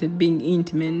we started being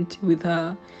intimate with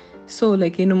her. So,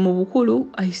 like, in Mubukulu,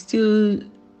 I still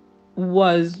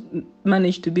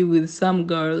managed to be with some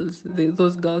girls,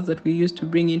 those girls that we used to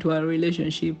bring into our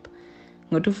relationship.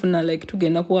 Ngatufuna, like,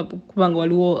 tugenda kubanga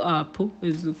waliwo app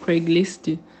is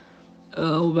Craigslist,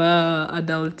 over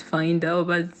adult finder,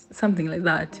 over something like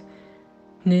that.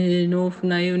 No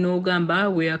gamba,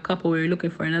 we're a couple, we're looking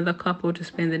for another couple to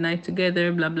spend the night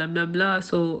together, blah blah blah blah.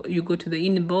 So you go to the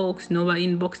inbox, nova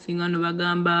inboxing and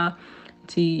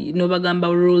nova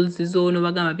gamba rules zo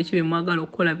nova gamba bichi bemwagala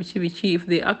okukola bichi. If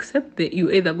they accept,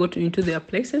 you either go into their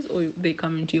places or they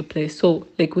come into your place. So,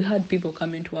 like, we had people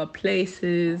come into our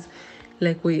places.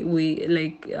 Like,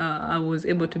 I was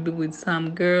able to be with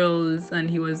some girls, and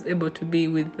he was able to be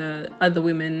with other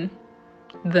women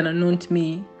that are known to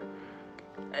me,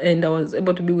 and I was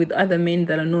able to be with other men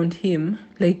that are known to him,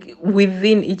 like,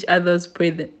 within each other's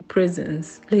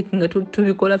presence. Like,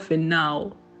 tubikola for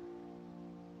now,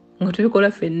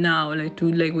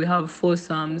 like, we have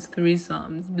foursomes,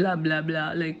 threesomes, blah blah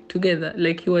blah, like, together.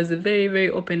 Like, he was a very,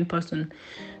 very open person.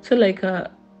 So, like,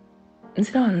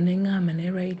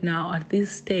 right now, at this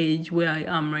stage where I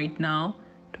am right now,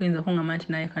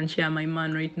 I can share my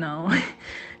man right now.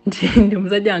 Ndi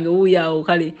omusajja wange wuuyaawo,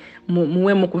 kale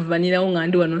muwe mukuvanirawo nga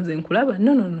ndi wano nze nkulaba.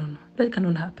 No, that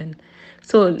cannot happen.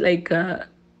 So, like,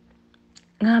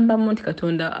 ngambamu nti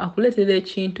Katonda akuleetera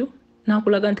ekintu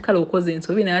n'akulaga nti kale okoze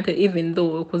ensobi, naye ate even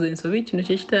though okoze ensobi, kino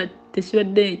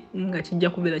tekibadde nga kijja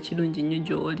kubeera kirungi nnyo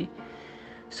gy'oli.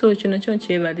 So, kino kyo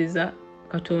nkyebaliza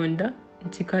Katonda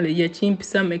nti kale yakimpi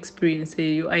some experience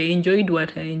eyo. I enjoyed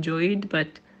what I enjoyed, but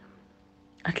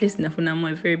at least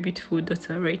nafunamu a very beautiful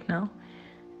daughter right now.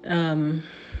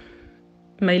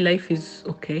 My life is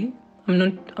okay. I'm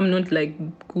not like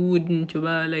good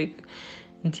nchoba, like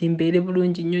ntimbere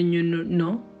bulungi nnyo,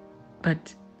 no,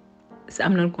 but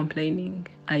I'm not complaining.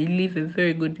 I live a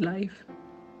very good life.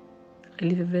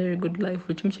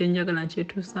 Which mchenjagala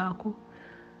nchetusaako.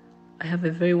 I have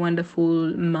a very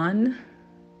wonderful man.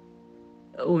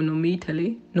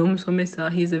 Italy. No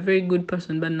musomesa. He's a very good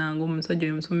person. But nango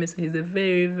musajja musomesa. He's a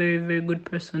very, very, very good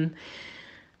person.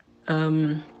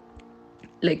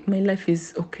 Like, my life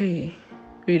is okay.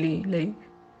 Really, like,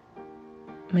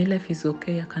 my life is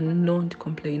okay. I cannot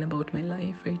complain about my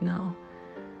life right now.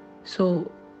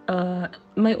 So,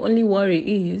 my only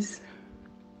worry is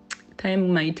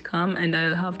time might come and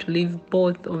I'll have to leave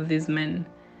both of these men.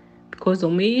 Because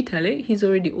Italy, he's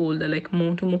already older, like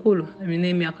muntu mukulu. I mean,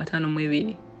 emyaka 5 mu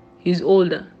 2. He's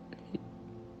older.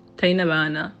 Talina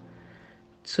baana.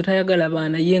 So tayagala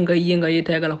baana, yenga ye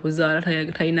tayagala kuzaala,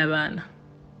 talina baana.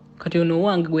 Kati ono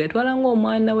wange gwe yatwala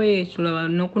ng'omwana we, tulaba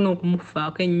n'okuno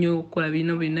okumufaako ennyo, okukola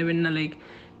bino byonna, like,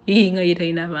 nga ye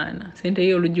talina baana. Sente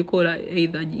ye olugikola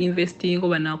either investing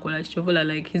oba nakola kyovola,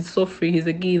 like, he's so free, he's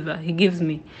a giver, he gives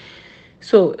me.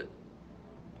 So,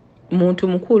 muntu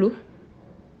mukulu,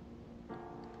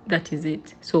 that is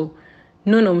it. So,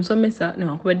 no musomesa,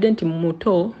 newankubadde nti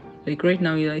muto, like, right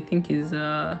now I think is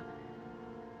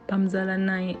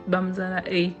bamzala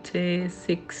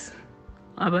 86.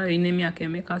 Aba ine emyaka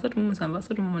emeka 37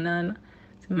 38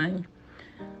 simanyi.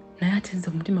 Naye ate nze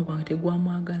omutima gwange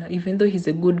tegwamwagala, even though he's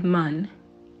a good man,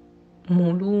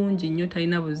 mulungi nnyo,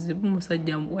 talina buzibu,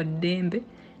 musajja wa ddembe,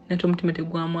 nate omutima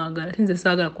tegwamwagala. Ate nze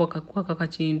saagala kwakaka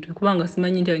kintu kubanga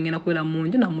simanyi nti agenda kubeera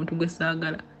munju na muntu gwe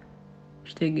saagala.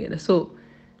 Kitegeera. So,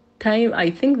 I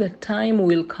think that time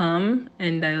will come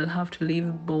and I'll have to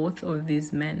leave both of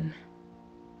these men.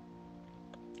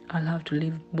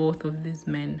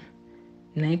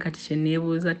 Naye kati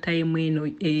kyeneebuuza time eno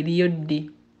eriyo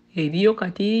ddi? Eriyo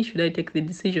kati? Should I take the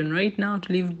decision right now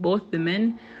to leave both the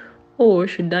men, or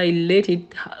should I let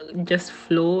it just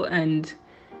flow and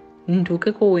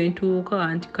ntuukeko wentuuka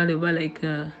anti kale oba, like,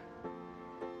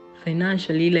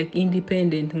 financially, like,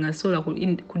 independent, nga sola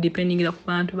kudependingira ku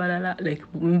bantu balala, like,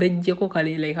 mbejjeko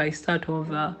kale, like, I start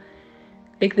over.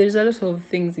 Like, there's a lot of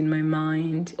things in my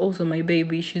mind. Also, my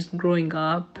baby, she's growing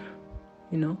up,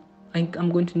 you know.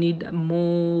 I'm going to need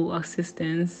more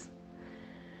assistance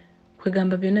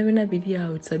kwegamba byonna biri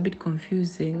awo, it's a bit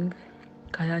confusing.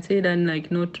 Kati ate era like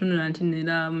n'otunula nti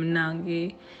nera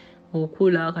munnange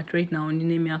okula kati right now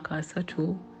nina emyaka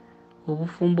 3,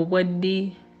 obufumbo bwa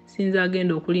ddi, sinza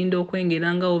agenda okulinda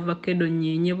okwengera nga ovakkedo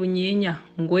nnyenye bunyeenya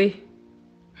ngwe.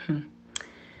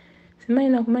 Simanyi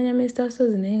nakumanya Mr.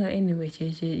 Sozi naye nga anyway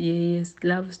ye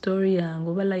love story yange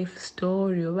oba life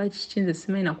story oba kikinze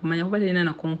simanyi nakumanya kuba terina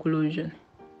na conclusion.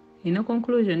 Ina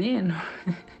conclusion eno.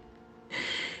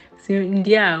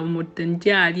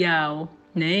 Ndyali awo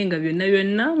naye nga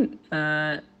byonna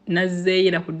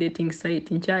nazzeeyera ku dating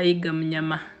site nkyayiga mu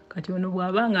nyama. Kati ono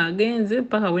bw'abanga agenze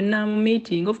paka we naamu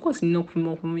meeting, of course nina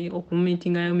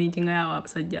okumeetinga yawo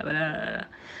abasajja abalala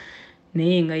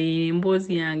naye nga ye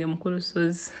emboozi yange mukulu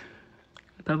Sozi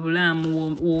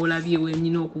babulaamu woolabye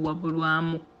wennyina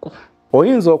okuwabulwamukko.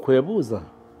 Oyinza okwebuuza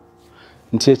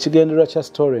nti ekigendererwa kya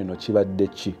story eno kibadde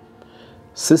ki?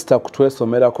 Sister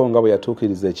kutwesomerako nga bwe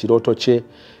yatuukiriza ekirooto kye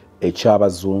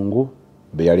eky'abazungu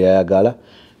be yali ayagala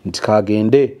nti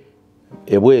kagende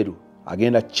ebweru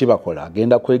agenda kibakola,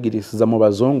 agenda kwegirisiza mu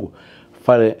bazungu.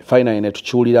 Finally ne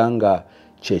tukiwulira nga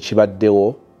kye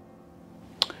kibaddewo.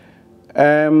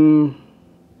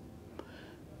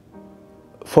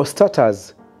 For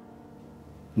starters,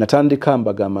 natandika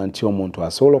mbagamba nti omuntu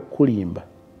asobola okukulimba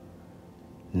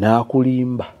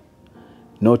n'akulimba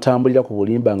n'otambulira ku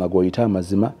bulimba nga gw'oyita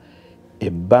amazima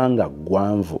ebbanga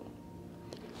ggwanvu.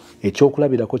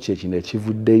 Ekyokulabirako kye kino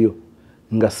ekivuddeyo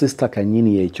nga sister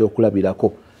kannyini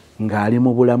ekyokulabirako ng'ali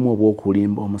mu bulamu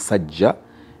obw'okulimba omusajja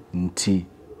nti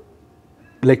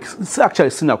like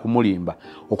actually sina kumulimba,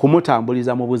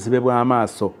 okumutambuliza mu buzibe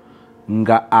bw'amaaso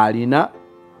nga alina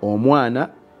omwana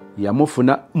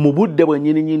yamufuna mu budde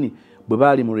bwennyini bwe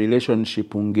baali mu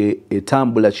relationship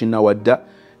ng'etambula kinnawadda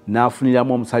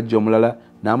n'afuniramu omusajja omulala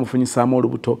n'amufunyisaamu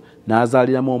olubuto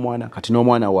n'azaaliramu omwana, kati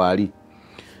n'omwana waali.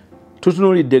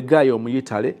 Tutunuulidde Gaaya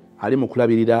Omuyitale ali mu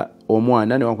kulabirira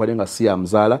omwana newankubadde nga si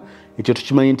yamuzaala. Ekyo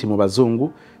tukimanyi nti mu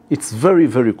bazungu it's very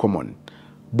very common.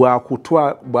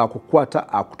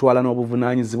 Bwakukwata akutwala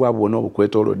n'obuvunaanyizibwa bwonna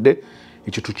obukwetoolodde.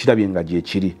 Ekyo tukirabye nga gye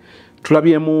kiri.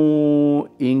 Tulabyemu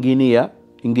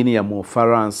inginiya mu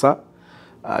Faransa,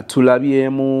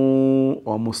 tulabyemu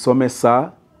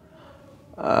omusomesa,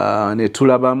 ne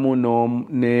tulabamu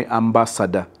ne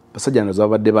ambassador. Basajja nazo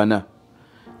babadde bana.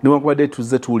 Newankubadde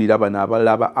tuzze tuwulira bano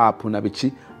abalaba app na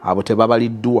biki abo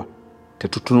tebabaliddwa,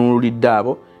 tetutunuulidde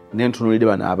abo nentunuulidde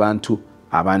bano abantu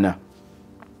abana.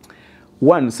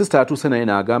 One sister atuuse naye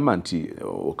n'agamba nti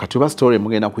kati oba story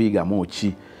mugenda kuyigamu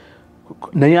ki?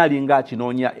 Naye alinga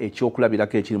akinoonya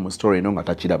ekyokulabirako ekiri mu story eno nga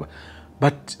takiraba.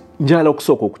 But njala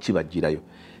okusooka okukibajjirayo.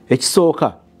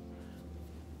 Ekisooka,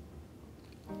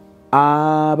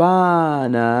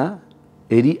 abaana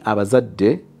eri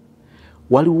abazadde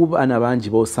waliwo baana bangi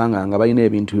b'osanga nga balina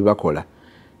ebintu bye bakola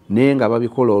naye nga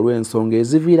babikola olw'ensonga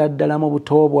eziviira ddala mu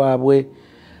buto bwabwe.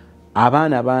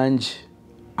 Abaana bangi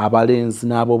abalenzi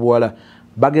n'ab'obuwala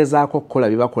bagezaako okukola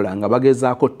bye bakola nga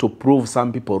bagezaako to prove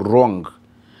some people wrong.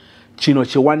 Kino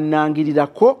kye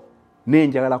wannangirirako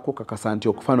n'enjagalako kakasa nti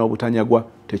okufa n'obutanyagwa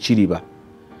tekiriba.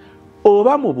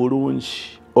 Oba mu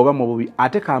bulungi oba mu bubi,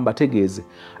 ate kambategeeze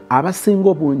abasinga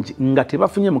obungi nga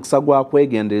tebafunye mukisa gwa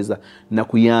kwegendereza na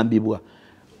kuyambibwa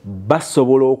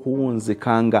basobola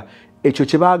okuwunzika nga ekyo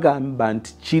kye bagamba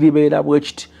nti kiribeera bwe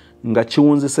kiti nga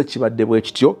kiwunzise kibadde bwe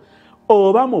kityo,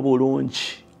 oba mu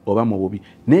bulungi oba mu bubi,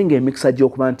 naye ng'emikisa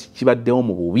gy'okuba nti kibaddewo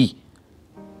mu bubi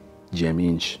gye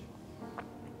mingi.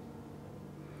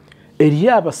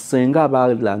 Eriyo abasenga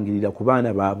abalangirira ku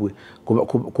baana baabwe,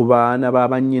 ku baana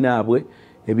b'abannyinaabwe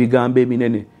ebigambo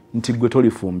ebinene nti gwe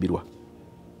tolifumbirwa.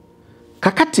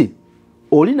 Kakati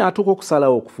oli n'atuuka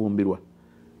okusalawo okufumbirwa,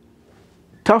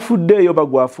 tafuddeeyo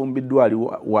bagwafumbiddwa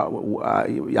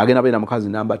agenda beera mukazi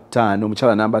namba 5,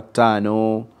 omukyala namba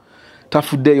 5,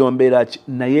 tafuddeeyo mbeera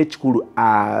naye ekikulu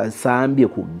asambye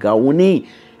ku gawuni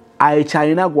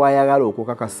ekyalina gw'ayagala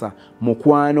okukakasa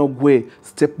mukwano gwe,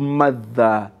 step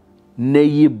mother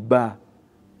neyibba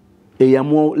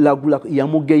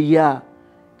yamugeya,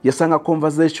 yasanga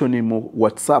conversation mu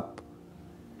WhatsApp,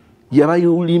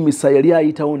 yabayulimisa, yali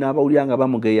ayitawo n'abawulira nga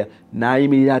bamugeya,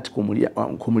 n'ayimirira ati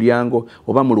ku mulyango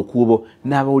oba mu lukuubo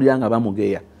n'abawulira nga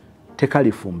bamugeya.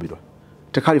 Tekalifumbirwa,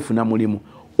 tekalifuna mulimu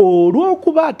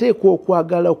olw'okuba ateekwa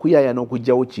okwagala okuyaaya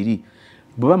n'okugyawo kiri.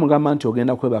 Bwe bamugamba nti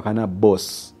ogenda kwebaka na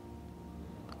boss,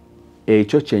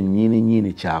 ekyo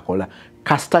kyennyini kyakola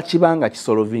kasita kibanga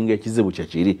kisolovinga ekizibu kye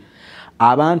kiri.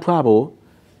 Abantu abo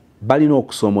balina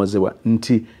okusoomozebwa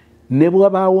nti ne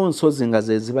bwabaawo nsozi nga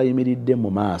ze zibayimiridde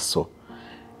mu maaso,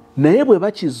 naye bwe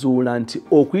bakizuula nti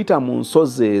okuyita mu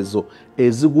nsozi ezo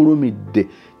ezigulumidde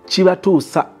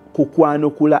kibatuusa ku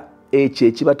kwanukula ekyo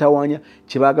ekibatawanya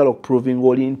kye baagala okuprovinga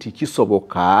oli nti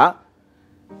kisoboka,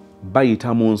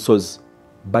 bayita mu nsozi,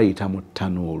 bayita mu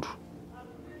ttanuulu,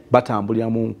 batambulira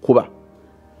mu nkuba,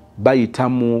 bayita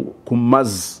ku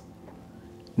mazzi.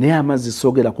 Naye amazzi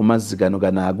soogera ku mazzi gano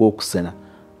ag'okusena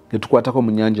ge tukwatako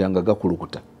mu nnyanja nga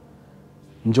gakulukuta.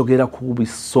 Njogera ku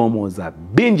bisoomooza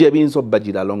bingi ebiyinza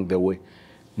obbagira along the way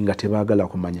nga tebaagala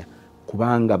kumanya,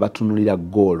 kubanga batunulira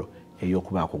ggoolo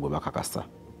ey'okubaako gwe bakakasa.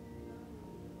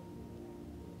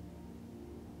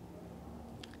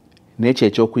 N'ekyo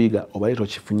ekyokuyiga oba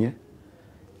tokifunye,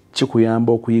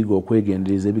 kikuyamba okuyiga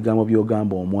okwegendereza ebigambo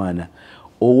by'ogamba omwana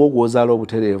owo gw'ozaala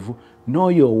obutereevu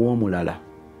n'oyo ow'omulala.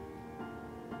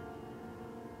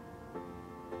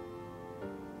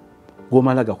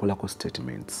 Gw'omala gakolako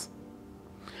statements.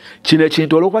 Kino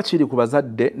ekintu olwokuba kiri ku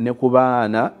bazadde ne ku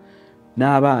baana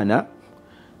n'abaana,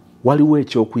 waliwo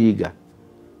ekyokuyiga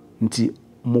nti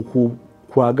mu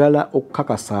kwagala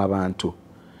okukakasa abantu,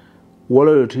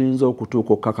 waliwo tuyinza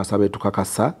okutuuka okukakasa be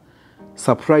tukakasa,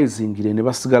 surprisingly ne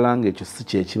basigala ng'ekyo si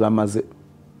kye kibamaze.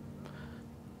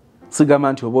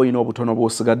 Sigamba nti oba olina obutono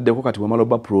bw'osigaddeko kati bw'omala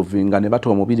obaprovinga ne bata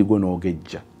omubiri gwo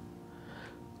n'ogejja.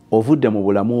 Ovudde mu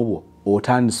bulamu bwo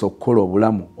otandise okukola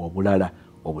obulamu obulala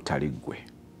obutali ggwe.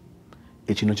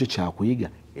 Ekino kyo kyakuyiga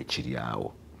ekiri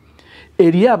awo.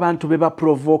 Eri abantu be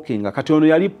baprovokinga, kati ono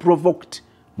yali provoked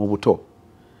mu buto.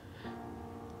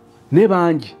 Ne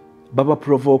bangi baba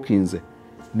provokinze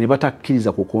ne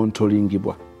batakkiriza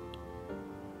kukontolingibwa.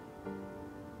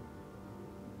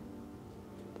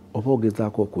 Oba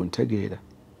ogezaako okuntegeera.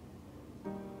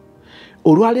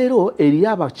 Olwaleero eri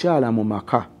abakyala mu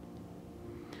maka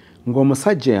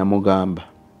ng'omusajja yamugamba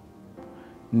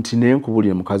nti naye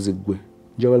nkubulire mukazi gwe,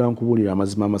 njagala nkubulire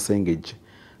amazima amasengejje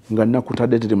nga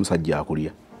nakutadde teri musajja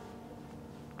akulya.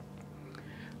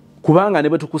 Kubanga ne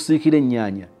bwe tukusiikira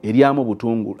ennyaanya eryamu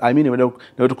butungulu, ne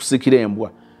bwe tukusiikira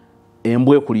embwa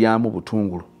ekulyamu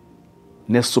butungulu,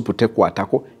 ne supu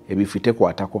tekwatako, ebifi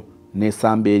tekwatako,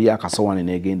 n'esamba eri akasowaane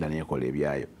n'egenda n'ekola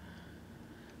ebyayo.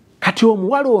 Kati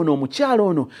omuwala ono, omukyala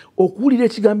ono, okuwulira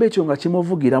ekigambo ekyo nga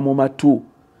kimuvugira mu matu,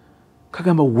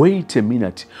 kagamba wait a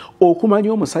minute,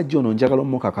 okumanya omusajja ono njagala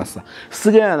omukakasa,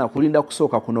 sigenda na kulinda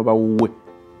kusooka kunoba wuwe,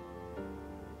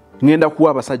 ngenda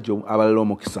kuwa abasajja abalala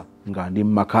omukisa nga ndi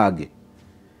mu maka ge.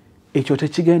 Ekyo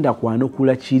tekigenda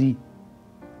kwanukula kiri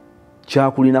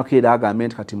kyakulinako era agambe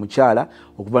nti kati mukyala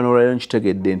okuva n'olwaleero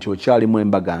nkitegedde nti okyalimu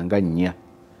embaga nga nnya.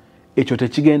 Ekyo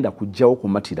tekigenda kujjawo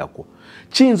kumatirako.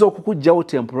 Kiyinza okukujjawo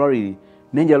temporarily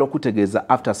nenjala okutegeeza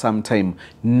after some time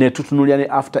ne tutunulya ne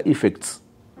after effects.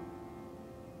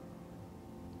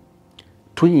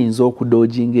 Tuyinza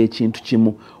okudoojinga ekintu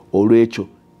kimu olw'ekyo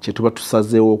kye tuba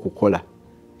tusazeewo okukola.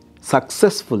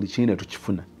 Successfully kiyina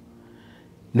tukifuna.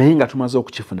 Naye nga tumaze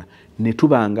okukifuna ne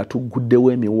tuba nga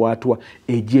tuguddewo emiwaatwa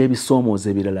egy'ebisoomoozo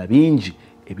ebirala bingi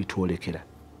ebitwolekera.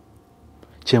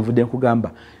 Kyenvudde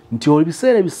nkugamba nti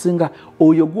ebiseera ebisinga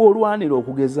oyo gw'olwanira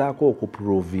okugezaako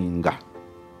okuprovinga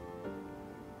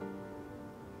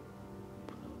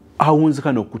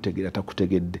awunzika n'okutegeera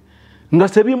takutegedde nga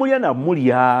sebimulya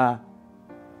namulya.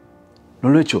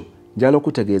 Nolwekyo njala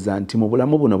okutegeeza nti mu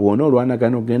bulamu buno bwona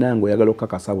olwanagana ogenda ng'oyagala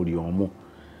okukakasa buli omu,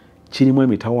 kirimu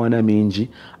emitawaana mingi,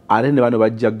 ate ne bano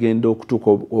bajja kgenda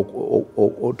okutuuka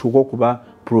okuba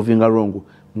provinga wrong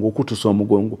ng'okutusa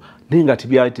omugongo naye nga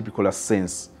tibyali tibikola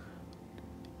sense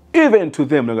even to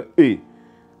them.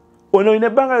 Ono ine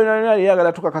ebbanga lyonna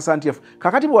yeyagala tukakasa nti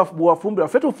kakati bwewafumbira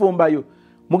ffe tufumbayo,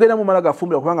 mugenda mumala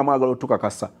gafumbira kubanga mwagala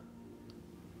otukakasa.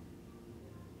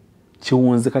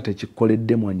 Kiwunzika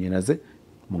tekikoledde mwannyinaze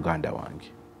muganda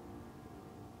wange.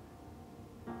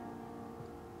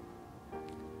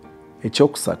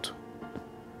 Ekyokusatu,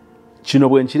 kino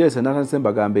bwe nkireese natandise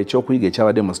mbagamba ekyokuyiga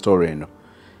ekyabadde mu story eno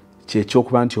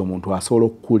kyekyokuba nti omuntu asobola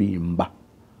okukulimba.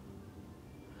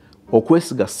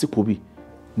 Okwesiga si kubi,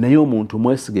 naye omuntu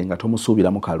mwesige nga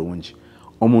tomusuubiramu kalungi,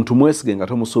 omuntu mwesige nga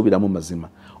tomusuubiramu mazima,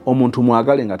 omuntu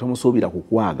mwagale nga tomusuubira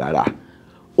kukwagala.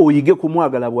 Oyige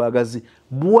kumwagala bwagazi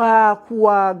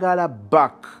bwakwagala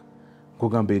back.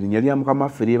 Kugamba erinnya lya Mukama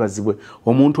waffe lyebazibwe.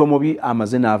 Omuntu omubi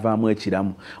amaze n'avaamu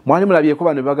ekiramu. Mwali mulabyeko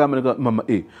bano bagamba mama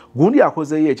gundi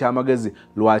akozeeyo ekyamagezi.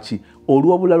 Lwaki?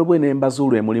 Olw'obulalu bwe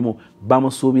n'embazuulu emulimu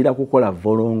bamusuubira kukola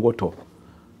volongoto.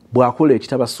 Bw'akola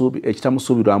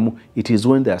ekitamusuubirwamu, it is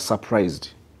when they are surprised.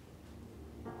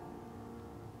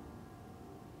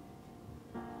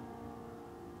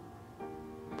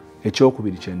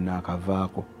 Ekyokubiri kye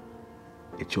nnaakavaako.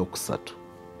 Ekyokusatu,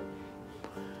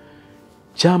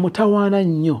 kyamutawaana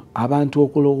nnyo abantu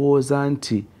okulowooza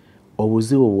nti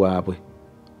obuzibu bwabwe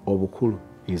obukulu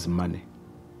is money.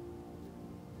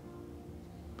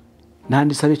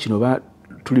 Nandisabye kino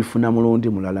tulifuna mulundi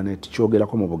mulala ne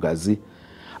tukyogerako mu bugazi.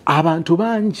 Abantu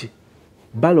bangi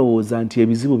balowooza nti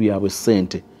ebizibu byabwe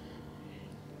ssente,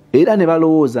 era ne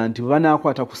balowooza nti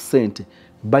banaakwata ku ssente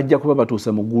bajja kuba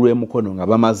batuuse mu ggulu emukono nga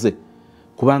bamaze,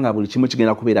 kubanga buli kimu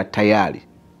kigenda kubeera tayaali.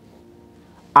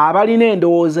 Abalina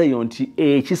endowooza eyo nti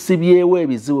ekisibyewo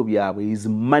ebizibu byabwe is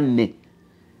money.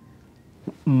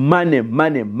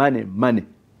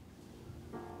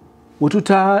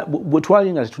 Bwe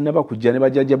twali nga tetunaba kujja ne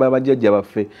bajjajja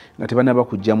baffe nga tebanaba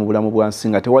kujja mu bulamu bwansi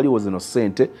nga tewaliwo zino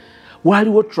ssente,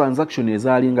 waliwo transaction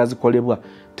ezaali nga zikolebwa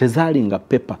tezaali nga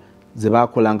pepa ze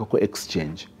baakolangako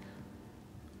exchange.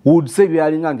 Would say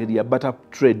byali nga ngeri ya butter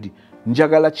trade,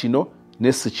 njagala kino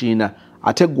ne sikiina,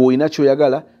 ate gwe olina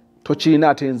kyoyagala tokiina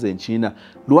ate nze nkiina.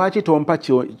 Lwaki tompa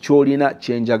kyolina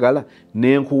kyenjagala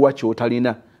ne nkuwa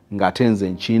kyotalina ng'ate nze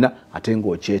nkiina ate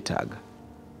ng'okyetaaga?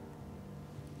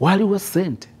 Waliwo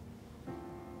ssente.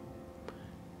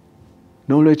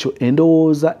 N'olwekyo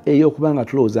endowooza ey'okuba nga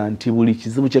tulowooza nti buli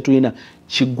kizibu kye tulina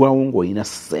kiggwawo ng'olina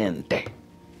ssente,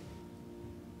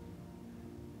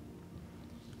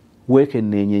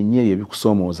 weekenneenye nnyo ebyo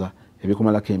ebikusoomooza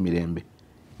ebikumalako emirembe.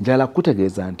 Njala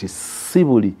kutegeeza nti si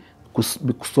buli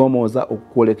bikusoomooza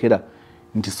okukwolekera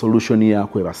nti solution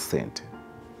yaako eba ssente.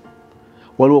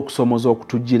 Waliwo okusoomooza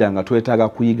okutujjira nga twetaaga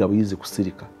kuyiga buyizi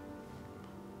kusirika,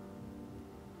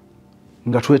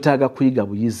 nga twetaaga kuyiga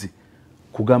buyizi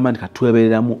kugamba nti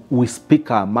katwebereramu, we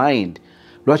speak our mind.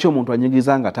 Lwaki omuntu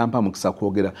anyigiza nga tampa mukisa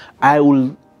kwogera? I will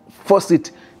force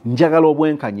it. Njagala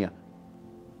obwenkanya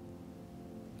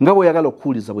nga bw'oyagala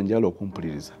okuwuliza bwe njagala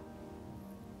okumpuliriza.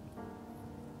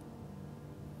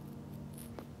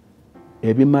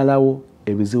 Ebimalawo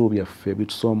ebizibu byaffe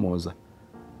ebitusoomooza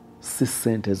si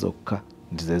ssente zokka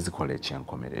nti ze zikola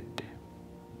ekyenkomeredde.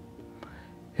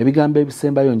 Ebigambo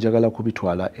ebisembayo njagala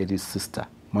kubitwala eri sister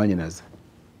mwanyinaze.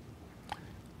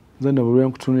 Nze nno buli lwe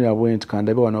nkutunulira bwe nti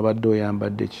kandabe wano obadde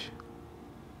oyambadde ki?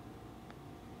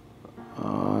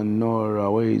 Nora,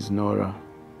 where is Nora?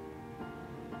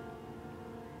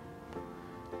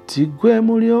 Tigwe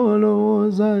muli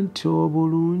olowooza nti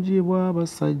obulungi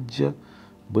bw'abasajja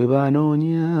bwe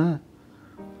banoonya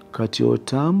kati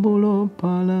otambula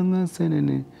opaala nga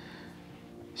nsenene.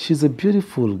 She's a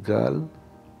beautiful girl,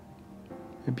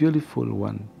 a beautiful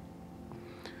one.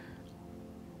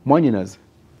 Mwanyinaze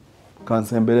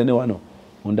kansembere ne wano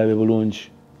ondabe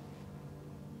bulungi.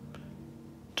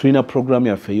 Tulina program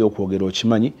yaffe ey'okwogera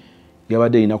okimanyi,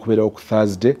 yabadde erina kubeerawo ku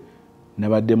Thursday,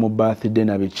 nabadde mu birthday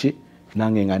na biki,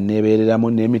 nange nga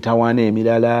neebeereramu n'emitawaana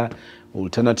emirala,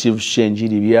 alternative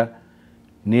shenjiribya,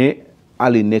 ne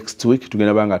early next week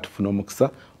tugenda banga tufuna omukisa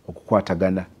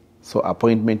okukwatagana. So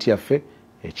appointment yaffe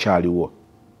ekyaliwo,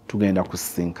 tugenda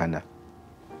kusisinkana.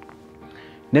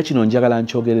 Nekino njagala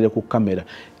nkyogerere ku kamera.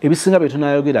 Ebisinga bye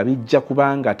tunayogera bijja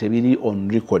kubanga tebiri on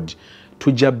record.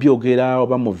 Tujja byogera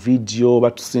oba mu video,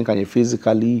 oba tusinkanye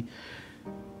physically,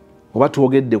 oba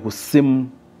tuwogedde ku simu,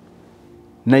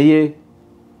 naye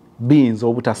biyinza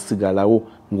obutasigalawo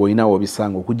ng'olinawo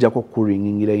obisanga okujjako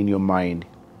kuringingira in your mind.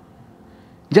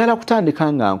 Njagala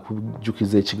kutandika nga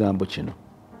nkujjukiza ekigambo kino.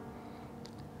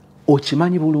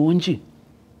 Okimanyi bulungi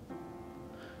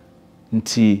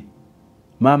nti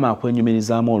maama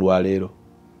akwenyumirizaamu olwaleero.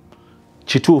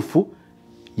 Kituufu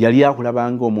yali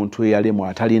akulaba ng'omuntu eyalemwa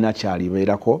atalina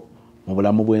kyalibeerako mu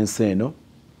bulamu bw'ensi eno.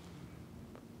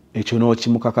 Ekyo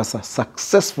n'okimukakasa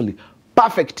successfully,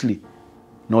 perfectly,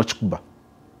 n'okikuba.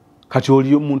 Kati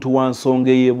oli omuntu wa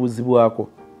nsonga eyeebuuzibwako.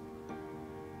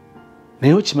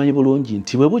 Naye okimanyi bulungi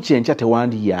nti bwe bukya enkya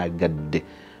tewandiyagadde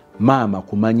maama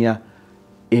kumanya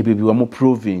ebyo bye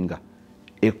wamuprovinga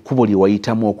ekkubo lye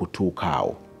wayitamu okutuuka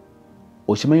awo.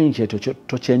 Okimanyi nti ekyo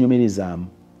tokyenyumirizaamu.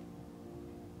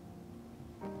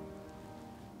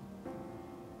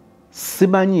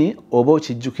 Simanyi oba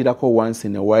okijjukirako once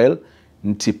in a while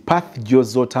nti path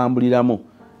gy'ozotambuliramu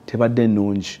tebadde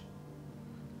nnungi.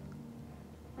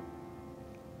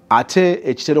 Ate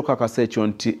ekitero kakasa ekyo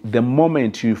nti the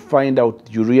moment you find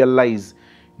out, you realize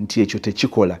nti ekyo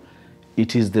tekikola,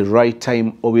 it is the right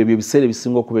time, oba ebyo ebiseera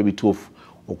ebisinga okuba ebituufu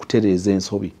okutereeza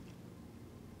ensobi.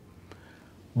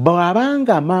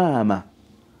 Bw'abanga maama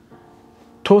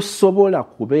tosobola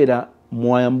kubeera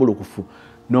mwambulukufu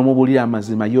n'omubulira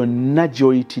amazima yonna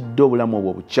gy'oyitidde obulamu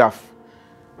obwo obukyafu,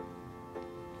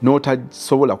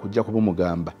 n'otasobola kujja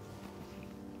kubumugamba,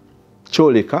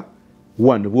 kyoleka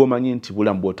wano bw'omanyi nti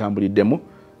bulamu bw'otambuliddemu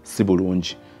si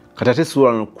bulungi. Kati ate si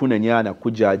wano kunenya na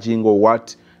kujajinga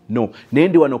what, no. Naye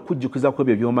ndi wano okujjukiza ku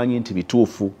ebyo by'omanyi nti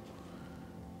bituufu.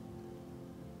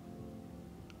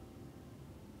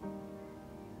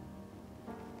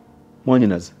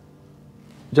 Mwanyinaze,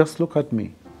 just look at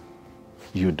me.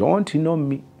 You don't know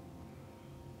me.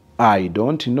 I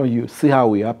don't know you. See how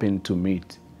we happen to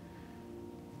meet.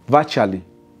 Virtually.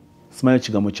 Simanyi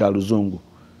ekigambo kya luzungu.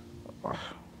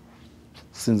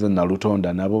 Sinze na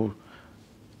lutonda nabo.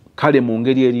 Kale mu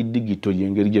ngeri eri digital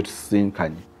y'engeri gye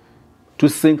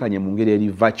tusisinkanye mu ngeri eri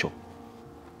virtual.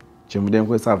 Kyemudde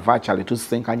nkozesa virtually,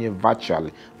 tusisinkanye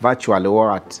virtually. Virtually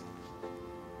what?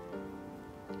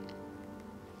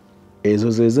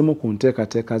 Ezo ze zimu ku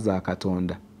nteekateeka za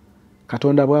Katonda.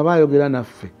 Katonda bw'aba ayogera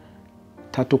naffe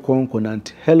tatukonkona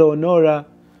nti hello Nora,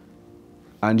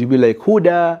 and you be like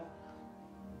Huda,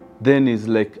 then is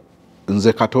like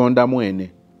nze Katonda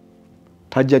mwene.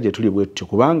 Tajja gye tuli bwetyo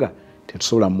kubanga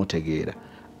tetusobola mmutegeera.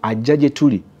 Ajja gye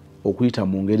tuli okuyita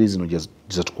mu ngeri zino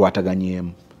ze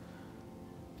tukwataganyeemu.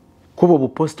 Kuba obu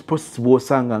post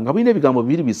bw'osanga nga bulina ebigambo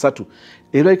bibiri bisatu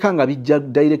erabika nga bijja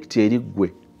direct eri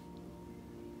ggwe.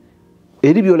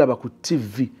 Eri byolaba ku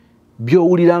TV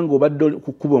byowulira ng'obadde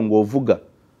ku kkubo ng'ovuga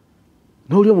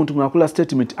n'oli omuntu ng'akola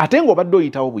statement ate ng'obadde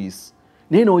oyitawo buyisi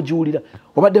naye n'ogiwulira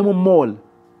obadde mu mall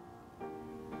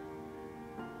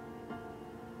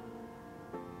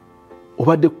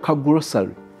obadde ku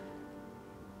kagrosary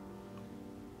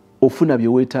ofuna bye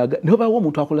weetaaga n'obaawo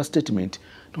omuntu akola statement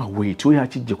wait oyo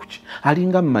akijje kuki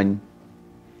alinga mmanyi.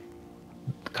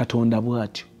 Katonda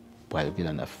bw'atyo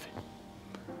bw'ayogera naffe.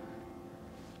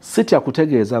 Sitya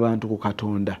kutegeeza abantu ku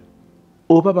Katonda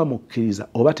oba bamukkiriza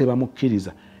oba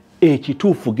tebamukkiriza,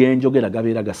 ekituufu genjogera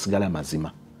gabeera gasigala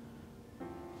mazima.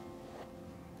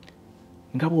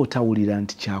 Nga bw'otawulira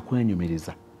nti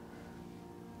kyakwenyumiriza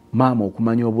maama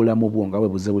okumanya obulamu bwo nga bwe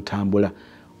buze butambula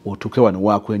otuuke wano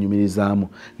wakwenyumirizaamu,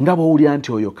 nga bw'owulira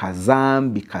nti oyo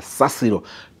kazambi kasasiro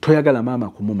toyagala maama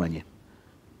kumumanya,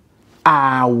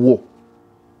 awo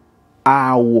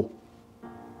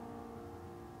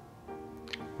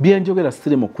byenjogera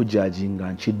siri mu kujaaji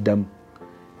nga nkiddamu,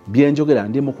 byenjogera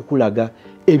ndi mu kukulaga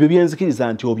ebyo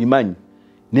byenzikiriza nti obimanyi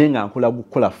naye nga nkola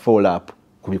kukola follow up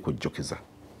kubikujjukiza.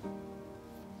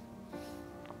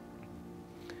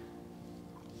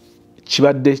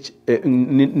 Kibadde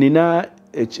nina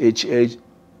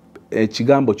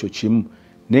ekigambo kyo kimu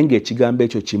naye ng'ekigambo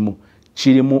ekyo kimu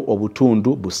kirimu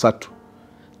obutundu busatu.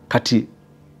 Kati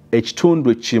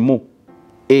ekitundu ekimu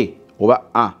E oba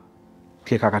A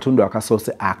ke kakatundu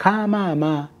akasoose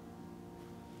akamaama.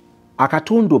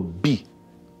 Akatundu B,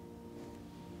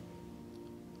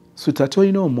 sweetheart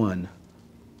olina omwana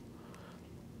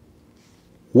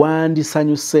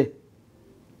wandisanyuse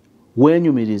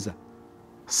weenyumiriza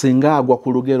singa agwa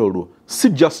ku lugero lwo, si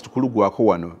just kulugwako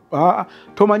wano.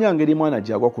 Tomanya ngeri mwana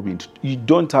gyagwa ku bintu. You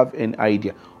don't have an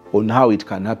idea on how it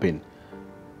can happen,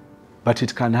 but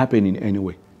it can happen in any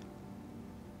way.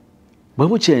 Bwe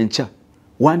bukyenkya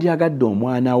wandyagadde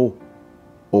omwana wo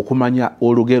okumanya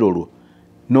olugero lwo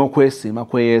n'okwesiima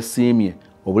kweyeesiimye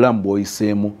obulamu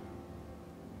bw'oyiseemu,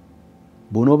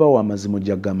 bw'onooba w'amazima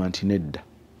ojja kugamba nti nedda.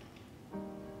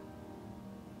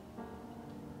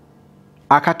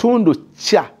 Akatundu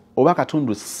kya oba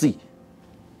akatundu si,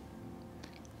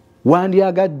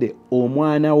 wandyagadde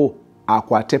omwana wo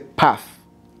akwate path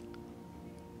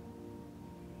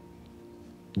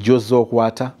gy'ozza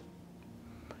okwata,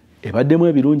 ebaddemu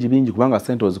ebirungi bingi kubanga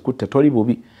ssente ozikutte toli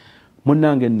bubi.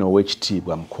 Munnange nno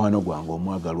ow'ekitiibwa mukwano gwange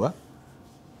omwagalwa,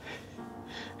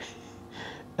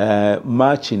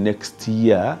 March next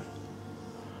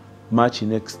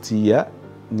year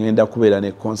ngenda kubeera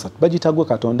ne concert bagitagwe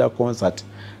Katonda concert,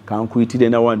 kankuyitire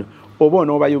na wano oba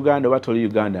onooba Uganda oba toli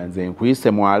Uganda, nze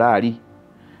nkuyise mwalaali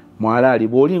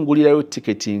bw'olingulirayo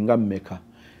tiketi nga mmeka,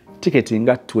 tiketi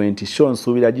nga 20 show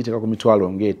nsuubira giteeka ku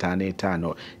mitwalo nga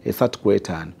 5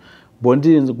 3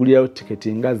 bw'ondiringulirayo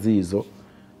tiketi nga ziizo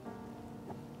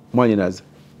mwanyinaze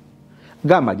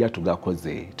gamba ja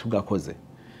tugakoze.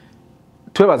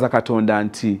 Twebaza Katonda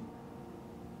nti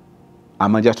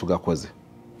amajja tugakoze.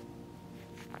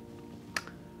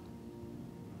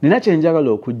 Nina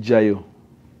kyenjagala okujjayo.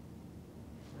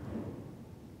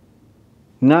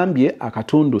 Ngambye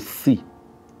akatundu si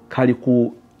kali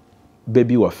ku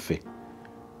bebi waffe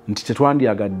nti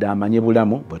tetwandyagadde amanye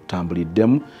bulamu bwe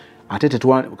tutambuliddemu, ate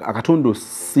akatundu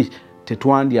si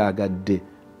tetwandyagadde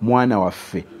mwana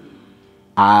waffe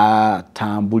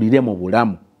atambulire mu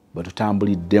bulamu bwe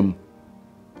tutambuliddemu.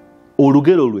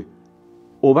 Olugero lwe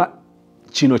oba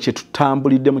kino kye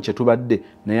tutambuliddemu kye tubadde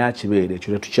naye akibeere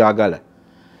ekyo tetukyagala.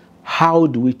 How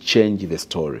do we change the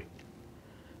story?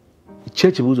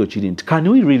 Ekibuuzo kiri nti can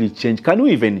we really change? Can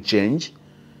we even change?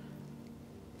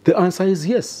 The answer is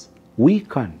yes, we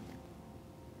can.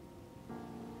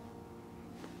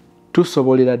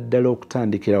 Tusobolera ddala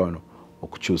okutandikira wano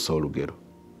okukyusa olugero.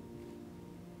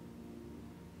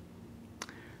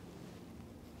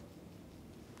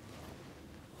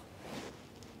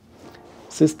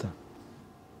 sister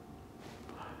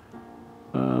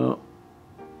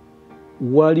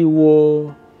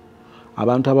waliwo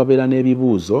abantu ababeera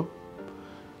n'ebibuuzo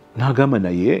n'agamba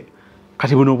naye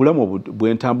kati buno obulamu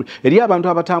bwentambula eri abantu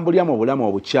abatambulira mu bulamu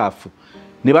obukyafu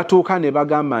ne batuuka ne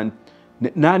bagamba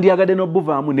nandyagadde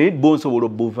n'obuvaamu naye bonsobola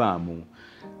obuvaamu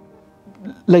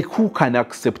like who can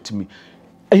accept me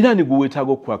era ni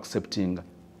guwetaaga okuacceptinga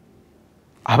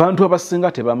abantu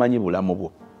abasinga tebamanyi bulamu bwo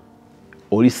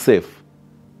oli safe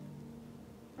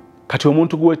kati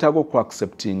omuntu guwetaaga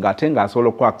okuacceptinga ate nga asobola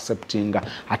okuacceptinga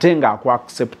ate nga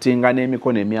akuacceptinga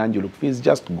n'emikono emyanjulukufu he is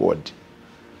just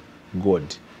God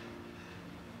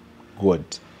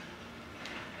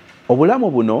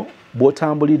obulamu buno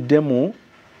bw'otambuliddemu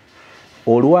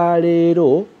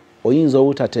olwaleero oyinza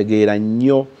obutategeera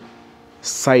nnyo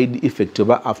side effect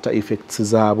oba after effects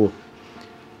zaabo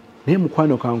naye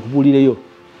mukwano kankubuulireyo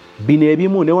bino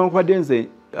ebimu newankubadde nze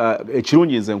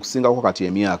ekirungi nze nkusingako kati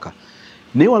emyaka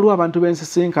naye waliwo abantu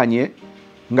bensisinkanye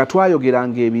nga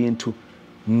twayogeranga ebintu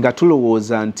nga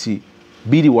tulowooza nti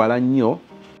biri wala nnyo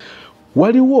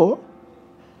waliwo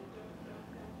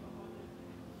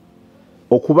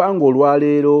okubanga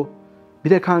olwaleero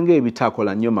birekanga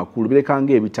ebitakola nnyo makulu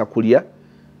birekanga ebitakulya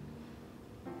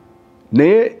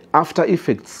naye after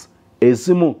effects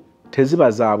ezimu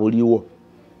teziba za buliwo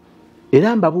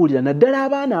era mbabuulira naddala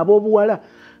abaana ab'obuwala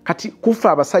kati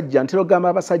kufa abasajja ntera ogamba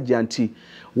abasajja nti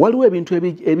waliwo ebintu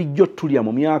ebijjo tulya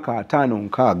mu myaka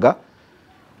 5-6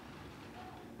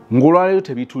 ng'olwaleero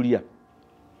tebitulya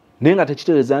naye nga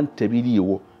tekitegeeza nti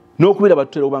tebiriiwo n'okubiraba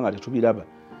tutera oba nga tetubiraba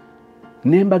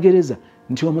nembagereza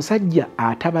nti omusajja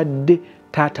atabadde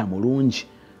taata mulungi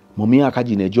mu myaka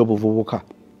gino egy'obuvubuka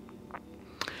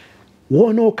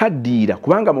wonookaddiira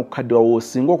kubanga mu kukaddiwa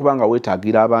woosinga okubanga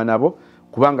weetaagira abaana bo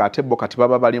kubanga ate bo kati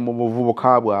baba bali mu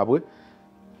buvubuka bwabwe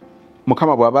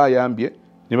mukama bw'aba ayambye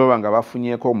ne baba nga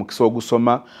bafunyeeko omukisa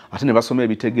ogusoma ate ne basoma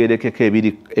ebitegeerekeko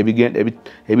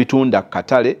ebitunda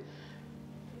katale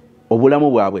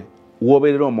obulamu bwabwe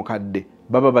woobeerera omukadde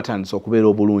baba batandise okubeera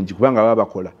obulungi kubanga baba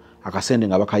bakola akasente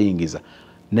nga bakayingiza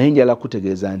naye njala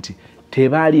kutegeeza nti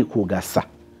tebaali kugasa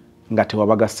nga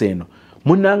tewabagasa eno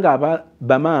munnanga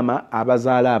bamaama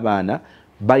abazaala abaana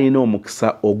balina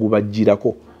omukisa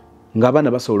ogubajjirako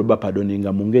ng'abaana basobola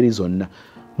bapadoninga mu ngeri zonna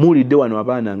muwulidde wano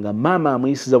abaana nga maama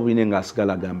amuyisiza buline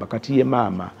ng'asigala gamba kati ye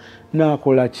maama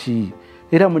naakola ki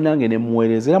era munange ne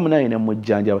muweereza era munange ne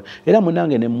mujjanjaba era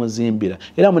munange ne muzimbira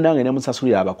era munange ne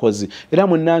musasulira abakozi era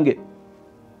munange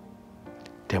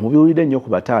temubiwulidde nnyo ku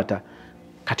bataata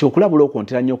kati okulabula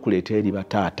okwontera nnyo okuleeta eri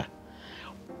bataata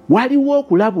waliwo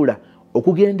okulabula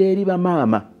okugenda eri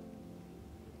bamaama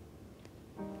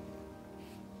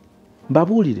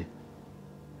mbabuulire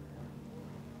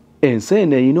ensi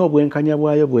eno erina obwenkanya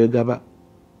bwayo bwegaba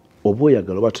oba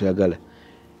oyagala oba toyagala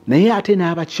naye ate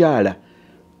n'abakyala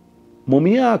mu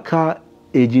myaka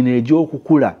egino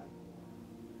egy'okukula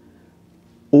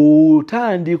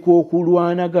otandika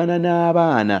okulwanagana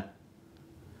n'abaana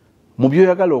mu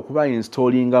byoyagala okuba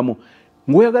installingamu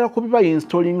ng'oyagala kubiba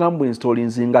installingamu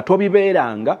bwinstallings nga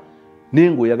tobibeeranga naye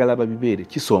ng'oyagala babibeere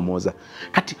kisoomooza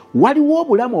kati waliwo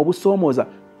obulamu obusoomooza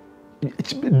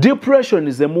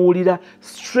depression zemuwulira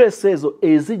stress ezo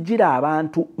ezijjira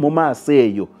abantu mu maaso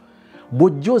eyo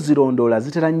bw'ojja ozirondoola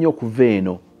zitera nnyo okuva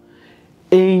eno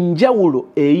enjawulo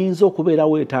eyinza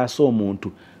okubeerawo etaasa omuntu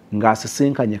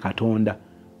ng'asisinkanye Katonda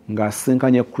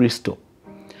ng'asisinkanye Kristo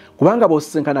kubanga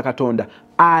bw'osisinkana Katonda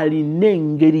alina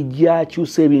engeri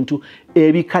gy'akyusa ebintu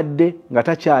ebikadde nga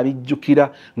takyabijjukira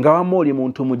nga wamma oli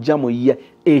muntu mujja muyya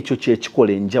ekyo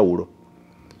kyekikola enjawulo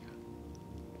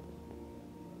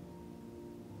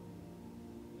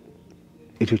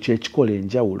ekyo kyekikola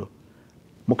enjawulo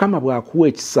mukama bw'akuwa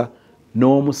ekisa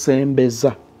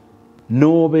n'omusembeza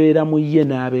n'obeera mu ye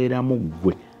n'abeera mu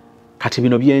ggwe kati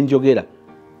bino byenjogera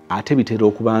ate bitera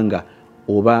okubanga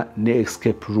oba ne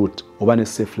escape route oba ne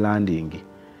safe landing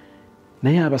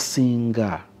naye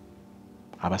abasinga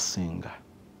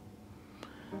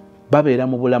babeera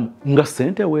mu bulamu nga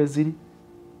ssente weeziri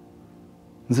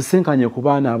nzisinkanye ku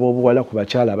baana ab'obuwala ku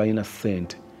bakyala balina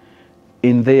ssente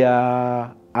in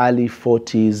their early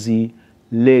 40s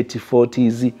late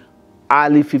 40s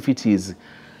early 50s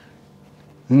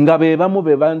nga be bamu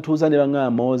be bantuuza ne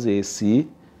baŋŋamba Moses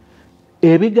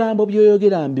ebigambo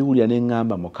byoyogera mbiwulira ne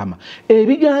ŋŋamba Mukama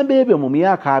ebigambo ebyo mu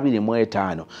myaka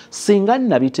 25 singa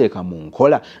nnabiteeka mu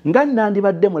nkola nga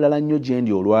nandibadde mulala nnyo gye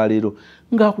ndi olwaleero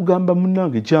ng'akugamba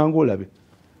munnange jangu olabe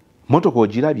motoka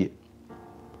ogirabye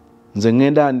nze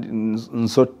ŋŋenda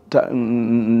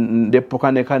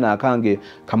ndeppokanekana akange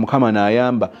kamukama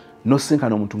n'ayamba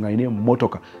nosinkana omuntu ng'alina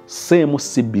emmotoka seemu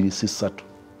si bbiri si ssatu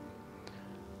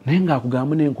naye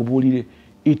ng'akugamba ne nkubuulire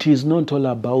It is not all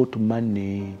about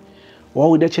money.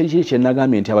 Wawulira kiri kye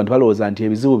nagambye nti abantu balowooza nti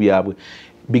ebizibu byabwe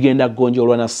bigenda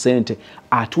kugonjoolwa na ssente,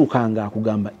 atuuka nga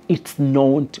akugamba it's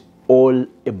not all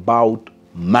about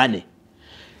money.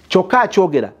 Kyokka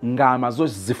akyogera ng'amazo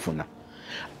zifuna.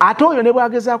 Ate oyo ne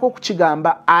bwagezaako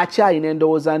okukigamba akyalina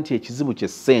endowooza nti ekizibu kye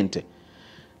ssente,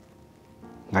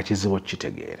 nga kizibu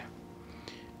okukitegeera.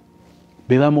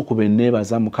 Be bamu ku be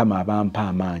nneebaza Mukama abampa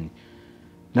amaanyi.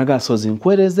 Nagasozi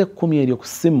nkwereze 10 eryo ku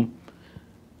ssimu.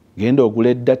 Genda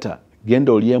ogule data,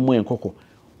 genda olyemu enkoko,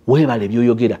 weebale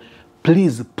by'oyogera.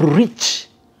 Please preach.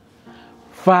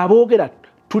 Fe aboogera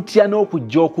tutya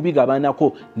n'okujja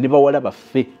okubigabanako ne bawala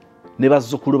baffe ne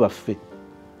bazzukulu baffe,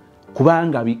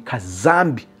 kubanga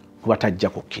kazambi kubatajja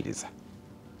kukkiriza.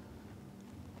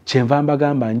 Kyenva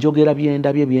mbagamba njogera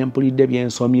byendabye byempulidde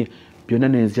byensomye byonna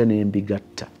nenzija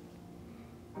nembigatta.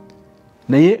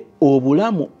 Naye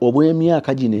obulamu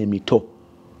obw'emyaka gino emito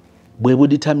bwe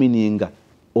buditamininga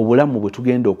obulamu bwe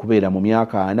tugenda okubeera mu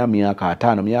myaka 4, myaka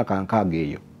 5, myaka 6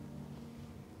 eyo.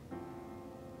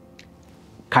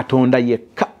 Katonda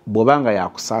yekka bw'obanga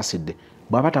yakusaasidde,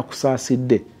 bw'aba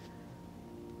takusaasidde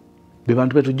be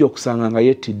bantu be tujja okusanga nga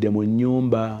yettidde mu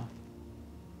nnyumba.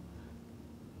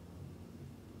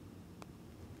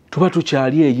 Tuba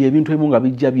tukyali eyo ebintu ebimu nga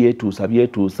bijja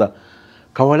byetuusa.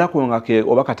 Kawalako nga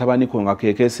oba katabaniko nga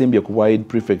keesimbye ku bwa head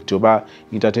prefect oba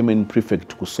entertainment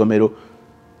prefect ku ssomero.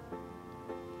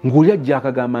 Ng'oli ajja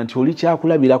akagamba nti oli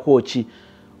kyakulabirako ki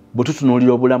bwe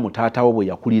tutunuulira obulamu taatawo bwe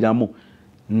yakuliramu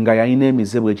nga yalina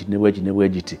emize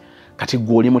bwegiti. Kati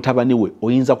gwe oli mutabani we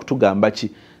oyinza kutugamba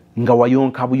ki nga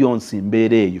wayonka buyonsi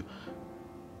mbeera eyo?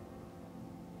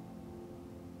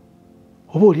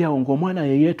 Oba oli awo ng'omwana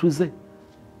ye yeetuze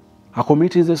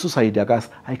akomitize suicide agas,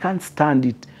 I can't stand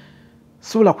it.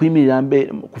 Sobola kuyimirira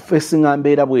kufesinga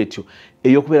mbeera bwetyo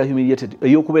ey'okubeera humiliated,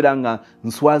 ey'okubeera nga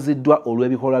nswaziddwa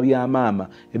olw'ebikolwa bya maama,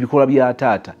 ebikolwa bya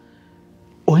taata.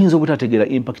 Oyinza obutategeera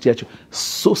impact yakyo.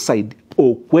 Suicide,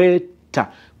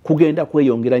 okwetta, kugenda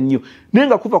kweyongera nnyo, naye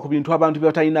nga kuva ku bintu abantu bye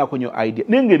batalinaako nnyo idea,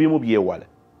 naye ng'ebimu byewala.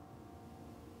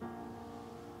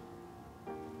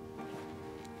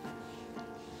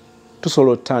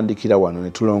 Tusobola otutandikira wano ne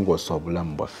tulongoosa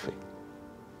obulamu bwaffe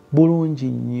bulungi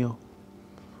nnyo.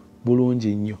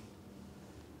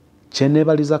 Kye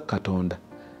neebaliza Katonda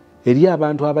eri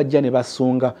abantu abajja ne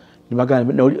basunga ne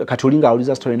bagamba, kati oli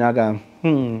ng'awuliza story n'agamba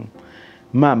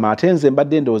maama ate nze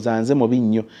mbadde ndowooza nze mubi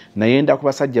nnyo, naye nda ku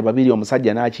basajja babiri,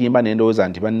 omusajja n'akiyimba ne ndowooza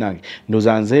nti bannange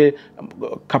ndowooza nze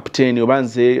kapiteeni oba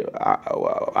nze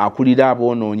akulira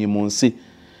aboonoonyi mu nsi.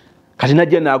 Kati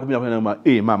najja n'agumira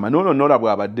maama noono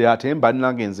bw'abadde ate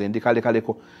bannange nze ndi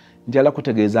kalekaleko. Njala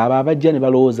kutegeeza abo abajja ne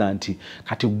balowooza nti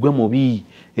kati gwe mubi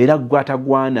era gwe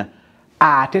atagwana,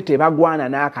 ate tebagwana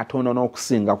n'akatono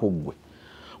n'okusinga ku ggwe,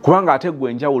 kubanga ate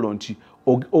gwe enjawulo nti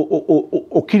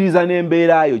okkiriza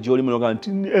n'embeera yo gy'oli munoga nti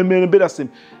embeera si.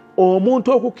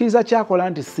 Omuntu okukkiriza kyakola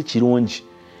nti si kirungi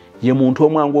ye muntu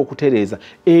omwangu okutereeza.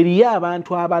 Eriyo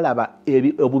abantu abalaba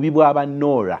obubi bw'aba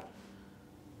Noora,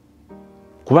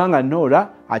 kubanga Noora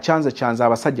acyanze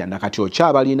abasajja nakati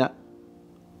okyabalina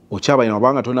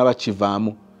obanga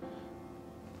tonabakivaamu.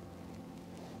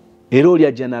 Era oli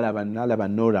ajja n'alaba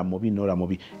Noora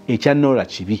mubi. Ekya Noora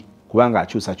kibi kubanga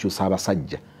akyusakyusa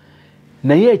abasajja.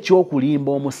 Naye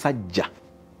ekyokulimba omusajja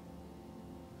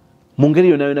mu ngeri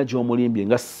yonna gy'omulimbye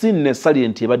nga si necessarily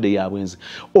nti ebadde ya bwenzi,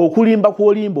 okulimba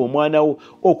kw'olimba omwana wo,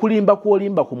 okulimba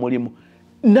kw'olimba ku mulimu,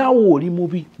 naawe oli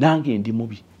mubi nange ndi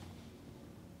mubi.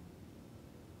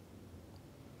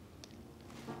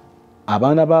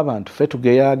 Abaana b'abantu ffe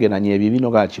tugeyageranya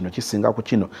ebibino ga kino kisinga ku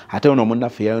kino, ate ono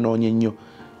munnaffe yayonoonye nnyo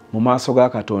mu maaso ga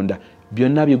Katonda.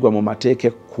 Byonna bigwa mu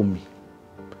mateeka 10.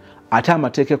 Ate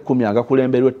amateeka 10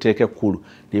 agakulemberwa etteeka ekkulu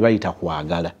lye bayita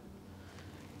kwagala.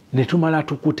 Ne tumala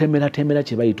tukutemera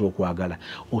kye bayita okwagala,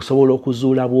 osobola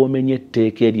okuzuula bw'omenya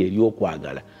etteeka eryo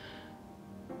ery'okwagala.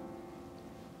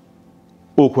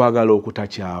 Okwagala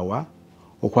okutakyawa,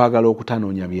 okwagala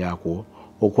okutanoonya byakwo,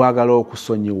 okwagala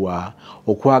okusonyiwa,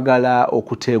 okwagala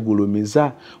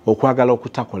okuteegulumiza, okwagala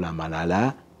okutakola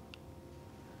malala.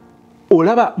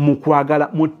 Olaba mu kwagala,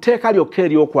 mu tteeka lyokka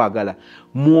ery'okwagala,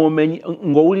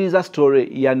 ng'owuliriza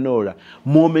story ya Noora,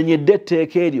 mwomenyedde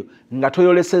etteeka eryo nga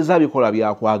toyoleseza bikolwa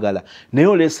bya kwagala, naye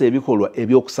olesa ebikolwa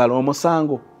eby'okusala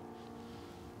omusango.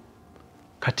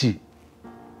 Kati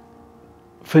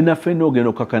ffenna ogenda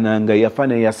okukakananga yafa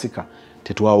n'eyasika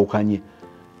tetwawukanye.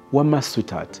 Wamma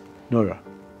sweetheart Noora,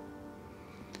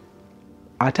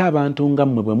 ate abantu nga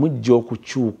mmwe bwe mujja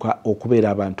okukyuka okubeera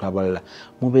abantu abalala,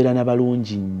 mubeera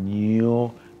n'abalungi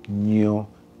nnyo.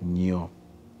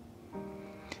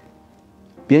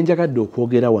 Bye njagadde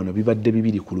okwogera wano bibadde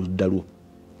bibiri ku ludda lwo.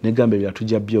 negamba ebyo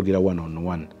tujja byogera one on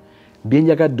one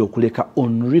byenjagadde okuleka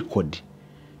on record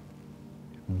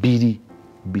 2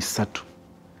 3.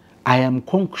 I am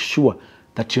sure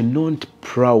that you're not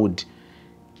proud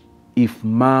if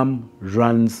mom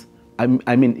runs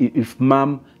if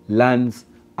mom learns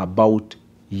about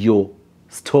your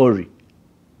story.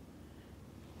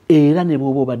 Era ne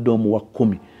bwoba obadde omuwa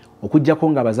 10 okujjako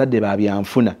nga abazadde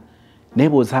babyanfuna naye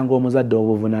bw'osanga omuzadde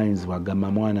obuvunaanyizibwa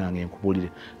agamba mwana wange nkubulire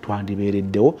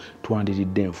twandibeereddewo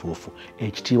twandiridde enfuufu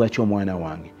ekitiibwa ky'omwana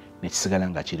wange ne kisigala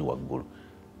nga kiri waggulu.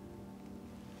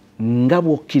 Nga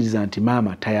bw'okkiriza nti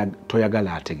maama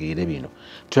toyagala ategeere bino,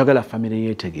 toyagala famire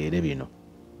yeetegeere bino,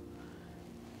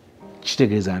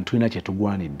 kitegeeza nti tulina kye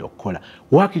tugwanidde okukola.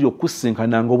 Waakiri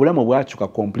okusinkana nga obulamu bwakyuka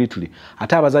completely.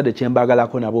 Ate abazadde kye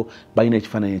mbaagalako nabo balina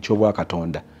ekifaananyi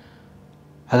eky'obwakatonda.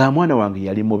 Agamba mwana wange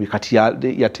yali mubi kati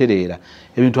yatereera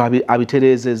ebintu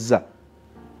abitereezezza.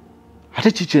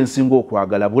 Ate kiki ensinga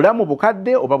okwagala, bulamu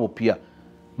bukadde oba bupya?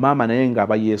 Maama naye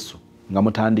ng'aba Yesu nga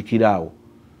mutandikiraawo.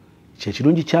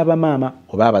 Kyekirungi ky'aba maama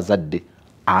oba abazadde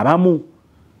abamu.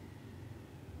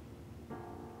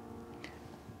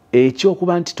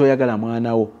 Ekyokuba nti toyagala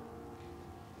mwanawo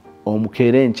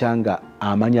omukeere enkya nga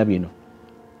amanya bino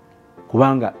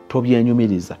kubanga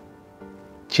tobyenyumiriza,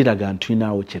 kiraga nti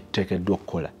tulinawo kye tuteekeddwa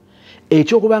okukola.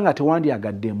 Ekyokuba nga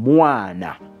tewandyagadde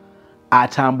mwana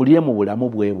atambulire mu bulamu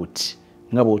bwe buti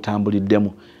nga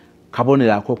bw'otambuliddemu,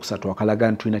 kabonero akookusatu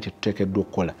akalaga nti tulina kye tuteekeddwa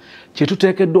okukola. Kye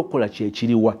tuteekeddwa okukola kye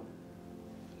kiriwa?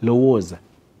 Lowooza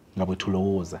nga bwe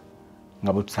tulowooza,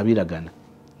 nga bwe tusabiragana,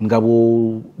 nga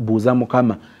bw'obuuza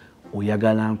Mukama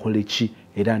oyagala nkole ki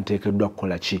era nteekeddwa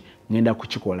kukola ki, ngenda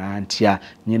kukikola ntya,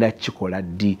 ngenda kukikola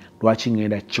ddi, lwaki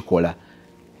ngenda kukikola.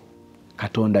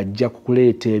 Katonda ajja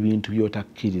kukuleeta ebintu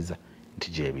by'otakkiriza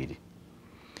nti gye biri.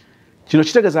 Kino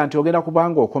kitegeeza nti ogenda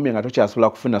kubanga okomye nga tokyasobola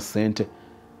kufuna ssente,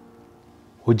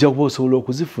 ojja kuba osobola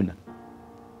okuzifuna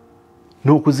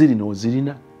n'okuzirina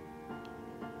ozirina.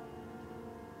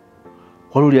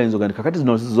 Waliwo lyayinza ogandika kati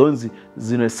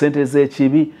zino ssente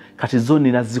z'ekibi kati zo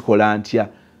nina zikola ntya,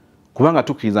 kubanga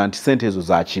tukkiriza nti ssente ezo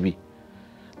za kibi,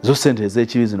 zo ssente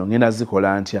ez'ekibi zino ngenda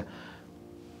zikola ntya.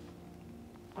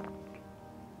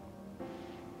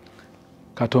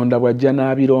 Katonda bw'ajja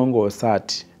n'abirongoosa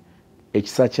ati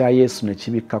ekisa kya Yesu ne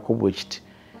kibikkako bwe kiti,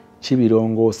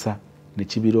 kibirongoosa ne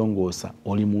kibirongoosa,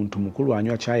 oli muntu mukulu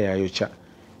anywa kyayayokya,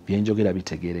 byenjogera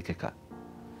bitegeerekeka.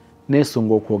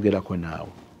 Neesunga okwogerako naawe,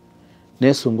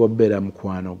 neesunga obeera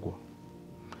mukwano gwo,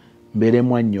 mbeere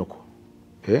mwannyoko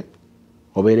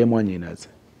obeere mwannyinaze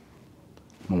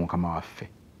mu Mukama waffe.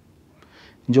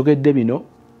 Njogedde bino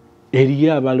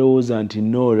eriyo abalowooza nti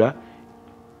Noora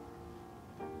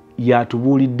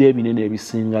yatubuulidde ebinene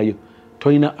ebisingayo,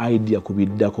 tolina idea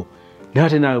kubiddako. Naye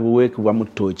ate naawe bwe weekubwa mu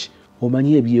ttooki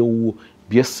omanyi ebyewuwo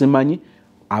bye simanyi,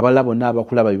 abalala bonna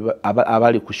abakulaba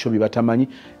abali ku show batamanyi,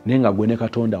 naye nga gwe ne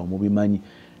Katonda omubimanyi.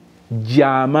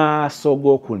 Jja amaaso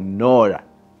go ku Noora,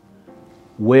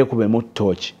 weekube mu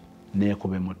ttooki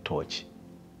neekube mu ttooki.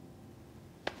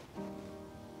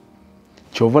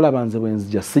 Kyova olaba nze bwe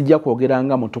nzija sijja kwogera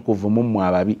nga mutukuvu mu mmwe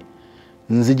ababi,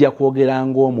 nzija kwogera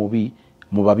ng'omubi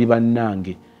mu babi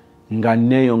bannange, nga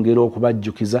neeyongera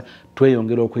okubajjukiza,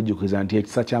 tweyongera okwejjukiza nti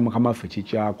ekisa kya Mukama waffe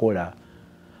kikyakola.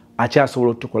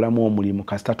 Akyasobola otukolamu omulimu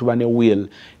kasita tuba ne will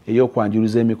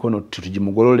ey'okwanjuluza emikono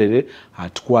tugimugololere,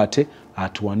 atukwate,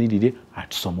 atuwanirire,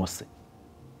 atusomose.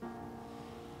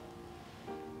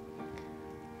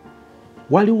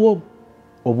 Waliwo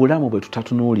obulamu bwe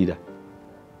tutatunuulira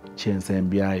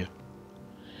kyensembyayo.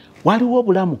 Waliwo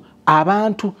obulamu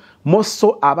abantu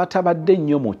mosso abatabadde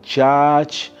nnyo mu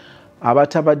church,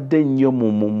 abatabadde nnyo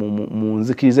mu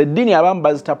nzikiriza. Eddiini abamu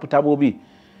bazitaputa bubi.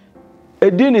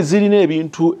 Eddiini zirina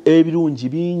ebintu ebirungi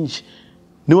bingi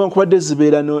newankubadde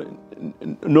zibeera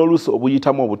n'oluusi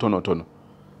obuyitamu obutonotono.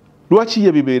 Lwaki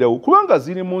ye bibeerawo? Kubanga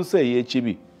ziri mu nsi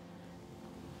ey'ekibi.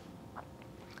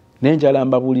 Nenjala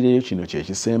mbabuulireyo kino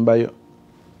kyekisembayo.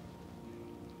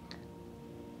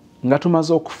 Nga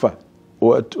tumaze okufa,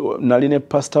 nali ne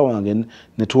pasita wange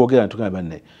ne twogera netugamba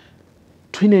banne,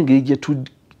 tulina engeri gye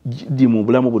tudi mu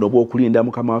bulamu buno bw'okulinda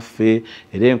Mukama waffe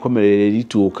era enkomerero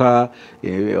erituuka,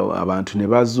 abantu ne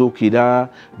bazuukira,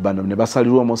 bano ne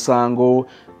basalirwa omusango.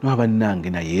 Bannange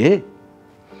naye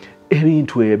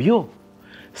ebintu ebyo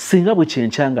singa bwe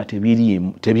kyenkya nga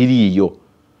tebiriiyo,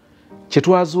 kye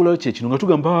twazuulayo kye kino nga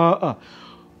tugamba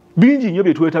bingi nnyo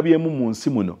bye twetabyemu mu nsi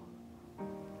muno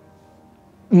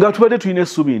nga tubadde tulina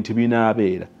essuubi nti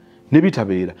binaabeera ne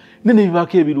bitabeera, ne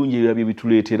bibaako ebirungi ebirala bye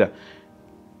bituleetera,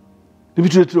 ne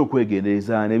bituleetera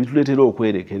okwegendereza, ne bituleetera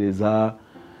okwerekereza.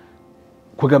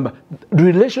 Kwegamba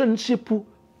relationship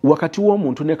wakati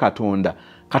w'omuntu ne Katonda,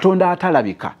 Katonda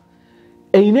atalabika.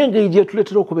 Eyina engeri gye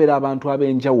tuleetera okubeera abantu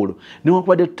ab'enjawulo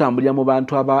newankubadde tutambulira mu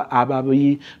bantu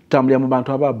ababi, tutambulira mu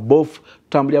bantu ababofu,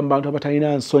 tutambulira mu bantu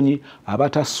abatalina nsonyi,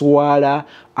 abataswala,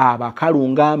 abakalu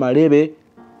ng'amalebe.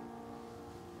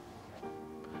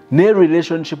 Ne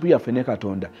relationship yaffe ne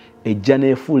Katonda ejja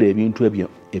neefuula ebintu ebyo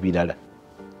ebirala.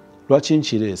 Lwaki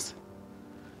nkireese?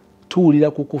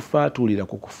 Tuwulira ku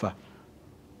kufa.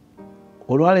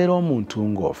 Olwaleero omuntu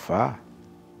ng'ofa,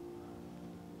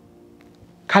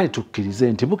 kale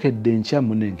tukkirize nti bukedde enkya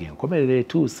munenge enkomerero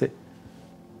etuuse.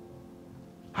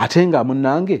 Ate nga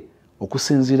munnange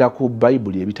okusinziira ku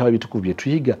Bayibuli, ebitabo ebitukuvu bye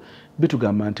tuyiga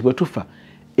bitugamba nti bwe tufa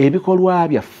ebikolwa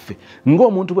byaffe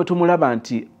ng'omuntu bwe tumulaba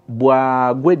nti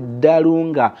bwagwa eddalu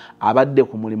nga abadde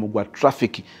ku mulimu gwa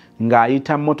traffic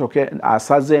ng'ayita mmotoka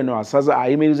asaze eno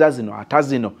ayimiriza zino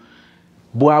atazino,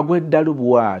 bwagwa eddalu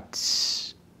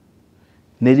bw'ati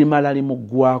ne limala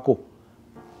limuggwako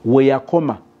we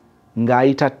yakoma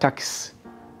ng'ayita taxi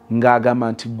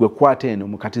ng'agamba nti gwe kwata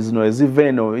eno kati zino eziva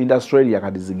eno Industrial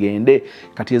kati zigende,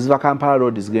 kati eziva Kampala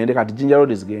Road zigende, kati Jinja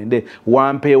Road zigende,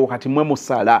 wampeewo kati mwe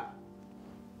musala.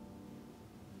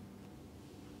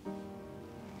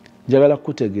 Njagala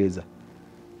kutegeeza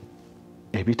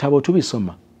ebitabo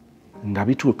tubisoma nga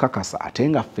bitukakasa ate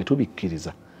nga ffe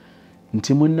tubikkiriza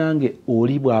nti munnange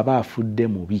oli bw'aba afudde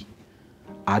mubi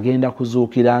agenda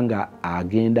kuzuukira nga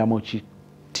agenda mu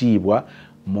kitiibwa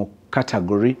mu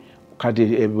category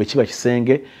kati bwe kiba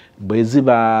kisenge, bwe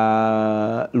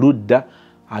ziba ludda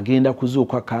agenda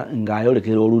kuzuuka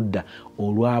ng'ayolekera oludda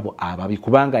olwabo ababi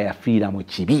kubanga yafiira mu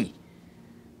kibi.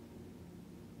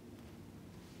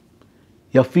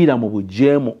 Yafiira mu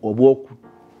bujeemu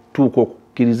obw'okutuuka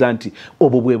okukkiriza nti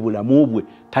obwo bwe bulamu bwe,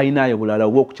 talinayo bulala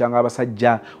obw'okukyanga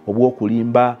abasajja,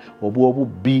 obw'okulimba,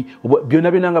 obw'obubbi,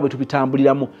 byonna byonna nga bwe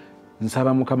tubitambuliramu.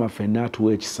 Nsaba Mukama ffenna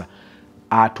atuwa ekisa,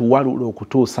 atuwalula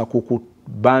okutuusa ku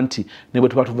kuba nti ne bwe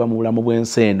tuba tuva mu bulamu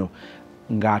bw'ensi eno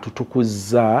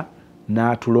ng'atutukuzza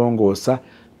n'atulongoosa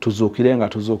tuzuukire nga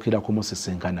tuzuukira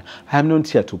kumusisinkana. I am not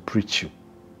here to preach you.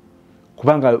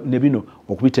 Kubanga ne bino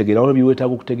okubitegeera olwo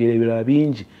biweetaaga okutegeera ebirala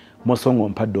bingi mosongo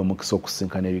mpadde omukisa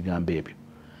okusinkana ebigambo ebyo.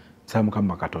 Nsaba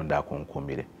Mukama Katonda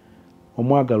akunkumire.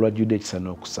 Omwagalwa ajjudde ekisa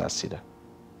n'okusaasira.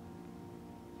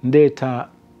 Ndeeta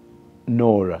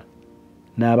Nora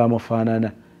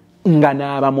n'abamufaanana nga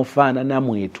n'abamufaanana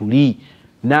mwetuli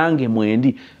nange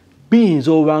mwendi.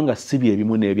 Biyinza oba nga si bye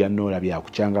bimu n'ebya Nora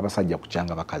byakukyanga basajja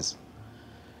kukyanga bakazi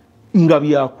nga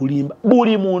byakulimba.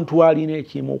 Buli muntu alina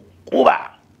ekimu kuba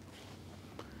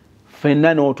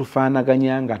ffenna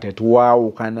n'otufaanaganya nga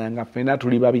tetuwaawukana nga ffenna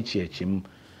tuli babi kyekimu.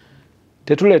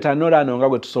 Tetuleeta Nora ano nga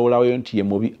gwe tusobolayo nti ye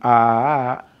mubi.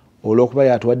 Olw'okuba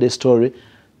yatuwadde story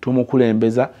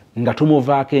tumukulembeza nga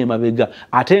tumuvaako emabega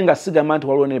ate nga sigamba nti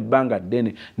waliwo n'ebbanga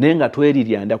ddene naye nga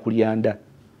tweriryanda kulyanda.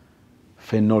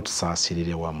 Ffenna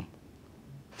otusaasirire wamu,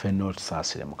 ffenna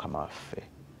otusaasire Mukama waffe,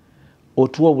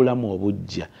 otuwa obulamu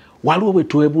obujja. Waliwo bwe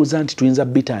twebuuza nti tuyinza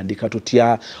bitandika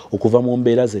tutya okuva mu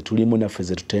mbeera ze tulimu naffe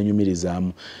ze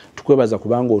tuteenyumirizaamu. Tukwebaza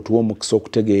kubanga otuwa omukisa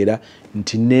okutegeera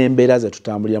nti n'embeera ze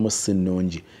tutambuliramu si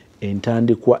nnungi,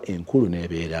 entandikwa enkulu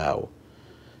n'ebeeraawo.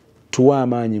 Tuwa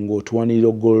amaanyi ng'otuwanirira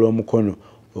oggolola omukono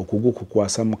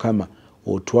okugukukwasa Mukama,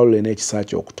 otwalule n'ekisa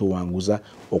kyo okutuwanguza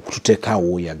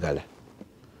okututeekaawo oyagala.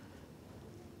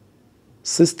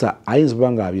 Sister ayinza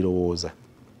okuba ng'abirowooza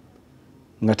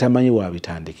nga tamanyi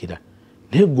waabitandikira,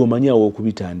 naye ggwe omanyi awo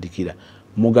okubitandikira.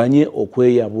 Muganye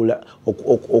okweyabula,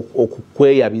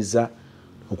 okukweyabiza,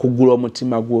 okuggula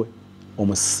omutima gwe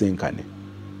omusisinkane.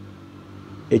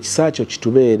 Ekisa kyo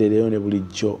kitubeerereyo ne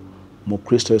bulijjo mu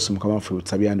Kristo Yesu Mukama waffe bwe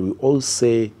tusabye, and we all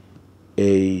say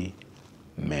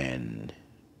amen.